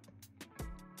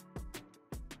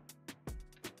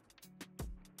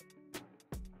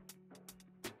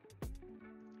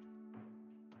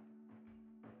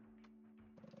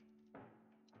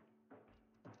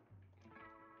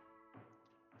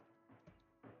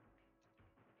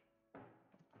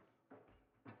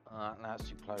 Now it's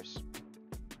too close.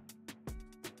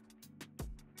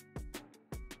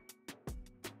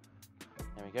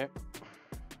 There we go.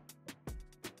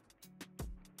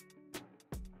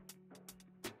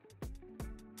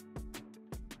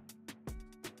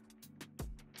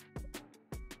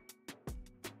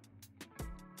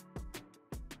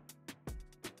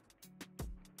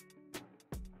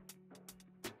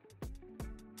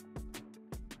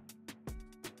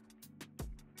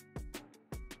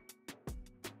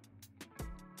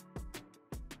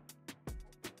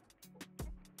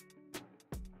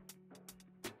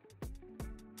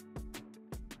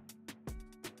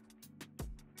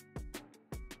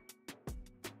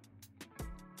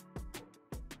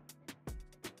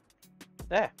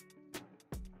 There.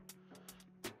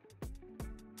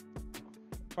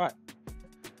 Right.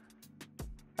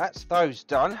 That's those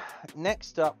done.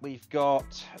 Next up, we've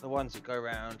got the ones that go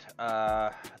around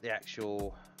the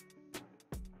actual.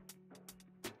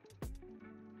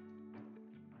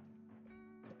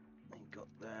 We've got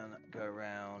them that go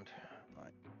around.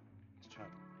 Right. Let's try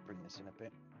and bring this in a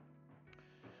bit.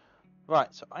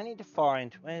 Right. So I need to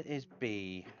find where is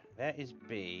B. There is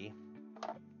B.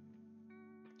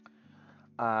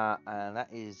 And that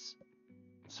is,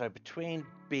 so between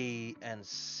B and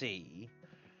C,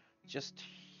 just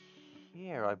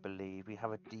here I believe we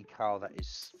have a decal that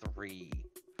is 3.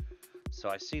 So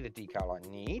I see the decal I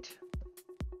need.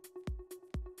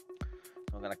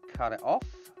 I'm going to cut it off.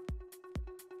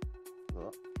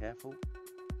 Oh, careful.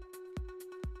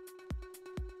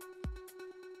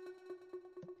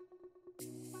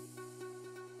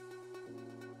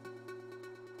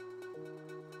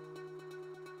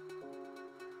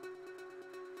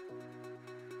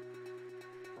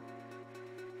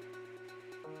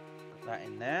 That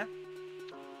in there.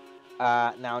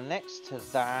 Now next to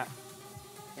that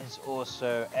is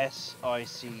also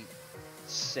SIC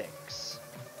 6.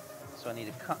 So I need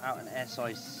to cut out an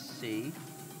SIC.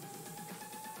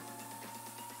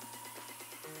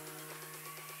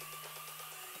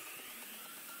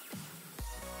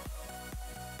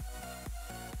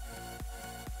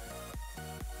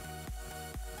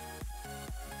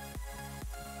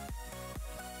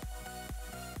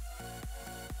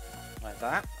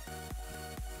 that.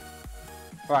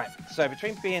 Right, so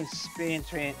between B and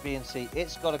C,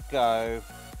 it's got to go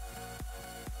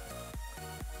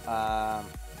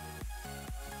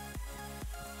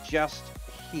just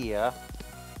here,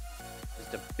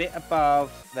 just a bit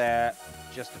above there,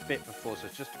 just a bit before, so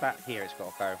it's just about here it's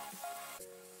got to go.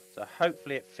 So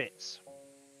hopefully it fits.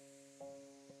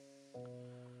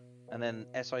 And then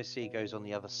SIC goes on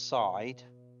the other side,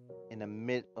 in the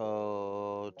mid,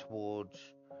 towards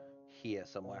here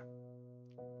somewhere.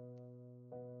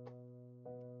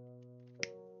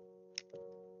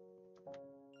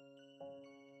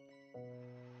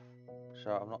 So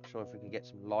I'm not sure if we can get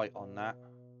some light on that.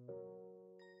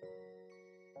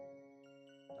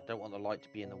 I don't want the light to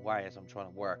be in the way as I'm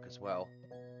trying to work as well.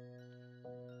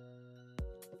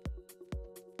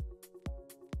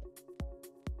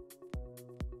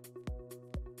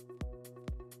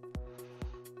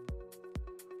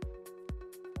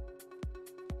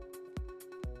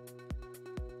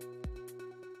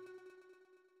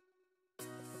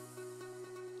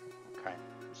 Okay,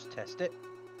 let's test it.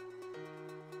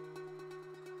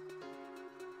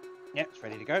 Yeah, it's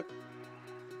ready to go.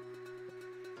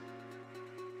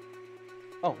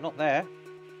 Oh, not there.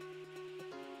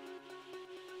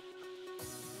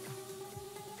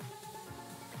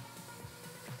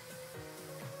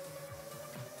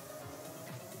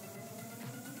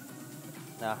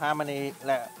 Now, how many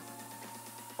left?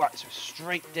 Right, so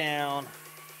straight down.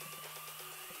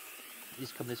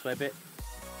 Just come this way a bit.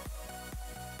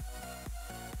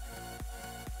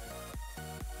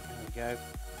 There we go.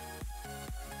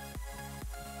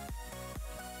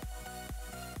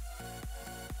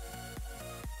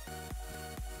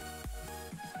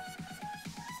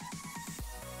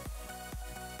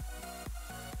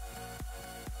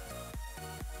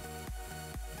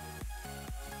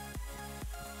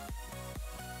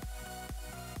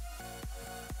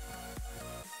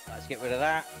 Let's get rid of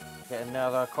that. Get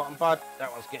another cotton bud.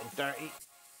 That one's getting dirty.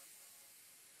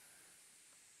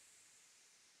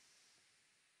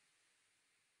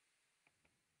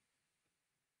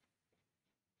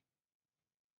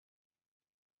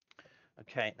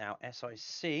 Okay, now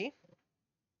SIC.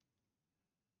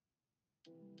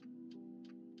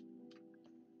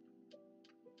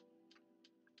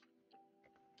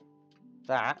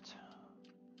 That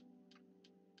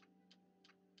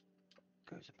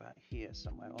goes about here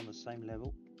somewhere on the same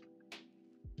level.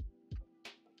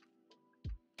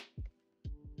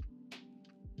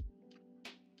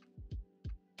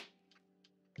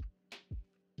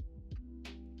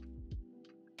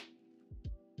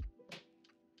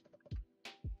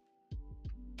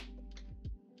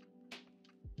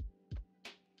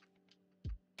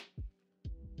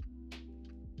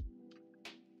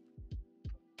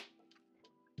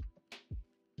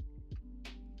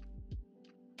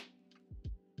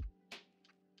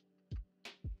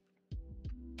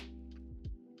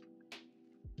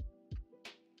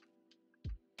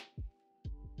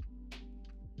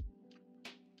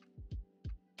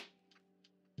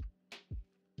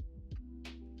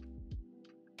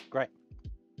 Great.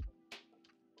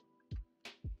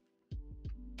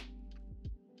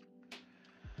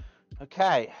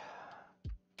 Okay.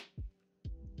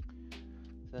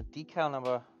 So decal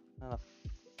number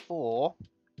 4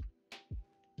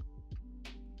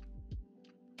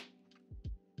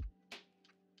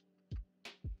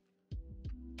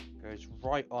 goes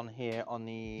right on here on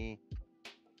the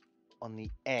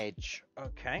edge.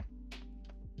 Okay.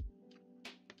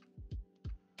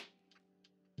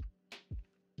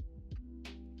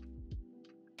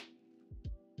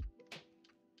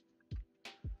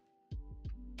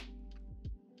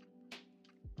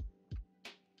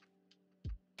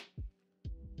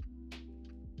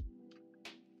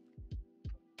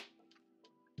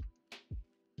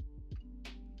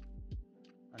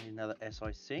 I need another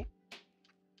SIC.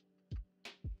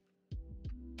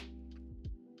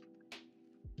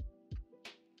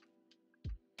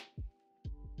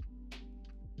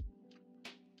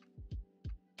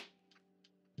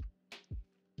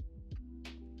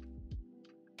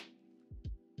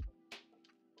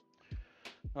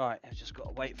 Right, I've just got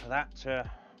to wait for that to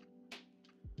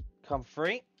come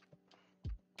free.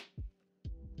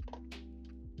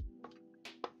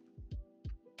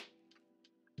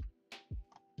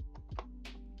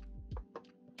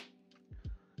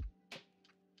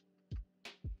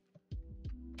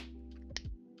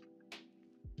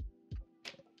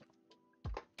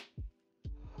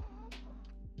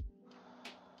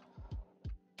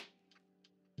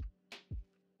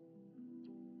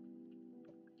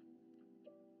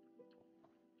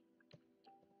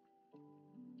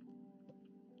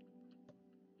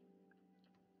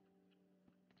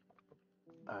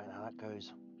 Oh, now that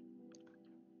goes.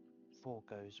 4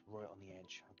 goes right on the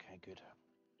edge. Okay, good.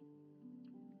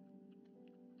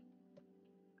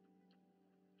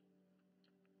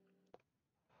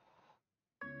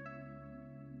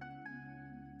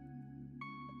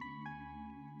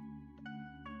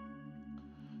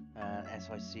 And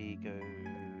SIC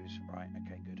goes right.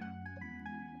 Okay, good.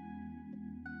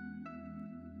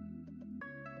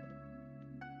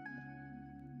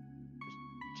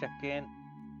 Just check in.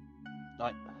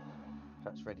 Right,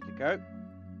 that's ready to go.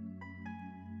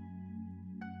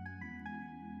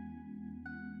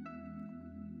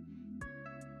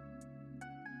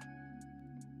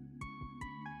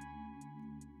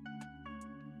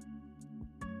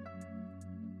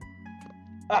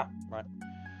 Ah, right.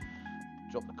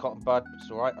 Drop the cotton bud.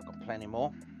 It's all right. I've got plenty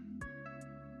more.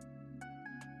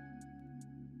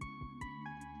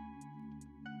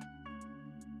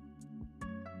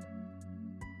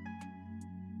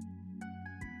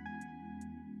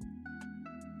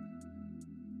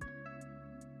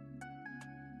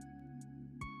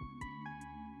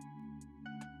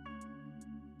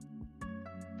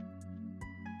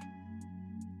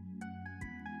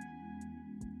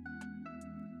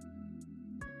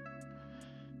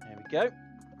 There we go.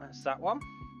 That's that one.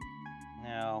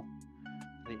 Now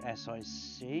the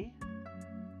SIC.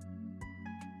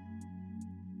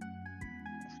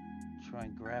 Let's try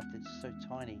and grab this. It's so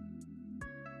tiny.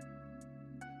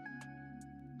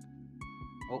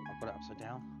 Oh, I've got it upside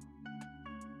down.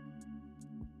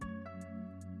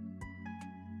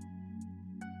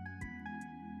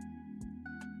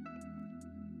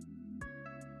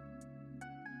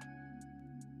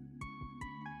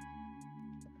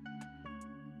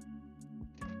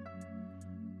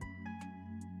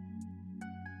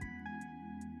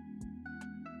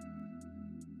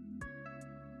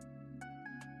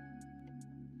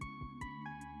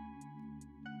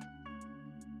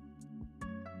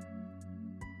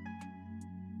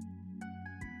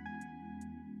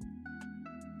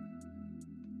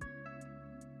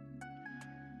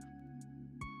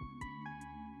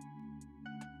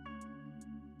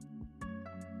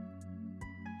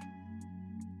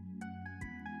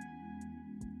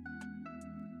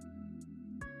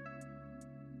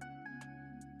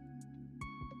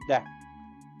 There.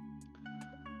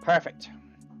 Perfect.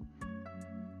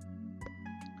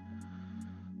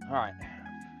 All right.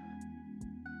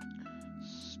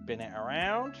 Spin it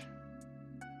around.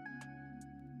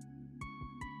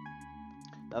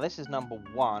 Now this is number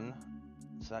 1,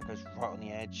 so that goes right on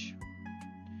the edge.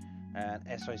 And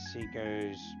SIC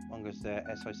goes, one goes there,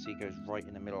 SIC goes right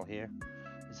in the middle here.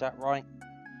 Is that right?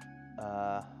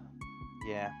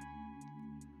 Yeah.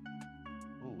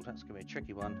 Ooh, that's gonna be a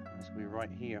tricky one. That's gonna be right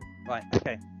here. Right,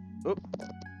 okay. Oop. Is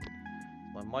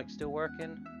my mic still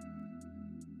working?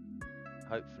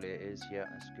 Hopefully it is. Yeah,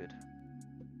 that's good.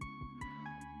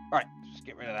 Right, just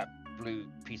get rid of that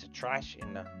blue piece of trash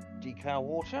in the decal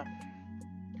water.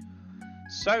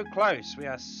 So close. We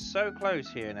are so close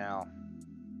here now.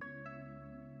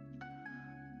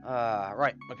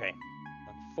 Right, okay.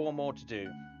 4 more to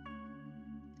do.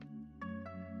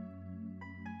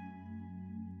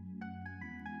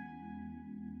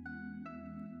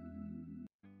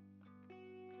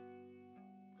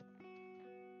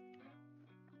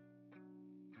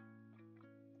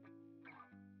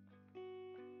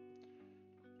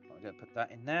 I'm going to put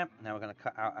that in there. Now we're going to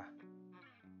cut out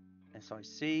a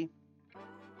SIC.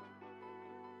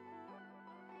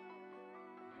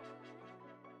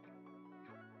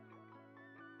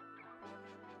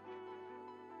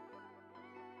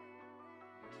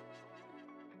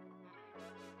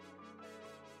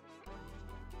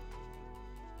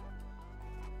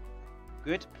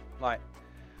 Good. Right.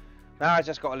 Now I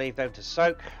just got to leave them to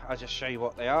soak. I'll just show you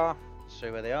what they are. Show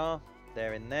you where they are.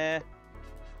 They're in there.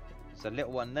 There's a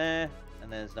little one there,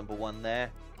 and there's number 1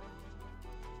 there.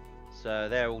 So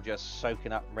they're all just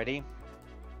soaking up ready.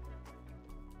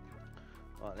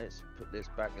 Right, let's put this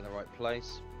back in the right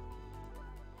place.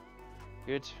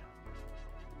 Good.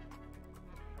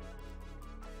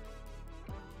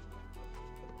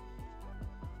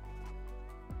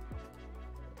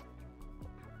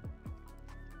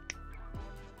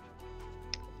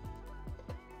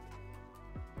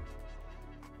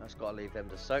 Just got to leave them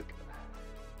to soak.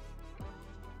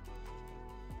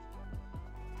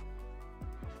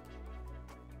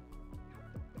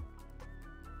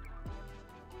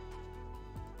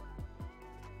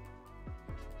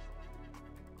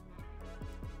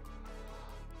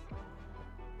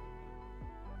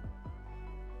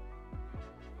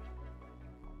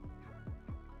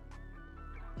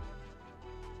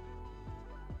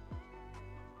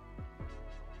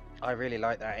 I really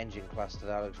like that engine cluster.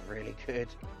 That looks really good.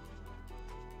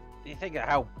 You think of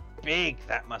how big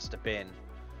that must have been,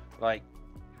 like,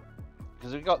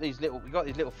 because we got these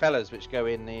little fellas which go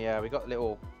in the we got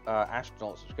little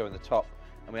astronauts which go in the top,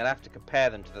 and we'll have to compare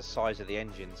them to the size of the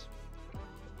engines.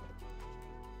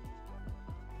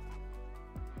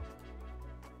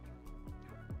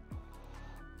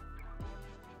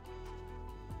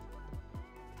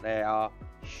 They are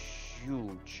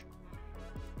huge.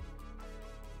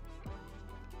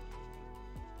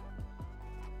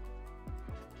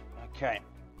 Okay.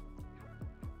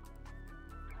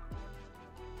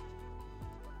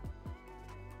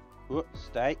 Whoop,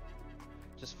 stay.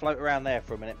 Just float around there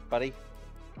for a minute, buddy.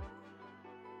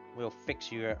 We'll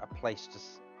fix you a place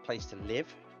to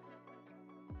live.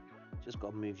 Just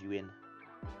got to move you in.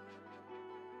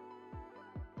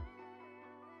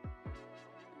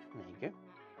 There you go.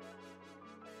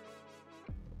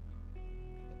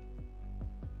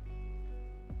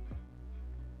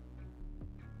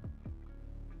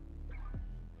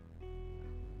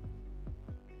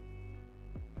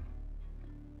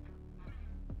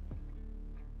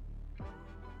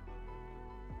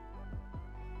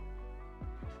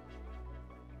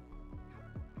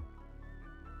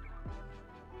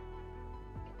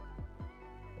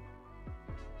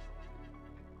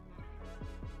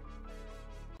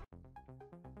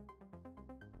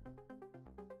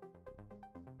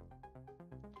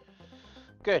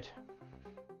 Good.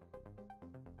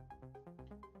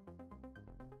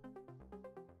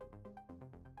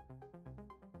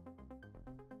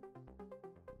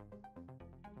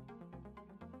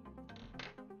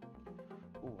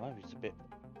 Oh, that was a bit.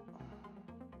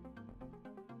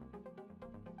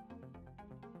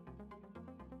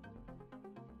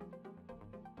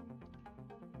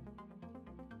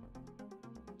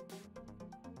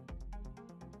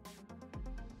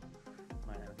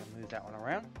 Right, now we're going to move that one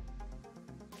around.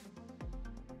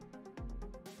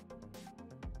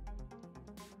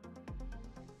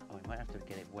 Oh, we might have to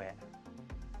get it wet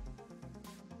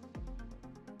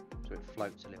so it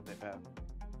floats a little bit better.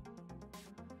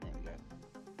 There we go.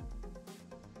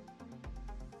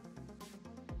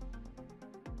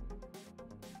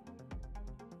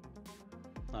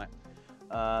 Right,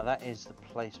 that is the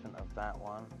placement of that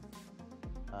one.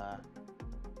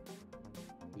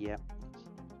 Yep.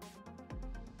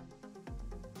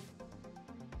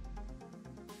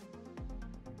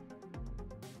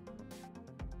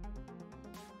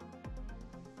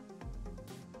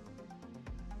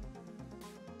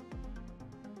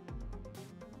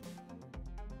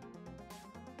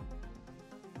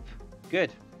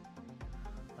 Good.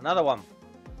 Another one.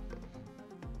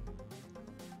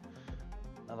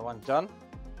 Another one done.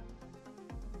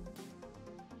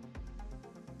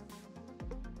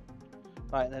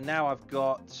 Right, and now I've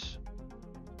got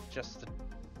just the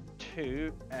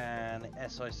 2 and the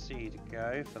SIC to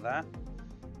go for that.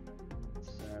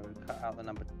 So we'll cut out the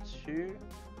number 2,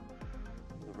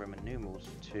 the Roman numerals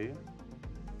for 2.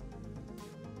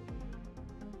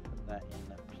 Put that in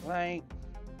the plate.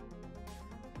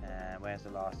 And where's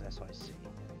the last SIC? There we go.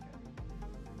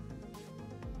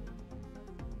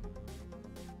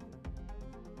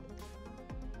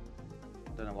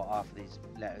 I don't know what half of these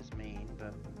letters mean,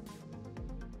 but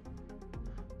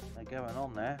they're going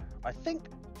on there. I think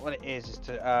what it is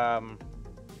to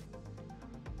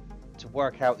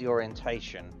work out the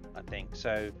orientation. I think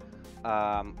so.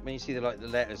 When you see the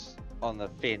letters on the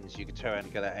fins, you can turn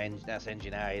and go that's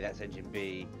engine A, that's engine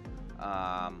B.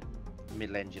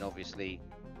 Middle engine, obviously.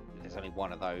 There's only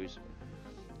one of those,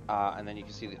 and then you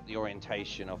can see the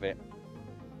orientation of it,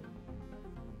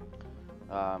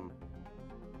 because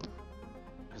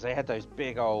they had those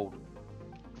big old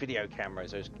video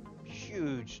cameras, those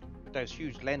huge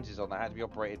lenses on that had to be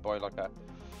operated by like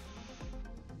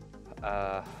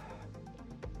a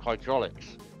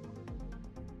hydraulics.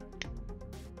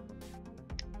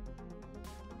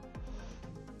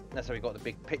 That's how we got the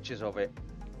big pictures of it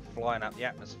flying up the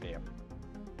atmosphere.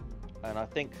 And I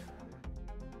think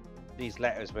these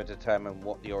letters were determine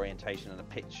what the orientation of the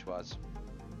pitch was.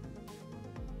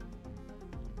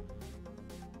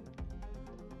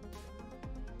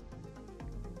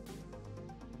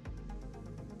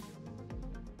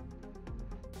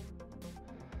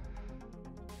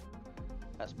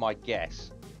 That's my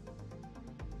guess.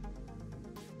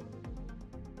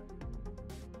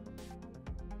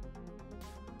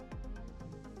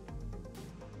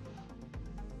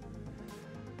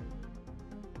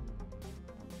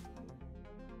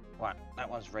 Right, that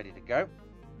one's ready to go.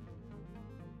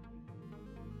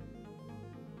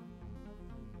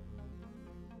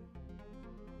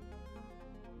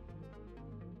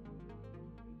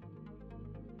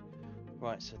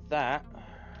 Right, so that,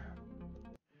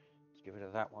 let's get rid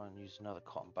of that one and use another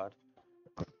cotton bud.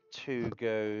 2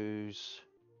 goes,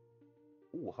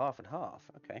 ooh, half and half,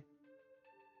 okay.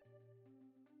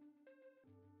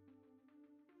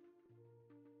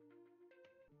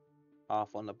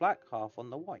 Half on the black, half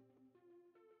on the white.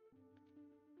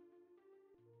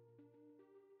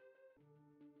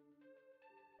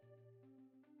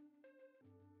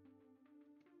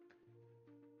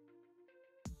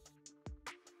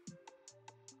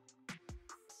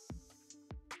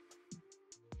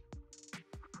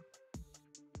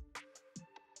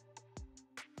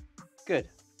 Good.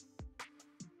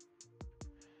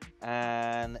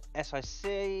 And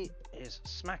SIC is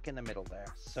smack in the middle there.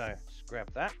 So just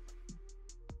grab that.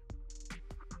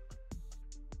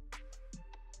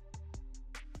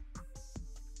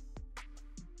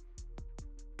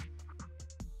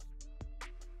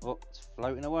 Oh, it's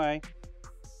floating away.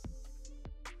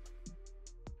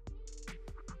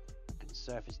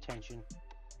 Surface tension.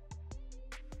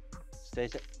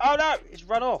 Stays it. Oh no, it's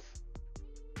run off.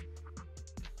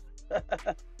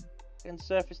 And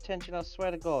surface tension, I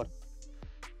swear to God.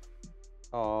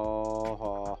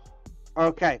 Oh.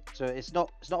 Okay, so it's not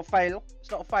a fail.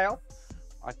 It's not a fail.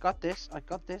 I got this. I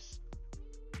got this.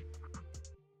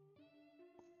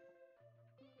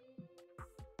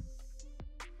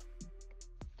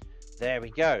 There we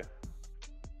go.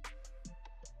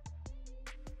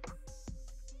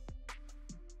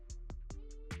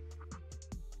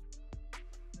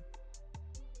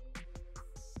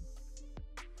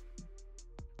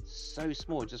 So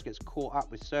small, it just gets caught up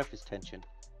with surface tension.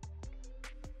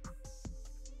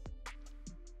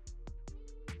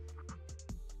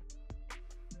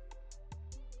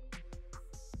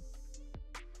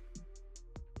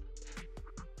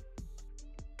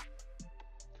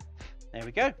 There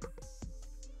we go.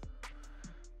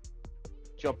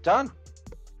 Job done.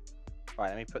 Right,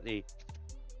 let me put the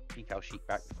decal sheet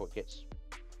back before it gets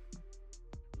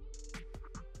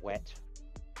wet,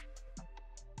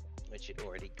 which it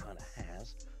already kind of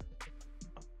has.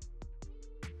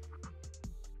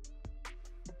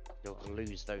 Don't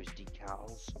lose those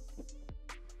decals.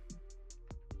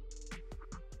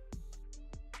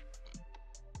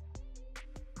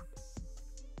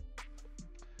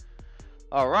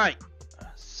 All right,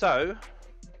 so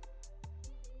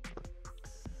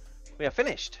we are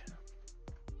finished.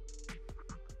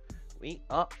 We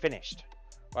are finished.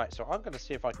 Right, so I'm going to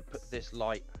see if I can put this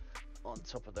light on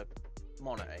top of the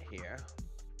monitor here,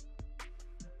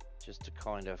 just to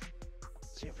kind of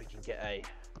see if we can get a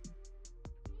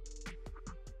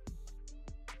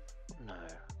no.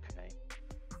 Okay.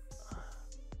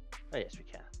 Oh yes, we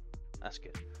can. That's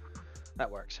good. That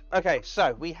works. Okay,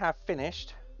 so we have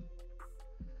finished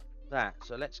that.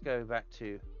 So let's go back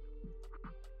to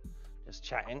just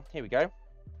chatting. Here we go.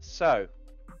 So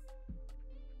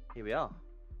here we are.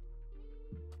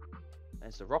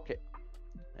 There's the rocket.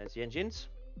 There's the engines.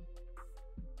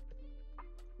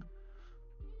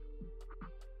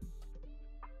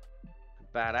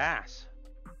 Badass.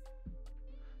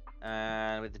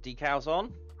 And with the decals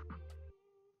on.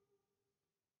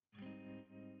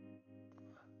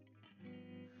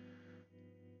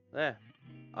 There.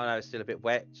 I know it's still a bit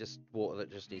wet, just water that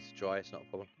just needs to dry, it's not a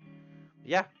problem.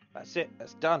 Yeah, that's it,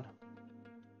 that's done.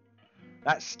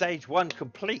 That's stage 1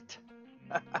 complete.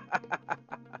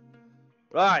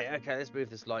 Right, okay, let's move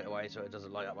this light away so it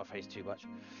doesn't light up my face too much.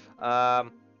 There,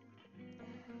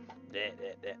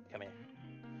 come here.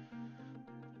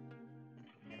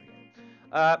 There we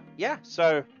go. Yeah,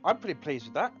 so I'm pretty pleased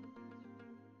with that.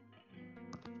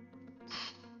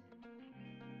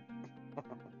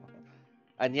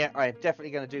 And yeah, I'm definitely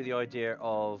going to do the idea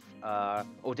of,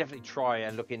 or definitely try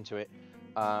and look into it,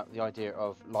 the idea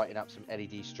of lighting up some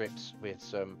LED strips with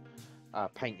some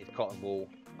painted cotton wool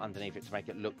underneath it to make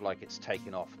it look like it's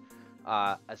taken off.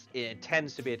 As it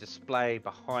tends to be a display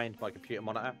behind my computer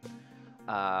monitor.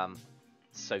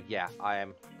 So yeah, I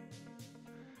am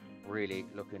really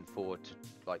looking forward to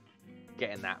like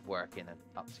getting that working and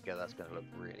up together. That's going to look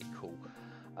really cool.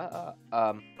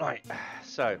 Right,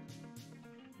 so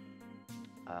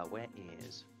where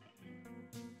is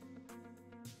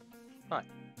right?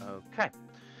 Okay,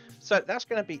 so that's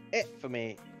going to be it from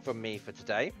me for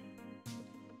today.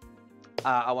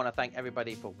 I want to thank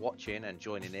everybody for watching and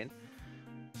joining in.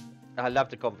 I love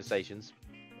the conversations,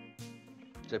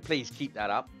 so please keep that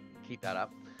up. Keep that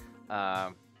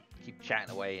up. Keep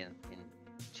chatting away in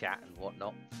chat and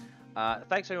whatnot.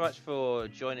 Thanks very much for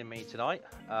joining me tonight.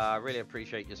 I really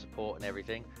appreciate your support and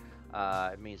everything.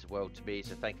 It means the world to me,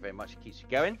 so thank you very much. It keeps you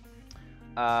going.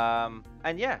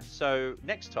 And yeah, so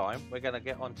next time we're going to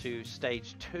get on to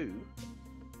stage 2,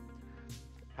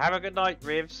 Have a good night,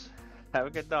 Rivs. Have a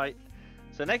good night.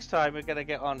 So next time we're going to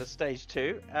get on to stage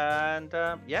 2, and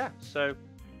yeah, so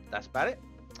that's about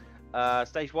it.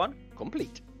 Stage 1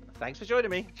 complete. Thanks for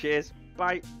joining me. Cheers.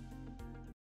 Bye.